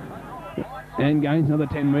 And gains another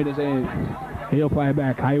 10 metres there. He'll play it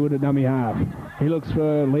back. Hayward a dummy half. He looks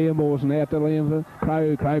for Liam Ballston out to Liam for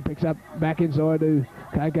Crow. Crow picks up back inside to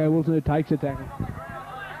Coco Wilson, who takes the tackle.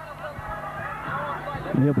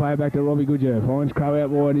 And he'll play it back to Robbie Goodyear. Finds Crow out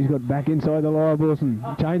wide. He's got back inside the Lyra Wilson.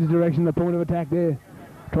 Changes direction, the point of attack there.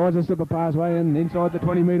 Tries to slip a pathway and inside the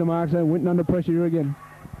 20 metre mark, so Winton under pressure here again.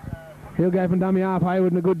 He'll go from dummy half.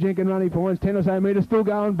 Hayward and a good jinking run. He finds 10 or so metres, still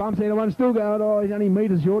going. Bumps into one, still going. Oh, he's only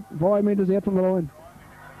metres short. 5 metres out from the line.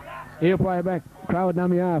 He'll play it back. Crow at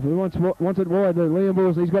dummy half. He wants it wide. The Liam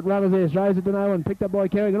Bulls. He's got runners there. Throws it to no one. Picked up by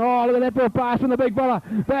Kerrigan. Oh, look at that for a pass from the big fella.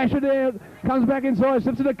 Bash it down. Comes back inside.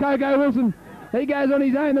 Slips it to Coco Wilson. He goes on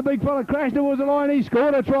his own. The big fella crashed towards the line. He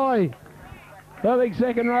scored a try. The big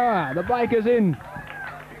second rower. The Baker's in.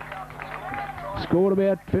 Scored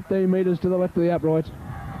about 15 metres to the left of the uprights.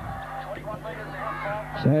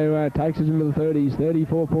 So takes us into the 30s.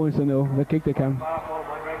 34 points to 0. The kick to come.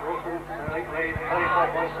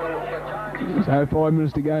 So 5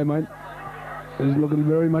 minutes to go, mate. It's looking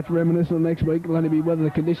very much reminiscent of next week. It'll only be whether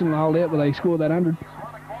the condition will hold out, but they scored that 100 a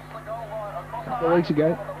couple of weeks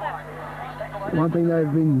ago. One thing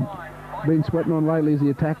they've been sweating on lately is the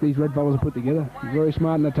attack these red fellas have put together. Very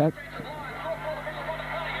smart in attack.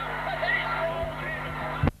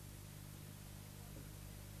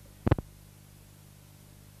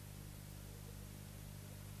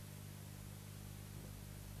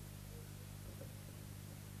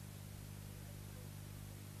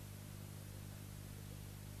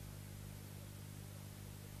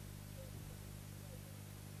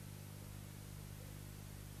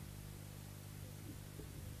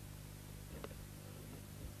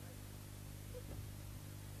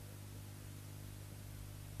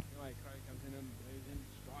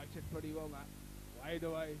 It pretty well that. Wide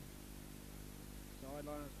away.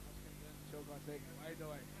 Sideline is Chilcott second. Wide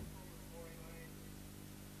away.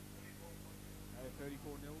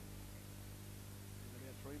 34 0. There's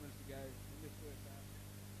about 3 minutes to go in this first half.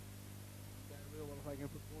 Don't real well if they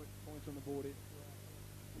can put points on the board here.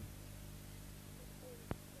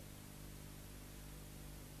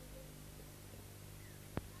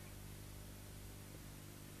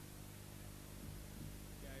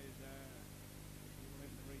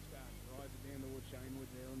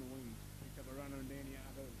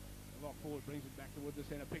 brings it back towards the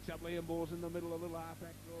centre, picks up Liam Balls in the middle, a little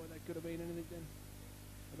half-back draw, that could have been anything then.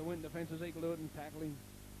 But the Winton defence was equal to it and tackling.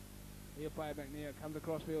 He'll play it back now, comes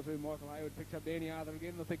across field through Michael Hayward, picks up Danny Arthur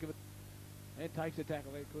again in the thick of it, and takes the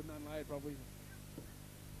tackle there, couldn't unload properly.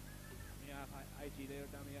 HE there,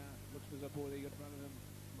 dummy looks for Zapor, he got in front of him,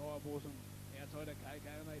 Lyle Borson outside of KK,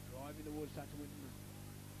 and they drive in towards touch Winton.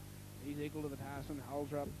 He's equal to the task and holds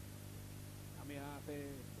her up. Dummy half there.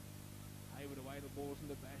 Hayward away the balls and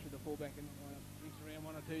the bash with the fullback in the lineup. Thinks around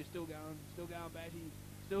 1 or 2, still going Bashy,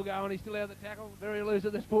 still going, he's still out of the tackle, very loose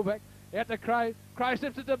at this fullback. Out to Crow, Crow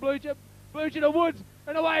steps it to Blucher to Woods,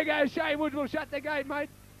 and away goes Shane Woods, will shut the gate, mate.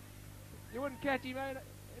 You wouldn't catch him, mate,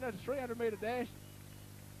 in a 300 metre dash.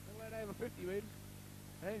 He'll let over 50 metres.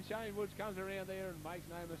 And Shane Woods comes around there and makes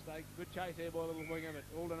no mistake. Good chase there by the little winger, but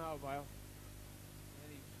all to no avail.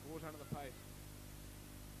 And he scores under the pace.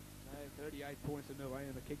 No, 38 points to nil,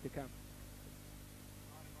 and the kick to come.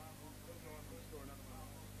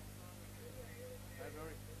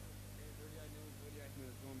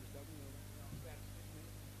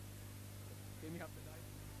 Give me up to date.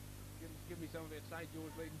 Give me some of that St.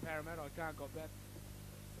 George leading Parramatta. I can't got that.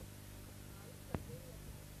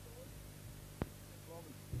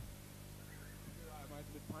 Flogging. Mate,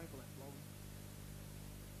 it's a bit painful that flogging.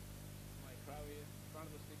 Mate, Crow here, in front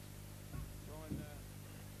of the sticks. Try and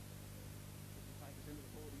take us into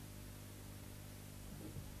the 40s.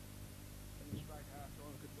 In the straight half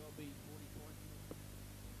time, it could well be 40 points.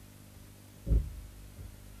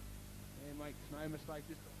 And makes no mistake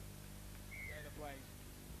this time. Plays.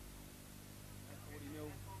 At 40 mil.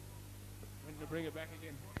 When to bring it back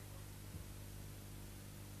again.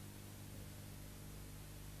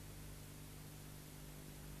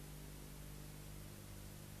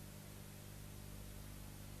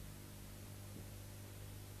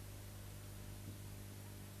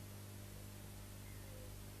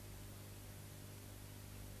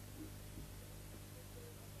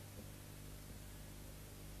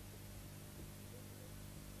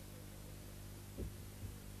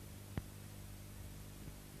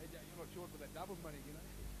 Short with that doubles money, you know.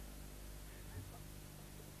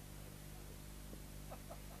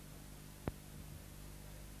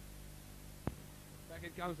 Back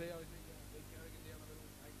it comes there, I think. Big Carrigan down the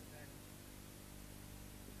middle, takes the tackle.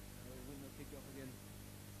 We'll win the kick off again.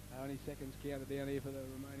 Only seconds counted down here for the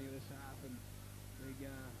remaining of this half, and big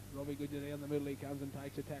Robbie Goodger down the middle, he comes and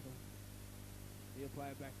takes a tackle. He'll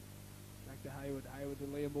play it back to Hayward. Hayward to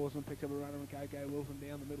Liam Borson, picks up a runner, and KK Wilson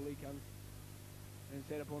down the middle, he comes. And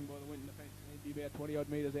set upon by the Winton defence. He'd be about 20 odd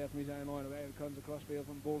metres out from his own line of out. Comes across field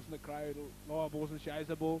from Balson to Crow. Lyle Balson shaves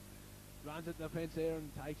the ball, runs at the fence there and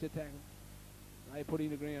takes a tackle. They put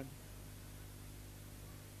him to ground.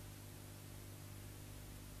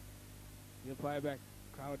 He'll play it back.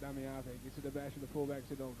 Crow dummy half there. Gets it to bash with the fullback.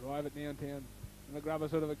 Said I'll drive it downtown. And the grubber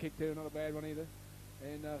sort of a kick too, not a bad one either.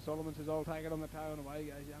 And Solomon says I'll take it on the toe, and away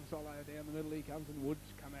goes young Solo down the middle. He comes and Woods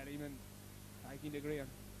come at him and take him to ground.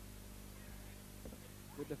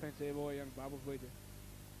 Good defence there, boy, young Bubbles with you.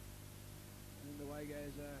 And the way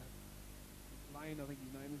goes Lane, I think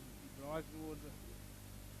his name is. He drives towards the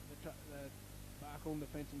Blackall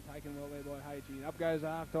defence and taken well there by HE. Up goes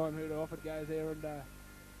half time. Who'd have offered goes there, and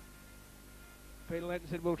Peter Lenton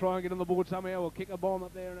said we'll try and get on the board somehow. We'll kick a bomb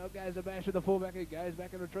up there, and up goes the bash with the fullback. He goes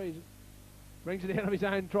back and retrieves it. Brings it down of his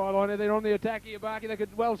own try line. They're on the attack here, Barkey. They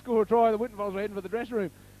could well score a try. The Wintonfolds are heading for the dressing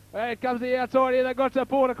room. It comes to the outside here. They've got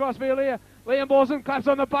support across field here. Liam Borson claps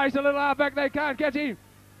on the pace. A little half back. They can't catch him.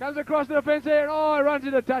 Comes across the fence there. Oh, he runs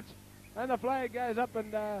into touch. And the flag goes up,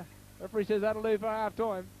 and referee says that'll do for half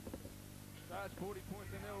time. So it's 40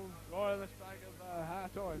 points to nil. Right on the stake of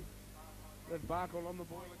half time. There's Blackall on the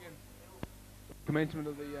ball again. Commencement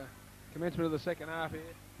of the second half here.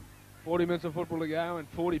 40 minutes of football to go and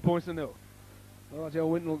 40 points to nil. Well, I tell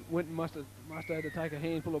Winton must have had to take a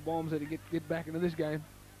handful of bombs there to get back into this game.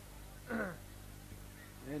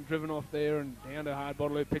 And driven off there and down to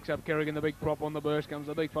Hardbottle, who picks up Kerrigan, the big prop on the burst. Comes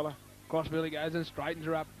the big fella. Crossfield he goes and straightens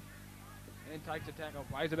her up. And takes a tackle.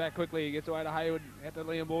 Plays it back quickly. He gets away to Hayward. Out to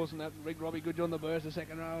Liam Borson. That big Robbie Goodger on the burst, the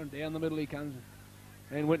second row. And down the middle he comes.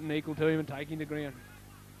 And Winton equal to him and taking the ground.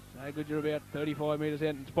 So Goodger about 35 metres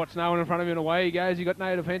out. And spots no one in front of him and away he goes. He got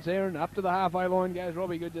no defence there. And up to the halfway line goes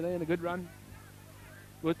Robbie Goodger there. And a good run.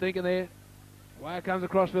 Good thinking there. Away it comes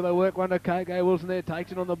across for the work one to KK Wilson there.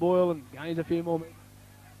 Takes it on the boil and gains a few more metres.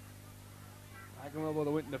 Taken well by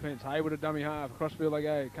the Winton defence. Hayward a dummy half. Crossfield they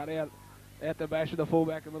go. Cut out the bash of the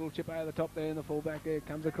fullback. A little chip over the top there. And the fullback there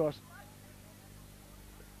comes across.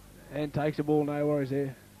 And takes the ball. No worries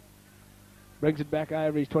there. Brings it back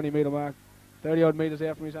over his 20 metre mark. 30 odd metres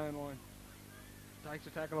out from his own line. Takes a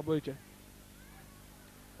tackle of Blucher.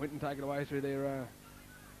 Winton take it away through their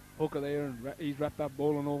hooker there, and he's wrapped up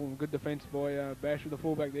ball and all. Good defence by Bash with the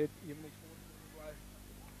fullback there.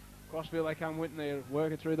 Crossfield they come, Winton there,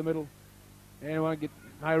 working through the middle. Anyone get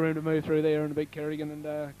no room to move through there, and the big Kerrigan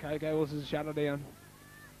and Coco Wilson's shut her down.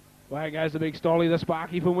 Away goes the big Stolly, the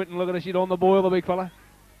Sparky from Winton. Look at her, she's on the boil, the big fella.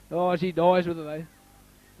 Oh, she dies with it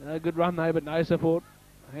though. Good run though, but no support.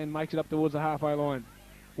 And makes it up towards the halfway line.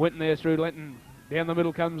 Winton there through Lenton. Down the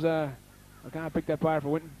middle comes, I can't pick that player for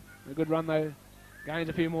Winton. A good run though. Gains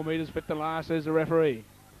a few more metres, fifth to last, says the referee.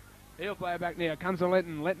 He'll play it back now. Comes to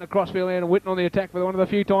Lenton. Lenton across field and Winton on the attack for one of the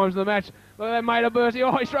few times in the match. Look at that mate of Bercy.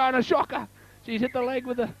 Oh, he's throwing a shocker. She's hit the leg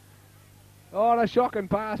with the... Oh, a shocking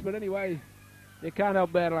pass, but anyway, you can't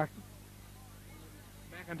help bad luck.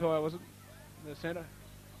 McIntyre, was it? In the centre.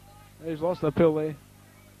 He's lost the pill there.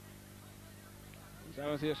 So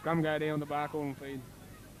we'll see a scrum go down the Blackall and feed.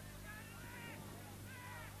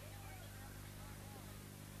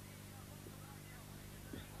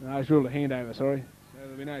 No, it's ruled a handover, sorry. So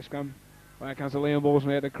there'll be no scrum. Back comes the Liam Balls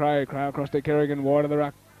now to Crow. Crow across to Kerrigan, wide of the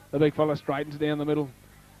ruck. The big fella straightens down the middle.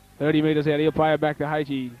 30 metres out, he'll play it back to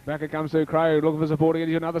H.E. Back it comes to Crow, looking for support again.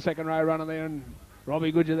 He's another second row runner there, and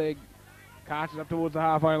Robbie Goodger there carts it up towards the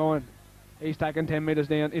halfway line. He's taken 10 metres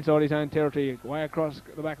down inside his own territory. Way across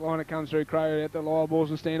the back line it comes through. Crow at the lower balls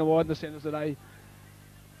and standing wide in the centres today.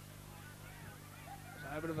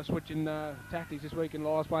 So a bit of a switch in tactics this week in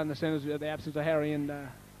Lyles playing the centres with the absence of Harry, and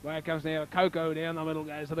way it comes now. Coco down the middle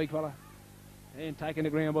goes the big fella. And taking the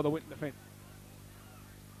ground by the Winton defence.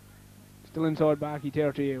 Still inside Barkey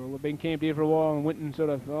territory here. Well, they've been camped here for a while, and Winton sort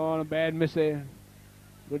of on a bad miss there.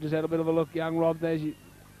 We just had a bit of a look. Young Rob, there's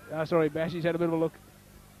Bashy's had a bit of a look.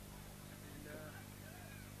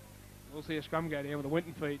 And, we'll see a scrum go down with the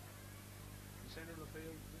Winton feet. The centre of the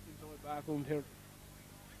field, inside Blackall and territory.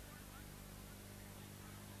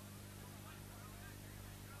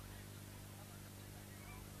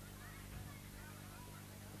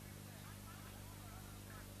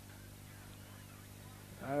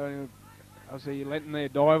 I see Lenton there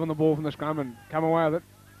dive on the ball from the scrum and come away with it.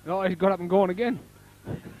 Oh, he's got up and gone again.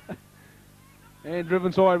 And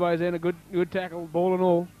driven sideways then, a good tackle, ball and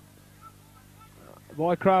all.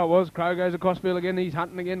 By Crow it was. Crow goes across field again, he's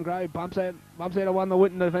hunting again. Crow bumps out of one, the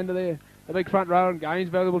Winton defender there. The big front row and gains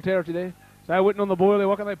valuable territory there. So Winton on the boil there,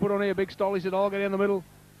 what can they put on here? Big Stolly said, I'll get down the middle.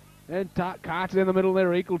 And carts down the middle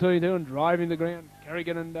there, equal to him too, and driving the ground.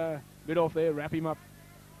 Kerrigan and bit off there, wrap him up.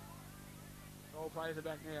 All plays it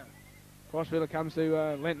back now. Crossfielder comes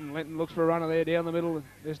to Lenton. Lenton looks for a runner there down the middle.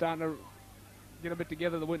 They're starting to get a bit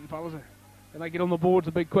together, the Winton fellas. And they get on the board's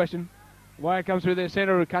a big question. Way it comes through their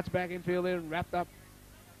centre, who cuts back infield there and wrapped up.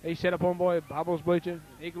 He's set upon by Bubbles Bleacher.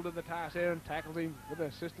 Equal to the task there and tackles him with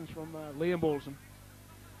assistance from Liam Balson.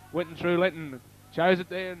 Winton through Lenton. Shows it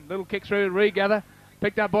there and little kick through, regather.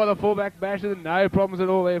 Picked up by the fullback, Basher. No problems at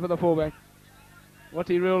all there for the fullback. What's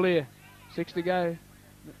he ruled here? 6 to go.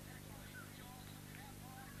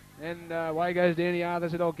 And away goes Danny Arthur,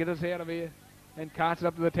 said, I'll get us out of here. And carts it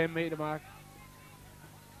up to the 10 metre mark.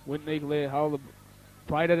 Winton equal there,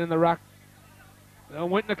 played it in the ruck.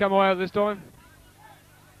 Winton to come away with this time.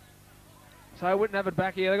 So Winton have it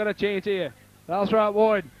back here, they've got a chance here. They'll throw it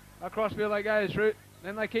wide. Across field they go through.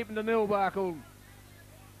 Then they keep them to nil, Blackall.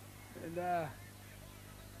 And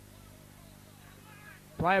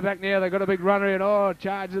play it back now, they've got a big runner in.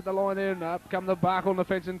 Charges at the line there, and up come the Blackall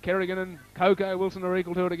defence, and Kerrigan and Coco Wilson are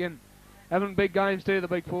equal to it again. Having big games too, the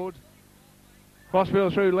big forwards.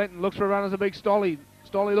 Crossfield through, Lenton looks for runners, a big Stolly.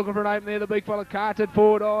 Stolly looking for an open there, the big fella carts it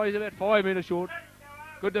forward. He's about 5 metres short.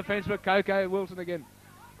 Good defence for Coco Wilson again.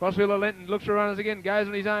 Crossfielder Lenton looks for runners again, goes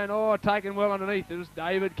on his own. Taken well underneath. It was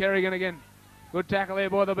David Kerrigan again. Good tackle there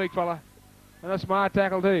by the big fella. And a smart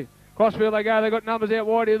tackle too. Crossfield they go, they've got numbers out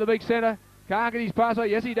wide here, the big centre. Can't get his pass out.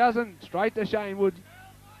 Yes, he doesn't. Straight to Shane Woods.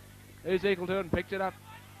 Who's equal to it and picks it up.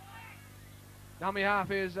 Dummy half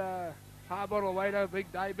is Harbottle Waiter.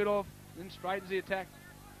 Big Dave bit off. Then straightens the attack.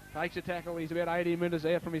 Takes a tackle. He's about 80 metres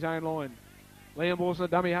out from his own line. Liam Wilson,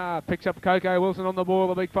 dummy half. Picks up Coco Wilson on the ball.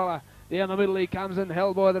 The big fella. Down the middle he comes in.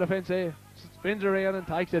 Held by the defence there. Spins around and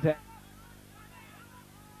takes the attack.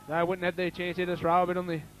 They wouldn't have their chance here to throw a bit on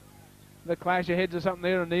the clash of heads or something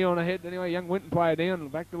there, a knee on a head. Anyway, young Winton player down.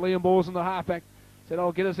 Back to Liam Balls in the halfback. Said,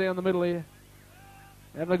 I'll get us down the middle here.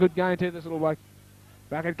 Having a good game too, this little bloke.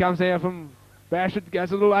 Back it comes there from Bashford.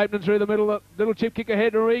 Goes a little opening through the middle. Little chip kick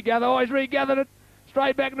ahead to regather. He's regathered it.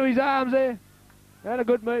 Straight back into his arms there. And a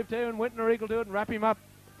good move too, and Winton are equal to it and wrap him up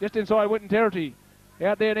just inside Winton territory.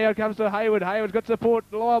 Out there now it comes to Hayward. Hayward's got support.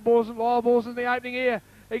 Lyle Balls in the opening here.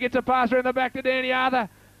 He gets a pass around the back to Danny Arthur.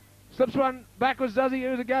 Slips one backwards, does he?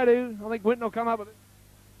 Who's it go to? I think Winton will come up with it.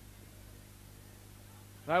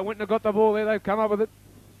 They wouldn't have got the ball there. They've come up with it.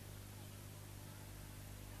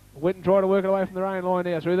 Witten tried to work it away from their own line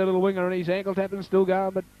there. Through the little winger and his ankle tapping, still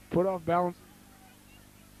going, but put off balance.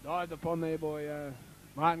 Dived upon there by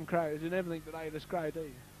Martin Crowe. He's in everything today, this Crowe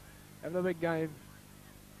team. Having a big game.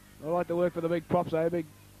 I like to work for the big props, eh? Big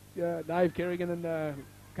Dave Kerrigan and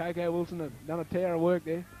KK Wilson have done a tear of work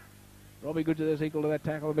there. Robbie Goods is equal to that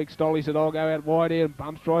tackle. The big Stolly said, I'll go out wide here and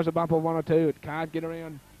bumps, tries to bump on one or two. It can't get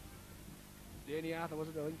around. Danny Arthur, was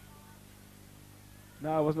it, I think?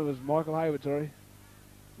 No, it wasn't. It was Michael Hayward, sorry.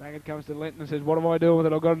 Back it comes to Lenton and says, what am I doing with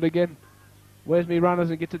it? I've got it again. Where's me runners?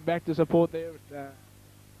 And gets it back to support there. Good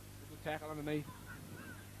tackle underneath.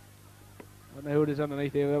 I don't know who it is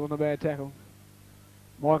underneath there. That wasn't a bad tackle.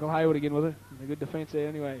 Michael Hayward again with it. A good defence there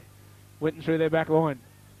anyway. Went through their back line.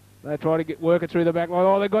 They try to work it through the back line.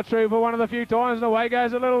 Oh, they got through for one of the few times. And away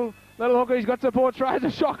goes a little hooker. He's got support. Throws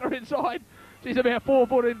a shocker inside. She's about 4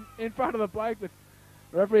 foot in front of the bloke. But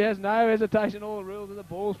the referee has no hesitation. All the rules and the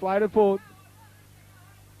ball's floated forward.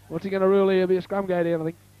 What's he going to rule here? It'll be a scrum go down, I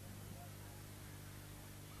think.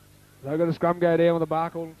 They've got a scrum go down with a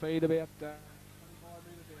Blackall and feed about 25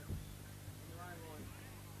 metres out.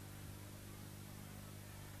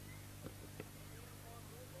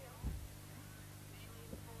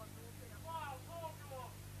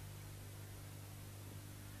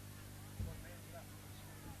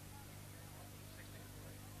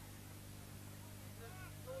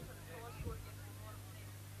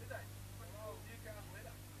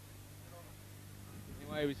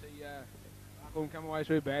 Anyway, we see Blackall come away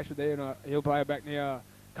through Bashford there, and he'll play it back now.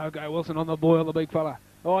 Coco Wilson on the boil, the big fella.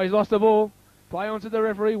 Oh, he's lost the ball. Play on to the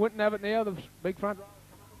referee. Winton have it now. The big front row.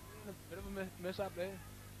 A bit of a mess up there.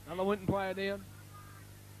 Another Winton player down.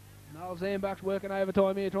 Noel Zambach's working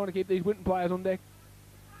overtime here, trying to keep these Winton players on deck.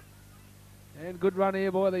 And good run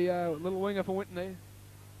here by the little winger for Winton there.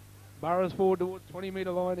 Burrows forward towards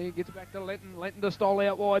 20-metre line here. Gets it back to Lenton. Lenton to Stoll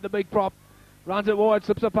out wide, the big prop. Runs it wide,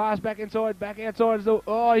 slips a pass back inside, back outside.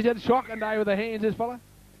 Oh, he's had a shotgun day with the hands, this fella.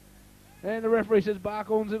 And the referee says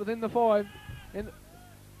Blackall's within the 5. And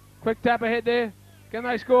quick tap ahead there. Can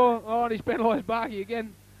they score? Oh, and he's penalised Barkey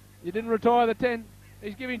again. You didn't retire the 10.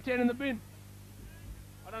 He's giving 10 in the bin.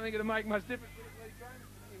 I don't think it'll make much difference.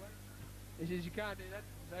 Anyway, he says you can't do that.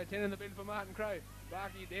 So 10 in the bin for Martin Crowe.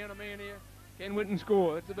 Barkey down a man here. Can Winton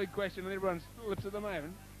score? That's a big question, and everyone's lips at the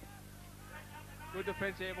moment. Good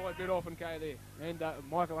defence there by Good off and K there. And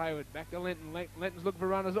Michael Hayward back to Lenton. Lenton's looking for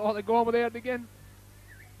runners. Oh, they're gone without it again.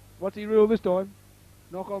 What's he ruled this time?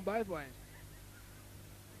 Knock on both ways.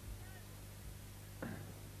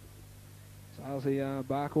 So I'll see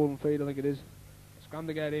Blackall and feed, I think it is. Scrum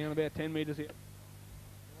to go down about 10 metres here.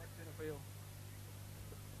 Centre field.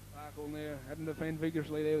 Blackall there, hadn't defend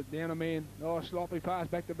vigorously there, down a man. Oh, sloppy pass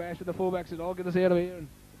back to Bash with the fullback says, I'll get us out of here. And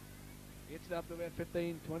gets it up to about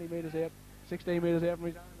 15, 20 metres out. 16 metres out from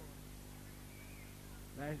his own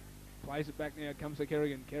line. Plays it back now, comes to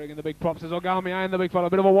Kerrigan. Kerrigan, the big prop, says, I'll go on my own, the big fella.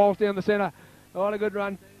 Bit of a waltz down the centre. Oh, a good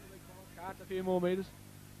run. Carts a few more metres.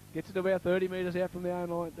 Gets it to about 30 metres out from their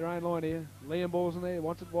own line here. Liam Ball's in there,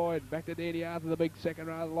 wants it wide. Back to Danny Arthur, the big second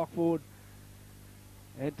row, lock forward.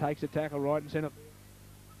 And takes a tackle right in centre.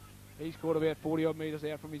 He's caught about 40 odd metres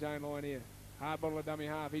out from his own line here. Hard bottle of dummy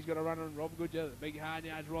half. He's got a runner and Rob Goodger. The big hard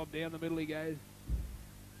yards Rob down the middle he goes.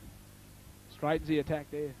 Straightens the attack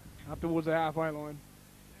there. Up towards the halfway line.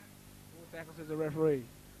 4 tackles as the referee.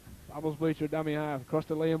 Bubbles Bleacher, dummy half. Across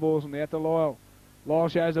to Liam Balls and out to Lyle. Lyle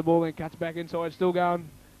shows the ball and cuts back inside. Still going.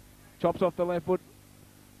 Chops off the left foot.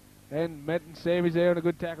 And Matt and Sammy's there on a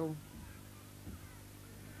good tackle.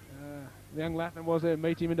 The young Latham was there.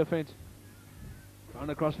 Meets him in defence. Run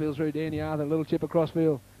across field through Danny Arthur. Little chip across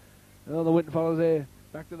field. Another Winton fellas there.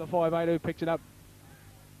 Back to the 5'8" who picks it up.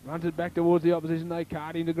 Runs it back towards the opposition. They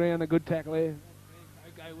cart him to ground. A good tackle there.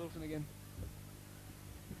 Okay, Wilson again.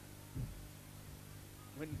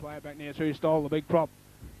 Winton player back now through Stoll, the big prop.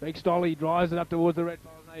 Big Stoll, he drives it up towards the red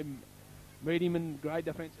fella's name. Meet him in great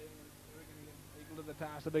defence here. Equal to the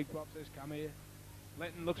task, the big prop says, come here.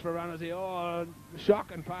 Lenton looks for runners here. Oh,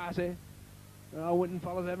 shock and pass here. Oh, Winton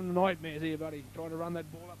fellas having nightmares here, buddy. Trying to run that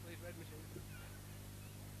ball up these red machines.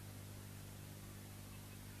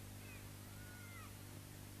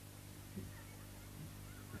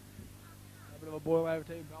 A bit of a boil over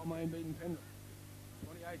team. Balmain beating Penrith.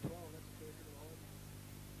 28-12, that's the first of the whole.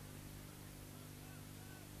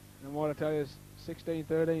 And what I tell you is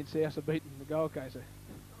 16-13, South are beating the Gold Coast. Yeah,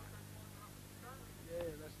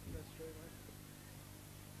 that's true, mate.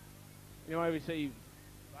 Anyway, we see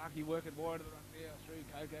Barkey working wide of the ruck now through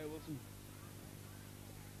Coco Wilson.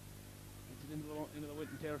 Gets it into the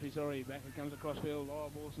Winton territory, sorry. Back it comes across field.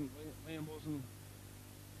 Liam Wilson.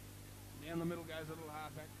 Down the middle goes a little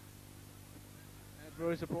halfback. That's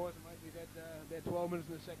very surprising, mate. We've had about 12 minutes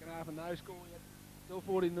in the second half and no score yet. Still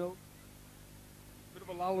 40-0. Bit of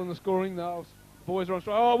a lull in the scoring. The boys are on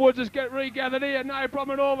strike. Oh, Woods just get regathered here. No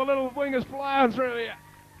problem at all. The little winger's flying through here.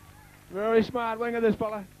 Very smart winger, this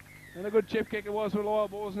fella. And a good chip kick it was for Lyle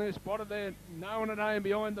Balls, and they're spotted there, knowing it home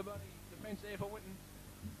behind the defence there for Winton.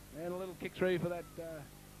 And a little kick through for that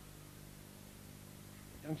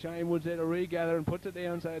young Shane Woods there to regather and puts it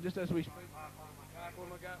down. So just as we speak,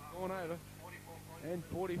 going over. And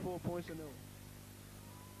 44 points to 0.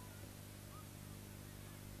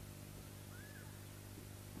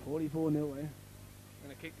 $44-0, eh?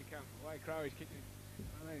 And a kick to come. Away, Crowie's kicking.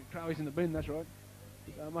 I know Crowie's in the bin, that's right.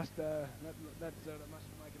 So that must make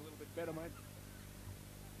it a little bit better, mate.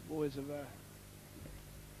 Boys have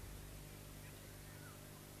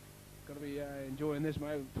got to be enjoying this,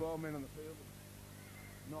 mate. With 12 men on the field.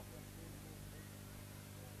 Knock.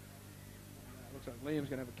 Looks like Liam's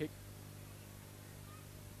going to have a kick.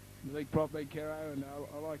 The big prop, big Kero, and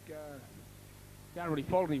I like. Can't really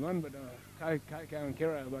fault anyone, but Coco and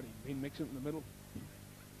Kero have been mixing it in the middle.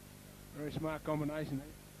 Very smart combination there.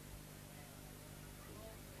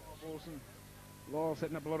 Wilson, Lyle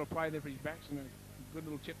setting up a lot of play there for his backs, and a good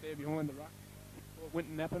little chip there behind the ruck.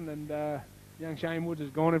 Winton napping, and young Shane Woods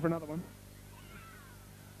has gone in for another one.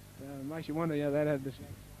 Makes you wonder how that had this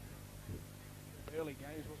early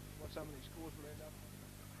games, what some of these scores would end up.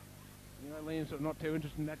 You know, Liam's sort of not too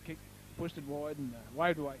interested in that kick. Pushed it wide and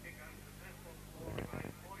waved away.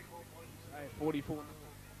 44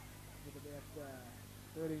 with about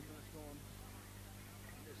 13 minutes gone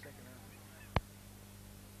in the second half.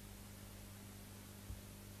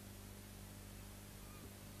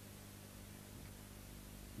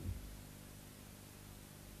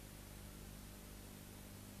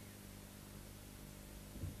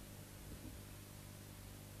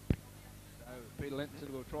 So Peter Lenton said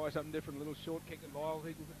we'll try something different, a little short kick at Lyle.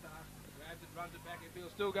 He can put the grabs it, runs it back, it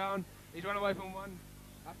feels still going. He's run away from one.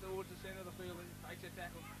 Up towards the centre of the field, he takes a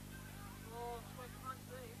tackle. Oh,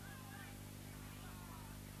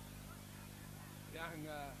 young,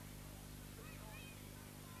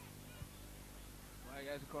 way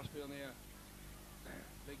goes across field now.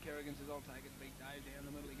 Big Kerrigan says, I'll take it. Big Dave down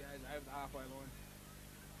the middle, he goes over the halfway line.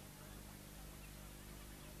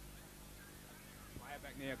 Way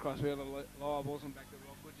back now, across field, Lyle Wilson back to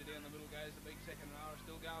Rock. Butcher down the middle goes, the big second rower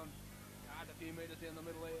still going. Guard a few metres down the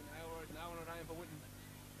middle there, no one at home for Winton.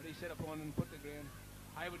 But he set upon and put the ground.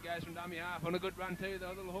 Hayward goes from dummy half on a good run too. The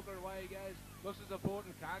little hooker away he goes. Looks at support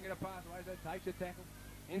and can't get a pass away, so takes a tackle.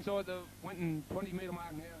 Inside the Winton 20-metre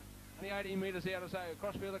mark now. Only 18 metres out or so.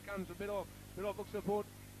 Crossfield it comes, a bit off. Looks support.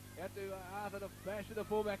 Out to Arthur to bash to the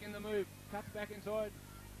fullback in the move. Cuts back inside.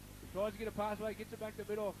 Tries to get a pass away, gets it back to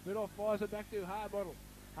Bidoff. Bidoff fires it back to Harbottle.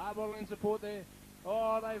 Harbottle in support there.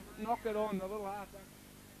 Oh, they've knocked it on, the little halfback.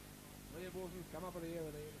 Leah Wilson's come up in the air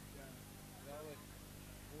with it.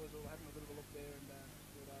 Boys all having a bit of a look there, and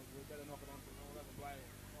we better knock it on for all other play.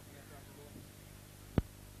 Knocking out across the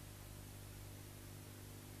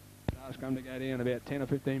ball. Last come to go down about 10 or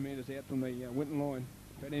 15 metres out from the Winton line.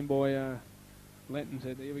 Fed in by Lenton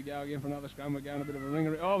said, here we go again for another scrum. We're going a bit of a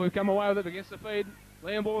ringer. Oh, we've come away with it against the feed.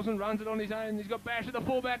 Liam Wilson runs it on his own. He's got Bash at the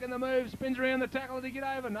fullback in the move. Spins around the tackle. Does he get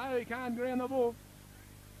over? No, he can't ground the ball.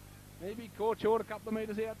 Maybe caught short a couple of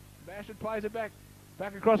metres out. Bashford plays it back.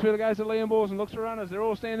 Back across field goes to Liam Balls and looks for runners. They're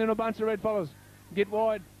all standing in a bunch of red fellas. Get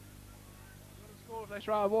wide. Scores, they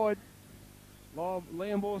throw wide.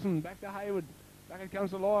 Liam Balls back to Hayward. Back it comes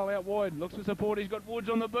to Lyle out wide. Looks for support. He's got Woods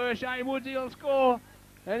on the burst. Shane Woods, he'll score.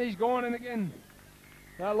 And he's gone in again.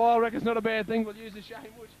 Lyle reckons not a bad thing. We'll use the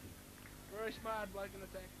Shane Woods. Very smart bloke in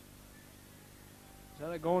attack. So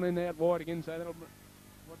they're gone in out wide again. So that'll,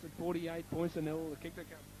 what's it, 48 points to 0. The kick to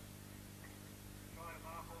come.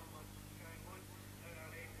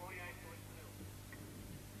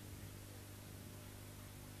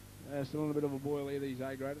 Still in a bit of a boil here, these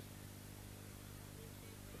A-graders.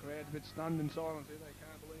 The crowd's a bit stunned in silence here. They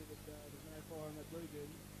can't believe that there's no fire in that blue jersey.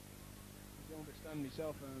 I'm feeling a bit stunned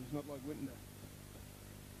myself. It's not like Winton to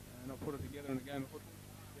not put it together in a game of football.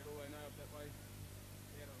 Get all they know up that way.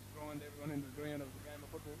 Yeah, it'll grind everyone into the ground of the game of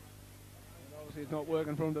football. And obviously it's not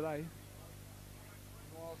working for them today.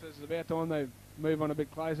 Lyle says it's about time they move on a bit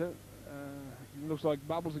closer. It looks like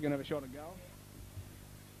Bubbles are going to have a shot at goal.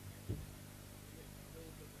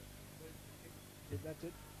 That's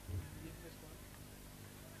it.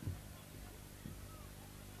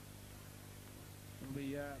 It'll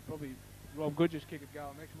be probably Rob Goodger's kick at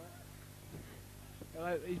goal next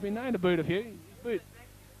mate. He's been known to boot a few.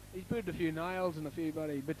 He's booted a few nails and a few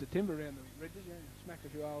bits of timber around the ridges. Yeah, smacked a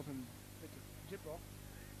few holes and bits of gyprock.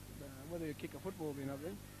 whether you kick a football being up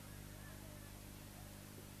there.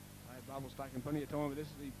 Bubble's taking plenty of time with this.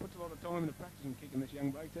 He puts a lot of time into practicing kicking, this young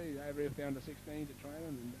bloke too. He's over here down to 16 to training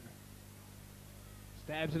and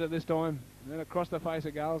stabs it at this time. And then across the face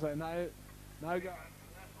of goal, so no goal. Yeah,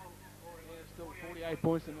 still 48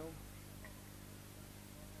 points to 0.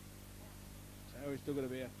 So we've still got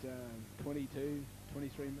about 22,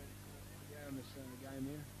 23 minutes to go in this game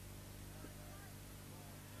here.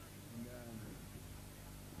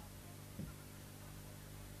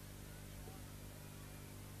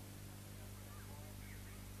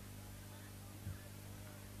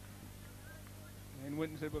 And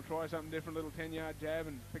Winton said we'll try something different, little 10-yard jab,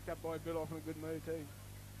 and picked up by Biloff in a good move too.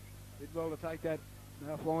 Did well to take that,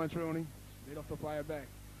 now flying through on him, lead off the player back.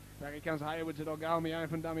 Back here comes Hayward, said I'll go on my own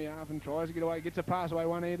from dummy half, and tries to get away, gets a pass away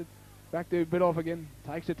one-handed. Back to Biloff again,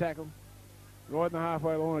 takes a tackle. Right in the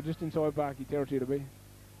halfway line, just inside Barkey territory to be.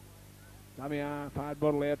 Dummy half, hard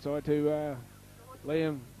bottle outside to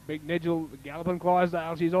Liam. Big Nigel, galloping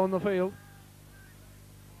Clydesdale, she's on the field.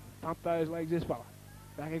 Pump those legs, this fella.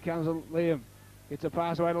 Back here comes Liam. Gets a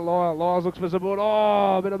pass away to Lyle. Lyles looks for support.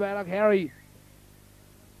 Oh, a bit of bad luck. Harry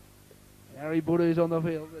Buddha's on the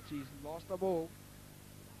field, but she's lost the ball.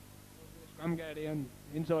 Scrum go down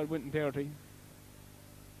inside Winton territory.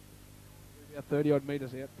 About 30 odd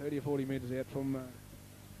metres out, 30 or 40 metres out from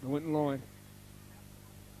the Winton line.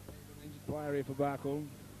 An injured player here for Blackall.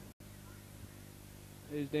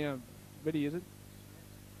 He's down. Biddy, is it?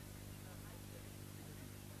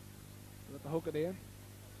 Let the hooker down.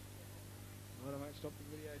 Right, I might stop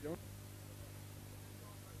the video, John.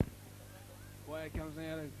 Away it comes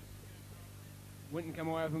now. Winton come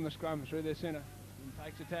away from the scrum through their centre and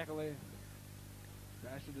takes a tackle there.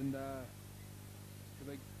 Bastard and the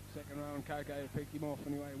big second row and Coco picked him off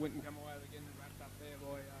anyway. Winton come away again and wrapped up there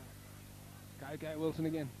by Coco Wilson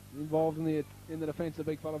again. Involved in the defence, the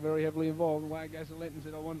big fella very heavily involved. Away it goes to Lenton,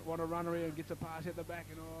 said I want a runner here, and gets a pass at the back,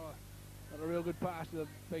 and got a real good pass to the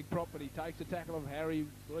big prop, but he takes the tackle of Harry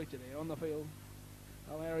Bleacher there on the field.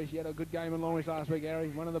 Oh, Harry, she had a good game in Longreach last week, Harry.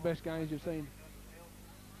 One of the best games you've seen.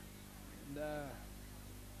 And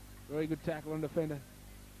very good tackle and defender.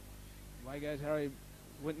 Away goes Harry.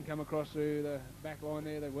 Winton come across through the back line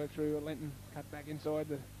there. They work through Lenton, cut back inside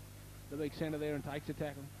the big centre there and takes the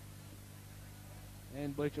tackle.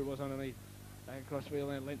 And Bleacher was underneath. Back across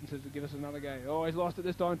field and Lenton says to give us another go. Oh, he's lost it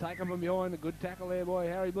this time. Take him from behind. A good tackle there by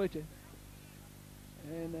Harry Bleacher.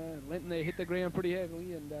 And Lenton there hit the ground pretty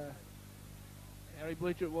heavily, and Harry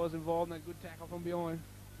Bleacher was involved in that good tackle from behind.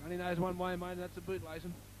 Only knows one way, mate, and that's a bootlace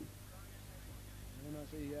him. And I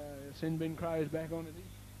see Sin Bin Crow's back on it.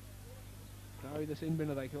 Crow, the Sin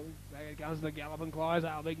Binner they call him. Back it comes the galloping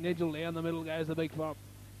Clydesdale. Big Nigel down the middle goes the big flop.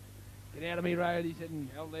 Get out of me road, he said, and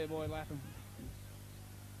held there boy laughing.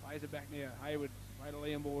 Plays it back near Hayward. Way to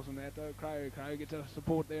Liam balls on that though. Crow gets a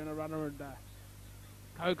support there and a runner, and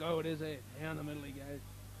Coco it is there. Down the middle he goes.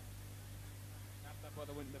 Up by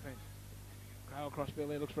the Winton defence. Crow across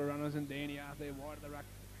field there, looks for runners, and Danny out there wide of the ruck.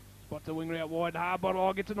 Spots a winger out wide. Hard bottle.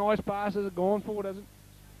 Oh, gets a nice pass. Is it gone for, does it?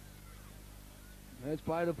 It's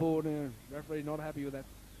played it forward now. Referee not happy with that.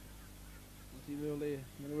 What's he rule there?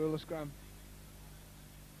 Going to rule a scrum.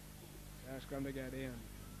 Scrum to go down.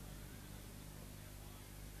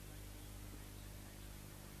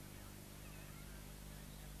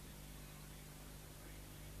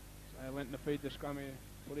 So Lenton to feed the scrum here.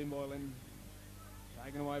 Put in by Lenton.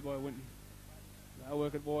 Taken away by Winton. They'll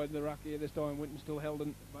work it wide in the ruck here this time. Winton still held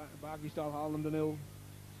in. Barkey still holding them to 0.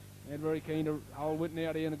 And very keen to hold Winton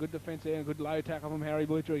out here, and a good defence there, and a good low tackle from Harry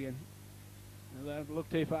Bleacher again. Now they don't look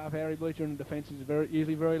too far for Harry Bleacher, and the defence is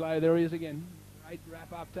usually very low. There he is again. Great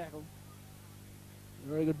wrap-up tackle.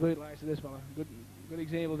 Very good bootlace to this fella. Good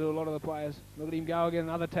example to a lot of the players. Look at him go again,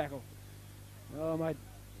 another tackle. Oh, mate,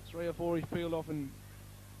 3 or 4 he's peeled off, and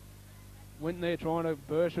Winton there trying to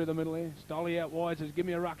burst through the middle there. Stolly out wide, says, give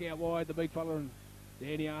me a ruck out wide, the big fella, and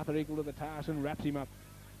Danny Arthur equal to the task and wraps him up.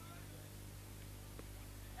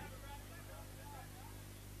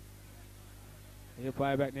 He'll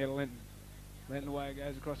play back near to Lenton. Lenton away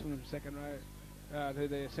goes across from the second row to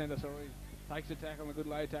the centre, sorry. Takes the tackle, a good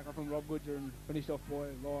low tackle from Rob Goodger, and finished off by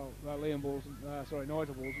Liam Balson,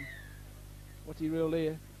 Nigel Balson. What's he real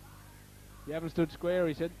there? You haven't stood square,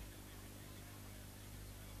 he said.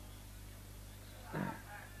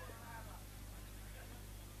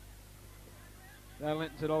 So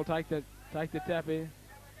Lenton said, I'll take the tap here.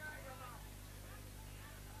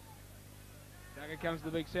 Back comes the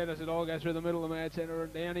big centre, said I'll go through the middle of the mad centre,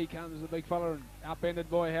 and down he comes the big fella, and upended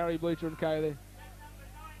by Harry Bleacher and Co there.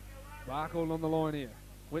 Blackall on the line here.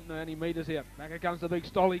 Winton only metres out. Back comes the big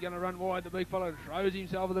Stolly, going to run wide. The big fellow throws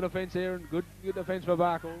himself at the defence there, and good defence for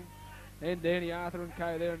Blackall. And Danny Arthur and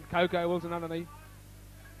there, and Coco Wilson underneath.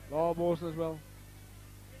 Lyle Mawson as well.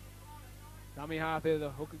 Dummy half there, the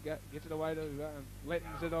hooker gets it away to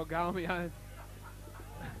Lettons said, I'll go on my own.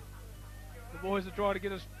 The boys are trying to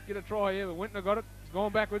get a try here, but Winton got it. It's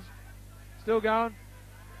gone backwards. Still going.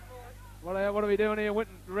 What are we doing here?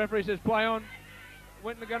 Winton, the referee says play on.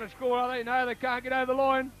 Winton are going to score, are they? No, they can't get over the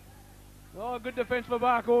line. Oh, good defence for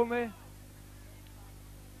Blackall there.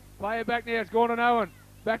 Play it back now. It's gone to no one.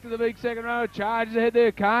 Back to the big second row. Charges ahead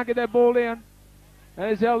there. Can't get that ball down.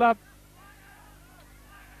 And it's held up.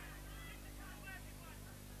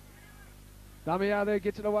 Dummy out there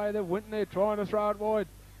gets it away there. Winton there trying to throw it wide.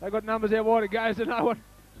 They've got numbers out wide. It goes to no one.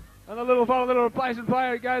 And the little fellow, little replacement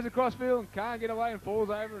player, goes across field and can't get away and falls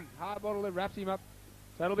over. And Hardbottle there wraps him up.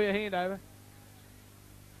 So that'll be a handover.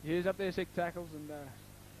 He's up there 6 tackles and a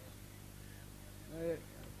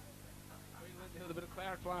bit of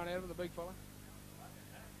claret flying out of the big fella.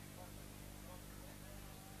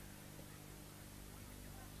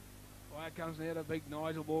 Wide comes now to big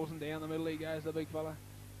Nigel Wilson down the middle. He goes the big fella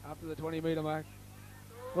up to the 20-metre mark.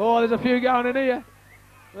 Oh, there's a few going in here.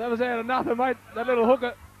 Well, that was out of nothing, mate. That little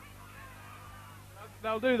hooker.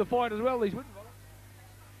 They'll do the fight as well, these Winton fellas.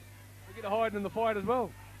 They get a hiding in the fight as well.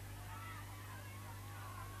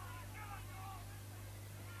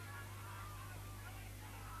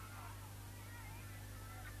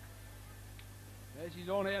 As she's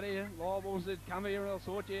on out here, Lyle said, come here, I'll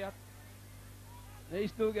sort you out.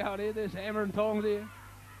 He's still going here, there's hammer and tongs here.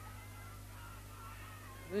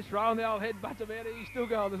 This throwing the old head butts about it, he's still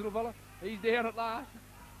going, this little fella. He's down at last.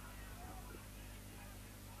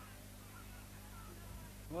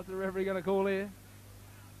 What's the referee going to call here?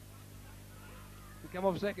 To come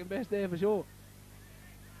off second best there for sure.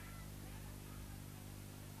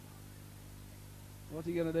 What's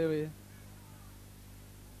he going to do here?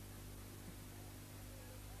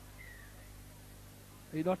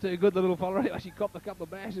 He's not too good, the little fella. He actually copped a couple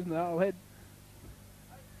of bashes in the whole head.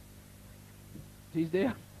 He's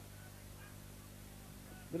down.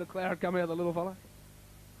 Bit of claret come out of the little fella.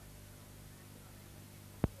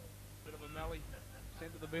 Bit of a mallee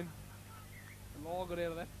sent to the bin. And Lyle got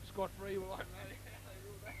out of that scot-free. We're like, no, they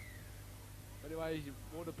ruled that. But anyway, he's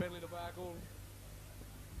brought a penalty to Blackall.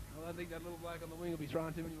 I don't think that little bloke on the wing will be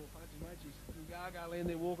throwing too many more punches, mate. She's in Gaga land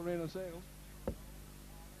there walking around in circles.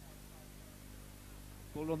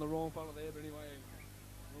 Pulled on the wrong fella there, but anyway,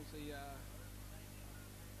 we'll see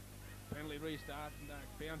penalty restart and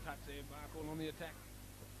bound touch there. Blackall on the attack.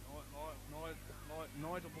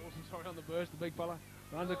 Nigel Mawson, sorry, on the burst, the big fella.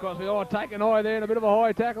 Runs across me. Oh, take an eye there and a bit of a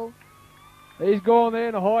high tackle. He's gone there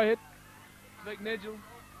and a high hit. Big Nigel.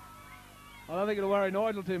 I don't think it'll worry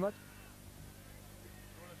Nigel too much.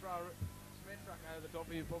 Want to throw a cement truck over the top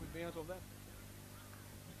of him, probably bounce off that.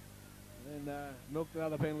 And milked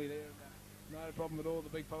another penalty there. No problem at all. The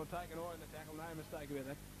big fella taking eye in the tackle. No mistake about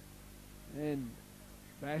that. And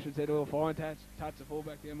Bashford said, oh, fine touch. Touch the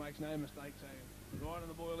fullback there, makes no mistake. So right on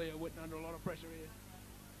the boil here, Winton under a lot of pressure here.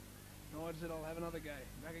 Nigel said, I'll have another go.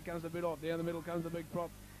 Back it comes the bit off. Down the middle comes the big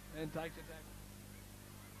prop and takes a tackle.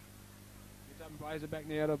 Gets up and plays it back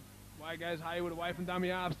now to way goes Hayward away from dummy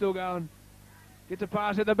half. Still going. Gets a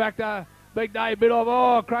pass at the back there. Big Dave bit off.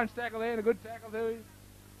 Oh, crunch tackle there and a good tackle too.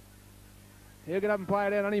 He'll get up and play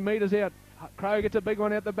it out. Only metres out. Crow gets a big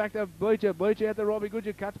one out the back to Bleacher. Bleacher out to Robbie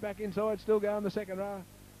Goodger. Cuts back inside. Still going the second row.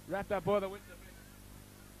 Wrapped up by the Winton.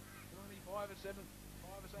 5 or 7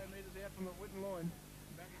 metres out from the Winton line.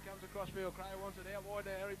 Back it comes across field. Crow wants it out wide to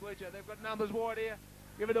Harry Bleacher. They've got numbers wide here.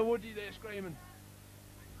 Give it to Woodsy there screaming.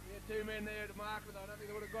 He had 2 men there to mark it. I don't think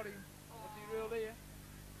they would have got him. What's he real there?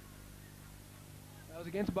 That was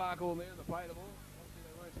against Blackall there in the play of the ball. Obviously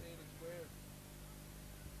they weren't standing square.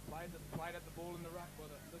 Played at the ball in the ruck by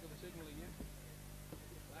the look of the signal again.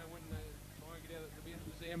 They went and try and get out. It'll be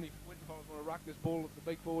interesting to see how many Winton fellas want to ruck this ball at the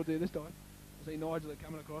big forwards there this time. We'll see Nigel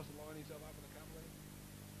coming across the line himself up with a couple there.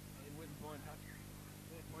 And Winton fine touch.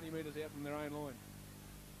 They're 20 metres out from their own line.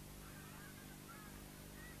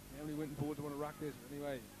 How many Winton forwards want to ruck this? But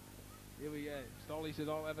anyway, here we go. Stolly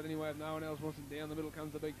says, I'll have it anyway if no one else wants it. Down the middle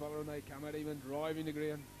comes the big fella and they come at him and drive him to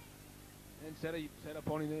ground. And set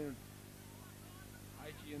upon him there.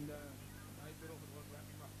 H.E. and Dave Biddle was wrapped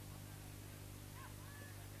him up.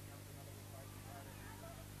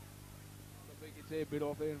 The big hits there, bit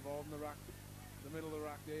off there, involved in the ruck. The middle of the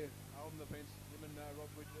ruck there, holding the fence. Him and Rob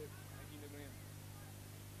Wood there, taking the ground.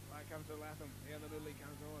 Right comes to Latham. Down the middle he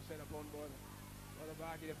comes on, set upon by the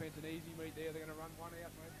Barkey defence. An easy meet there. They're going to run one out,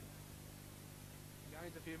 mate.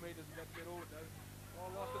 Gains a few metres and that's it all it does. Oh,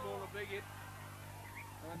 lost the ball, a big hit.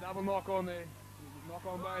 And a double knock on there. Knock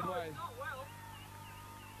on both ways.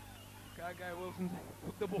 KK Wilson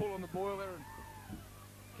put the ball on the boil there and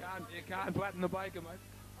you can't flatten the baker, mate.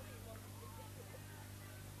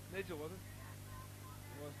 Nigel, was it?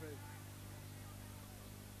 It was me.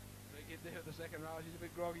 Big hit there at the second row. She's a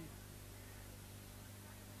bit groggy.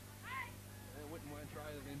 And Whitten won't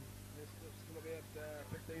trade again. There's still about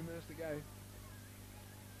 15 minutes to go.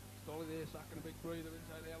 Stolly there sucking a big breather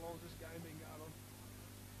inside. How long's this game been going on?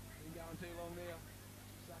 Been going too long now.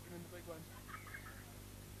 Sucking in the big ones.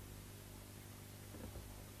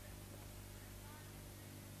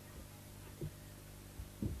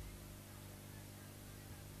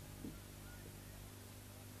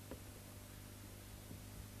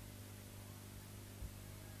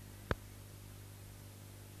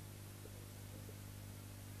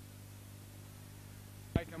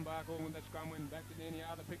 Come back on with that scrum win. Back to Danny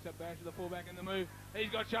Arthur. Picks up Bash with the fullback in the move. He's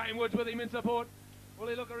got Shane Woods with him in support. Will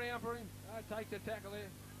he look around for him? Takes a tackle there.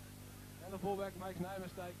 And the fullback makes no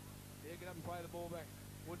mistake. He'll get up and play the ball back.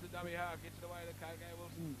 Woods the dummy half. Gets it away to KK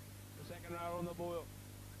Wilson. The second rower on the boil.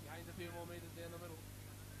 Gains a few more metres down the middle.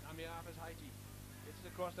 Dummy half is H. Gets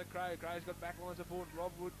it across to Crow. Crow's got backline support.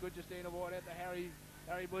 Rob Wood, good just stand wide out to Harry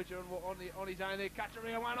Butcher on his own there. Cuts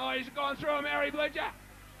around one. Oh, he's gone through him, Harry Butcher.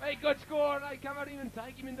 He could score and they come at him and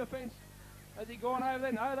take him in defence. Has he gone over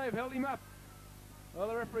there? No, they've held him up. Well,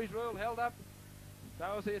 the referee's ruled held up. So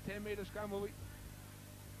I'll see a 10 metre scrum, will we?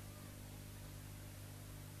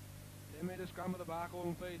 10 metre scrum with the Blackall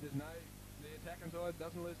and feed. There's no, the attacking side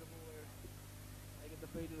doesn't lose the ball there. They get the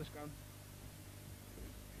feed to the scrum.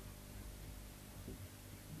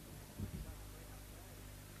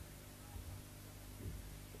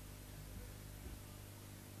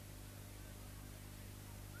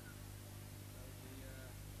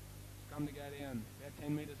 To go down, about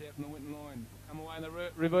 10 metres out from the Whitten line. Come away in the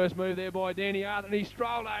reverse move there by Danny Arthur, and he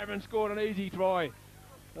strolled over and scored an easy try.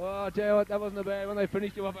 Oh, I tell you what, that wasn't a bad one. They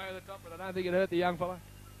finished him off over the top, but I don't think it hurt the young fella.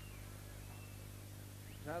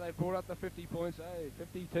 So they brought up the 50 points,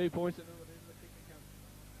 52 points to do with the kick to come.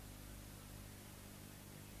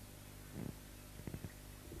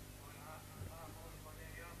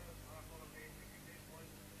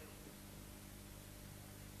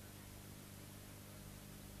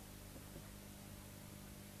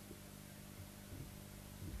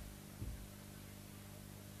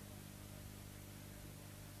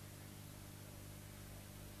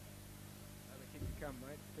 Come,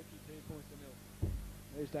 mate. 52 points to nil.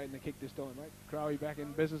 Who's taking the kick this time, mate? Crowy back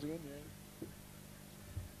in business again, yeah.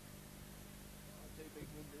 Two big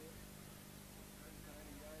wins there.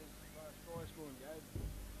 Entertaining games as far as try scoring goes.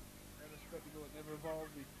 Never spectacle, it never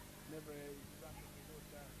evolved. We never disrupted. We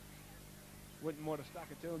thought Whitten might have stuck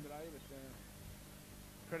it to him today, but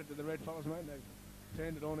credit to the red fellas, mate. They've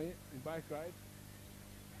turned it on here in both grades.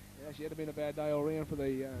 It actually had been a bad day all round for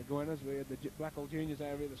the Goannas. We had the Blackall juniors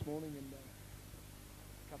over here this morning and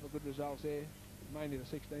couple of good results there, mainly the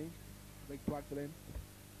 16. Big plug for them.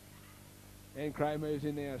 And Cray moves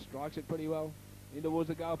in there, strikes it pretty well. In towards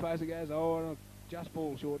the goal post it goes, oh, just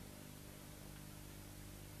ball short.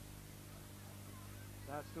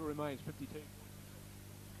 So it still remains 52.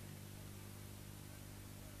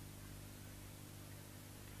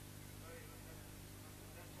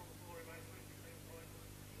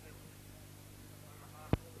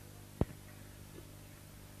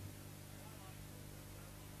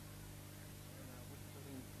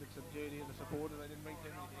 Of duty and the supporters, they didn't bring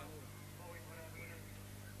too many down.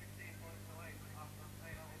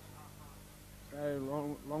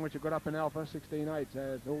 So Longwich have got up in Alpha, 16-8,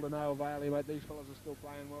 so it's all to no avail, mate. These fellas are still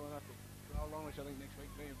playing well enough to roll Longwich, I think, next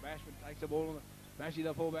week. Bashford takes the ball, and Bashy,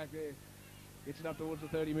 the fullback there, gets it up towards the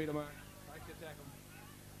 30-metre mark, takes the tackle.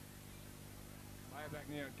 Way back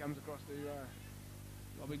now, it comes across to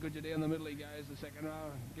Robbie Goodger down the middle, he goes, the second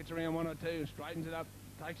row, gets around one or two, straightens it up,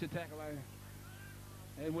 takes the tackle over.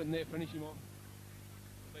 And Whitten there, finish him off.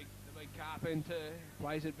 The big Carpenter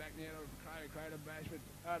plays it back now to Crow to Bashford,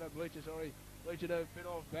 to Bleacher, sorry. Bleacher to bit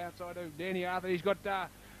off, outside to Danny Arthur. He's got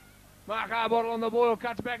Mark Arbottle on the boil,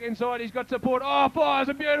 cuts back inside. He's got support. Oh, fires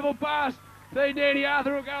a beautiful pass. See, Danny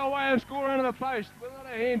Arthur will go away and score under the post. With a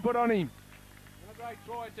hand put on him. And a great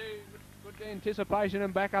try too. Good anticipation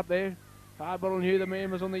and back up there. Arbottle knew the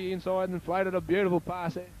man was on the inside and floated a beautiful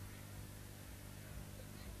pass there.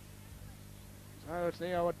 So it's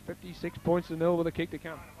now at 56 points to nil with a kick to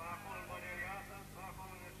come.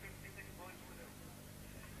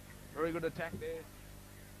 Very good attack there.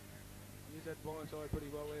 Used that blind side pretty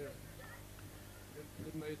well there.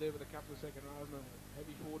 Good move there with a couple of second rows and a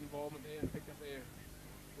heavy forward involvement there and picked up their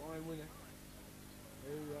blind winner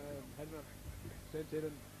who had enough sense in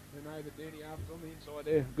and Then over Danny after on the inside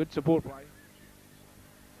there. Good support play.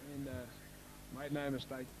 And made no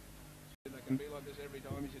mistake. They can be like this every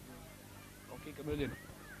time. He said, I'll kick a million.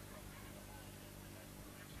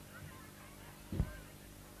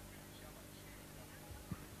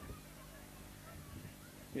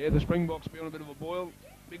 Yeah, the Springboks be on a bit of a boil.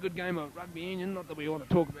 Be a good game of rugby union. Not that we want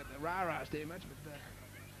to talk about the rah-rahs too much, but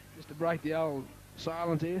just to break the old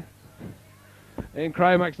silence here. And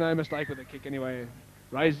Crow makes no mistake with the kick anyway.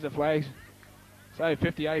 Raises the flags. So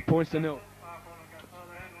 58 points to 0.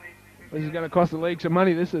 This is going to cost the league some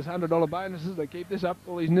money. This is $100 bonuses. They keep this up,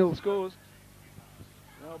 all these nil scores.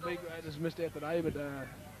 Well, B grade has missed out today, but it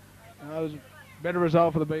was a better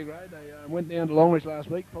result for the B grade. They went down to Longreach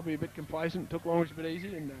last week, probably a bit complacent, took Longreach a bit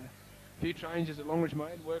easy, and a few changes that Longreach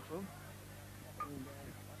made worked for them. And,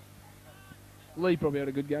 Lee probably had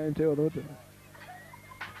a good game too, I thought.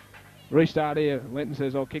 Restart here. Lenton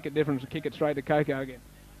says, I'll kick it different, kick it straight to Coco again.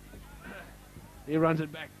 He runs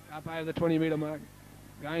it back up over the 20-metre mark.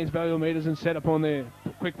 Gains valuable metres and set upon there.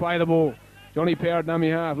 Quick play of the ball. Johnny Power at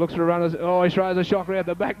dummy half. Looks for runners. Oh, he throws a shocker out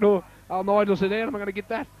the back door. Oh, Nigel said, how am I going to get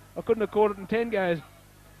that? I couldn't have caught it in 10 goes.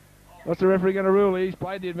 What's the referee going to rule? He's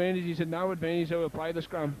played the advantage. He said no advantage, so we'll play the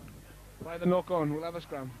scrum. Play the knock on. We'll have a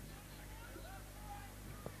scrum.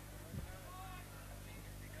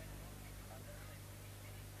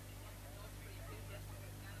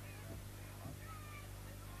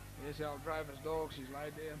 Yes, our driver's dog. She's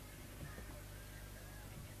laid there.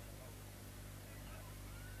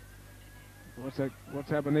 What's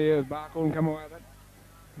happened here? Blackall come away with it.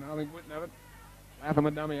 Nothing Whitten of it. Latham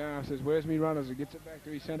a dummy half says, where's me runners? He gets it back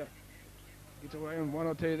to his centre. Gets away on one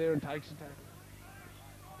or two there and takes the tackle.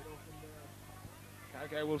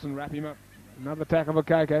 Coco Wilson wrap him up. Another tackle for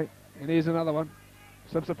Coco. And here's another one.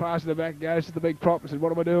 Slips the pass to the back, goes to the big prop and says,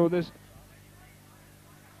 what am I doing with this?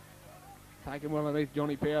 Taken well underneath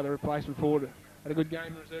Johnny Power, the replacement forward. Had a good game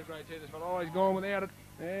in reserve grade too. This one, oh, he's gone without it.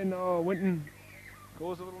 And Winton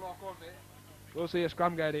caused a little knock on there. We'll see a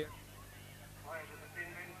scrum go there.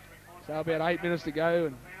 So about 8 minutes to go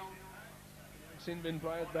and Sin Bin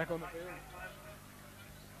players back on the field.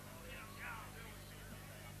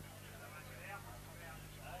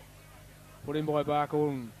 Put in by Blackall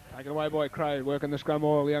and taken away by Crow, working the scrum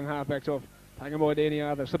oil, the young halfbacks off. Taken by Danny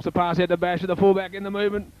Arthur, slips the pass out to Bash to the fullback in the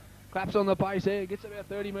movement. Claps on the pace there, gets about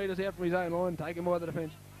 30 metres out from his own line, taken by the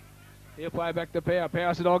defence. He'll play back to Power.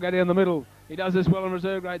 Power said, I'll go down the middle. He does this well in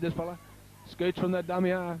reserve grade, this fella. Scoots from that dummy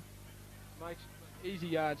half. Makes easy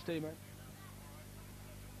yards too, mate.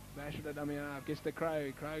 Bash with the dummy half. Gets to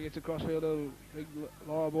Crow. Crow gets across field. Big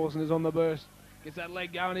Lyra Borson is on the burst. Gets that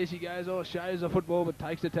leg going as he goes. Oh, shows the football but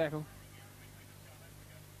takes the tackle.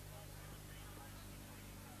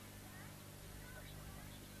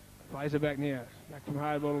 Plays it back now. Back from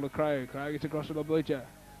hard ball to Crow. Crow gets across to the bleacher.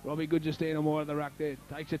 Robbie Good just standing wide of the ruck there.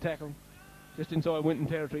 Takes a tackle. Just inside Winton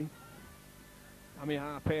territory. Dummy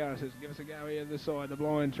half Power says, give us a go here this side. The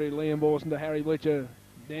blind through Liam Borson to Harry Bleacher.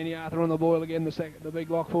 Danny Arthur on the boil again, the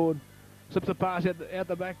big lock forward. Slips the pass out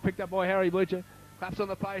the back, picked up by Harry Bleacher. Claps on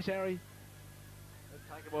the pace, Harry.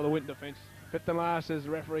 Taken by the Winton defence. Fifth and last is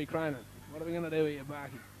referee Cronin. What are we going to do here,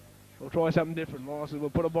 Barkey? We'll try something different. Law says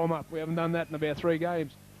we'll put a bomb up. We haven't done that in about 3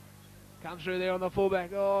 games. Comes through there on the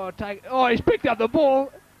fullback. Oh, he's picked up the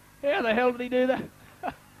ball. How the hell did he do that?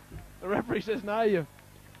 The referee says no, you're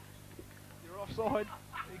offside.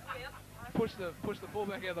 He pushed the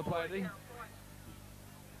fullback out of the play, didn't he?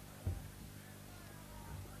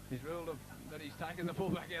 He's ruled that he's taken the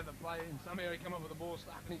fullback out of the play and somehow he come up with the ball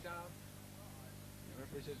stuck in his arm. The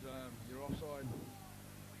referee says you're offside.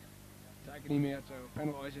 Taking him out, so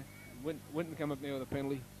penalise you. Winton come up now with a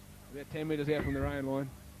penalty. About 10 metres out from their own line.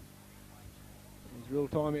 He's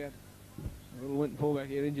ruled time out. A little Winton fullback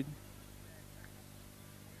here injured.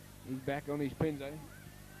 He's back on his pins, eh?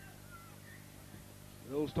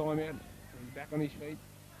 Rules time out. He's back on his feet.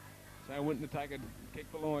 So Winton to take a kick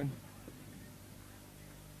for line.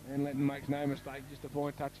 And Lenton makes no mistake, just a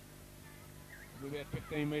fine touch. We're about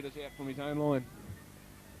 15 metres out from his own line.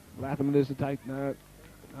 Latham is to take, no,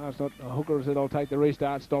 it's not. Hooker said, I'll take the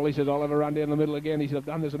restart. Stolly says, I'll have a run down the middle again. He said, I've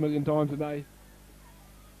done this a million times today.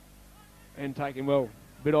 And taken well.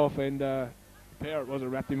 Bit off and Power it was, it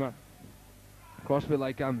wrapped him up. Crossfield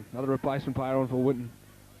they come. Another replacement player on for Winton.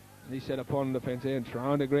 And he set upon the defence end,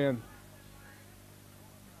 thrown to ground.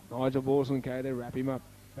 Nigel Borson came there, wrap him up.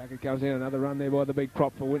 Back it comes in, another run there by the big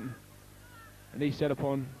prop for Winton. And he's set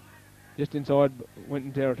upon just inside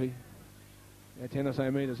Winton territory. 10 or so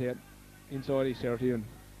metres out inside his territory, and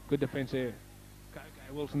good defence there.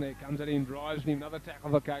 Coco Wilson there comes at him, drives him, another tackle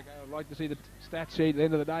for Coco. I'd like to see the stats sheet at the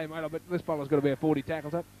end of the day, mate. I bet this fella's got about 40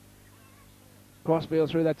 tackles up. Crossfield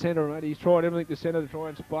through that centre, right? He's tried everything to centre to try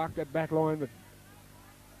and spark that back line, but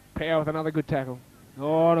Power with another good tackle.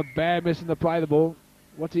 Oh, a bad missing to play the ball.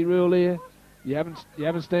 What's he rule here? You haven't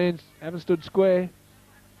stood square.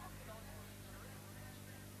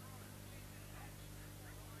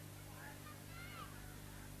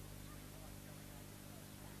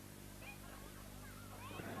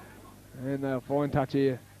 And a fine touch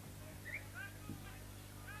here.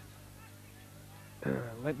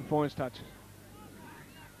 Lenton Foyne's touch.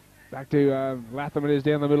 Back to Latham, it is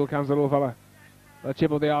down the middle comes the little fella. A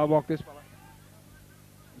chip of the old block, this fella.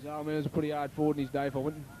 His old man's a pretty hard forward in his day for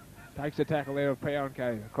Winton. Takes the tackle there of Power and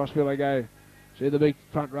K. Crossfield they go. See the big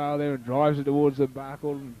front rail there and drives it towards the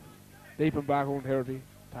Blackall, deep in Blackall territory.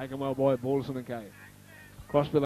 Taken well by Balderson and K. Crossfield